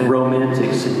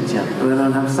 romantic scenes, yeah. They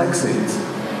don't have sex scenes.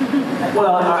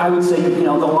 Well, I would say, the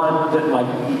one that, like,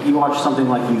 you watch something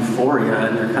like Euphoria,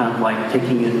 and they're kind of like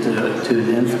taking it to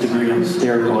the nth degree on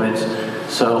steroids.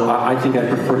 So I think I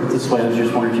prefer it this way. I was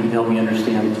just wondering if you could help me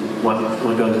understand what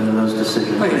goes into those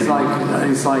decisions. It's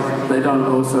like they don't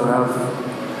also have,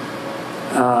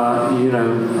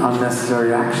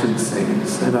 unnecessary action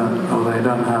scenes. They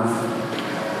don't have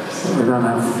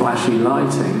flashy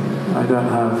lighting. They don't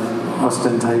have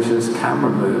ostentatious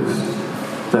camera moves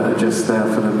that are just there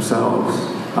for themselves.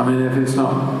 If it's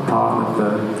not part of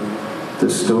the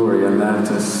story and they're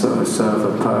to sort of serve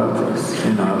a purpose,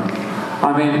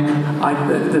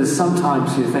 there's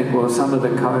sometimes you think, well, some of the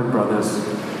Coen brothers'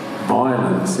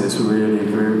 violence is really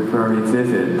very, very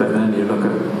vivid, but then you look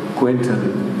at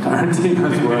Quentin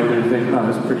Tarantino's work and think, no,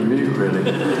 it's pretty mute, really.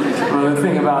 Well, the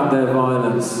thing about their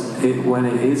violence, when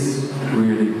it is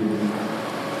really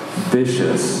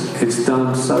vicious, it's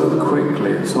done so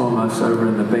quickly, it's almost over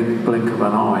in the blink of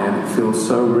an eye, and it feels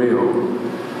so real.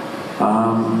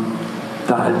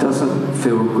 that it doesn't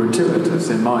feel gratuitous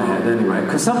in my head anyway.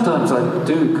 Because sometimes I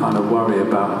do kind of worry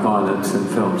about violence in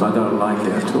films. I don't like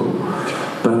it at all.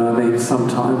 But I mean,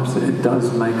 sometimes it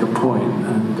does make a point.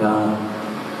 And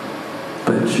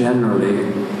but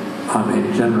generally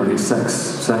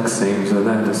sex scenes are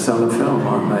there to sell a film,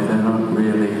 aren't they? They're not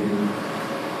really,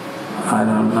 I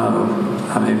don't know.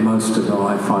 I mean, most of them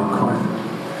I find quite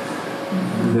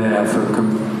there for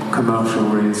commercial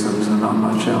reasons and not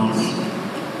much else.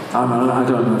 I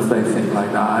don't know if they think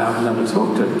like that. I've never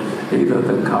talked to either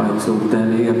the Kynes or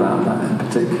Denny about that in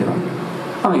particular.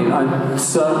 I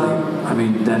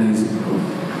mean, Denny's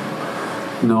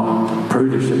not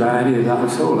prudish about any of that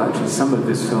at all. Actually, some of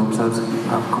his films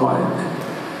have quite,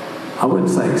 I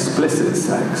wouldn't say explicit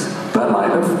sex, but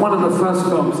like one of the first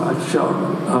films I shot,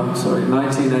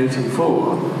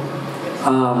 1984,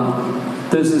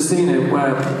 there's a scene in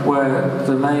where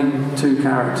the main two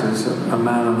characters, a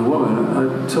man and a woman,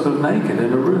 are sort of naked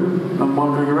in a room and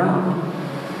wandering around.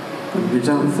 And you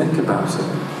don't think about it.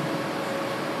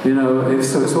 You know,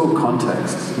 it's all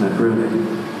context, isn't it, really?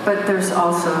 But there's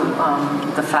also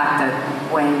the fact that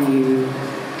when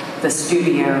the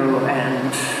studio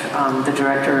and the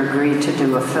director agreed to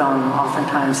do a film,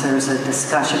 oftentimes there's a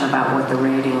discussion about what the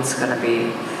rating's going to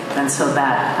be. And so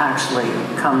that actually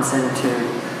comes into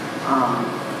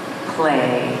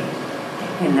play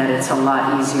in that it's a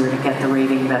lot easier to get the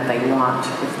rating that they want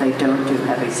if they don't do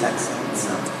heavy sex scenes.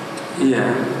 So.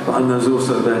 Yeah, and there's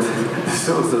also the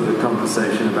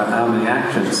conversation about how many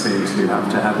action scenes you have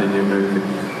to have in your movie.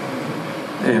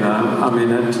 You know, I mean,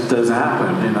 it does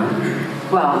happen, you know.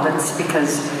 Well, that's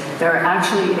because there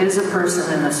actually is a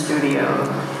person in the studio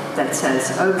that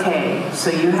says, okay, so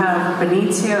you have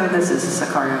Benicio, this is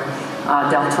Sicario,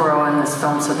 Del Toro in this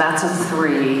film, so that's a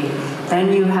 3.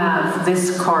 Then you have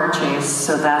this car chase,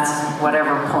 so that's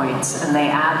whatever points, and they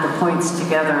add the points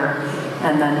together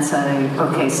and then say,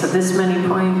 okay, so this many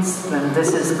points, then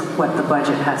this is what the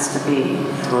budget has to be.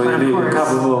 Well, you need a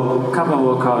couple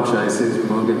more car chases,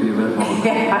 we'll give you a bit more.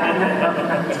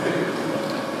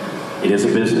 It is a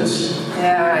business.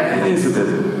 Yeah, right. It is a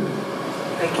business.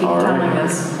 They keep telling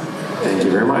us. Thank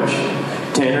you very much.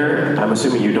 Tanner, I'm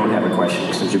assuming you don't have a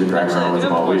question since you've been driving around with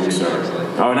them all week. So.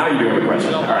 Oh, now you do have a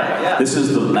question. All right. This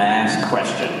is the last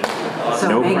question. So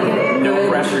no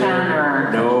pressure.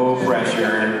 No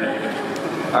pressure.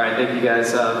 All right, thank you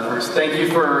guys. First, thank you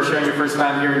for sharing your first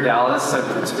time here in Dallas.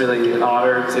 It's really an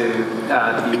honor to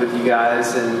be with you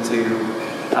guys and to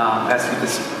ask you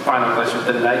this final question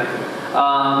for the night.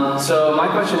 So my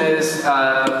question is,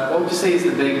 what would you say is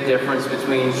the big difference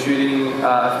between shooting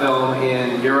a film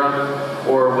in Europe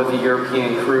or with a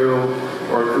European crew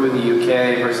or a crew in the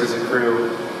UK versus a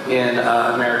crew in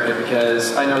America?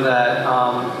 Because I know that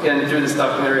through this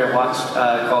documentary I watched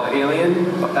called Alien,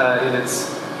 and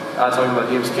it's talking about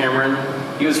James Cameron.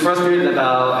 He was frustrated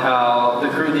about how the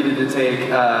crew needed to take,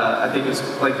 I think it was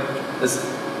like this,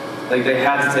 like they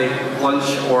had to take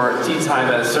lunch or tea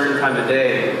time at a certain time of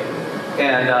day.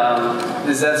 And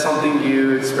is that something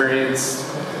you experienced,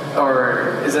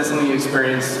 or is that something you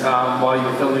experienced while you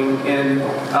were filming in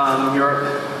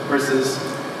Europe versus?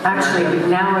 Actually,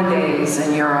 nowadays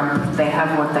in Europe, they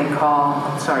have what they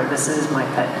call, sorry, this is my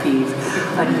pet peeve,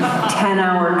 a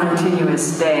 10-hour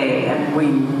continuous day, and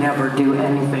we never do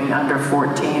anything under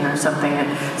 14 or something.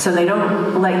 And so they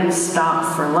don't let you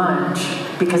stop for lunch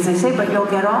because they say, but you'll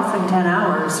get off in 10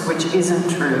 hours, which isn't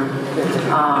true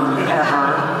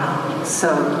ever.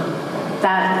 So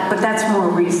but that's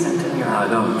more recent in Europe. I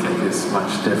don't think it's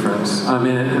much difference. I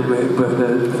mean, but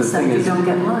the thing is, you don't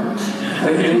get lunch.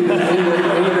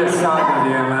 Either side of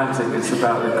the Atlantic, it's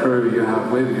about the crew you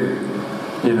have with you.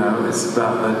 You know, it's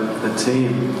about the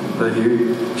team that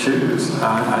you choose,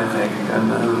 I think,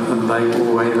 and the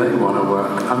way they want to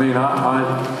work. I mean, I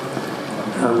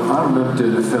remember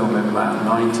doing a film in about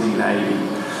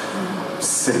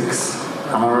 1986,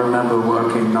 and I remember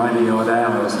working 90-odd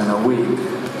hours in a week.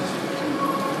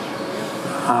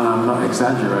 And I'm not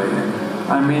exaggerating.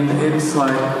 I mean, it's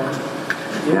like,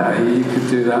 yeah, you could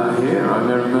do that here. I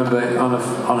remember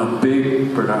on a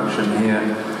big production here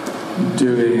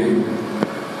doing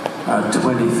a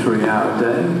 23-hour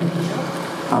day.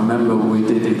 I remember we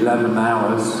did 11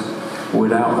 hours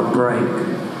without a break,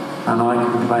 and I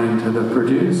complained to the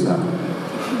producer.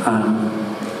 And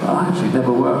I actually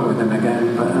never worked with him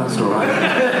again, but that's all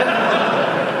right.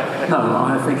 No,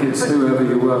 I think it's whoever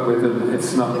you work with, and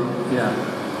it's not, yeah.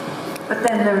 But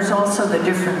then there's also the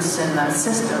difference in the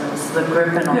systems, the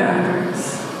grip and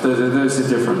electrics. There's a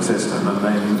different system,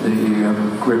 and the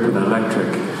grip and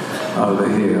electric over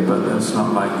here, but it's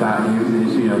not like that.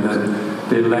 You know,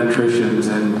 the electricians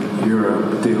in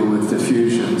Europe deal with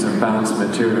diffusions and balanced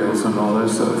materials and all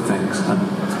those sort of things. And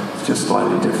it's just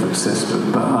slightly different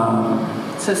system.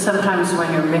 But so sometimes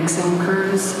when you're mixing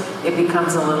crews, it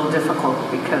becomes a little difficult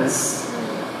because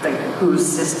whose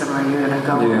system are you going to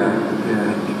go with?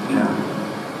 Yeah.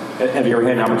 Have you ever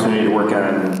had an opportunity to work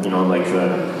on, like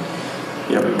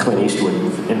Clint Eastwood,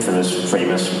 infamous,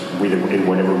 famous,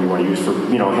 whatever we want to use for,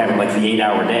 having like the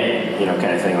 8-hour day,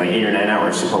 kind of thing, like 8 or 9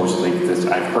 hours supposedly, this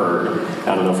I've heard.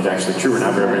 I don't know if it's actually true or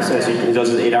not, but everybody says he does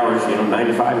his 8 hours, 9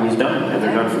 to 5, and he's done, and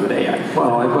they're done for the day.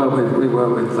 Well, we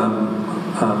work with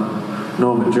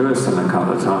Norman Jewison a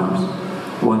couple of times.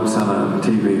 Once on a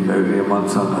TV movie and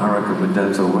once on, I reckon, with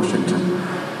Denzel Washington.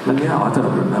 And I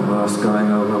don't remember us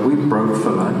going over. We broke for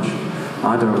lunch.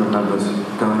 I don't remember us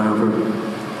going over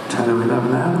 10 or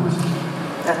 11 hours.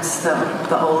 That's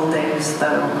the old days,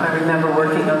 though. I remember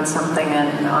working on something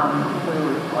and we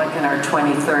were like in our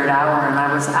 23rd hour, and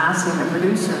I was asking the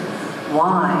producer,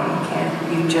 why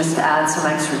can't you just add some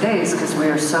extra days? Because we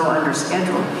are so under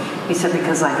schedule. He said,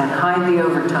 because I can hide the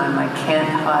overtime, I can't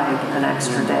hide an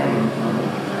extra day.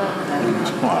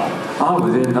 Oh,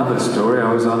 we did another story.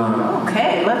 I was on a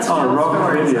let's on a tell rock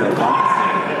stories. video once.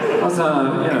 I was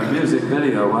on a music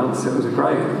video once. It was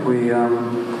great. We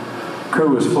crew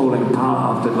was falling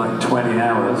apart after like 20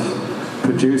 hours.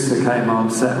 Producer came on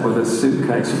set with a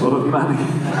suitcase full of money.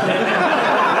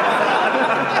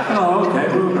 Oh, okay,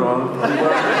 we'll go on. I don't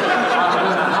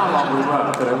know how long we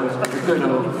worked, but it was a good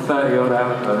old 30 odd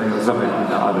hours, I think, or something like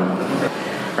that. I don't know.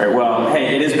 All right, well,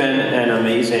 hey, it has been an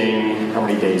amazing, how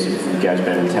many days have you guys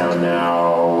been in town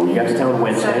now? You got to town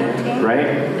Wednesday, 17.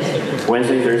 right?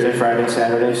 Wednesday, Thursday, Friday,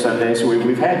 Saturday, Sunday. So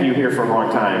we've had you here for a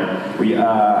long time.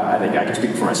 I think I can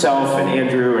speak for myself and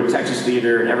Andrew and Texas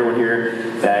Theater and everyone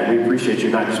here that we appreciate you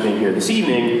not just being here this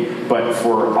evening, but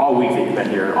for all week that you've been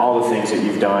here and all the things that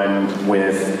you've done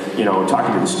with,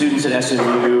 talking to the students at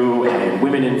SMU and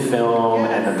Women in Film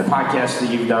and then the podcast that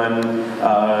you've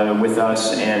done with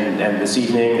us and this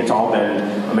evening. It's all been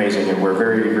amazing, and we're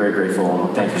very, very grateful.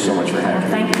 Thank you so much for having me.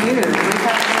 Thank you.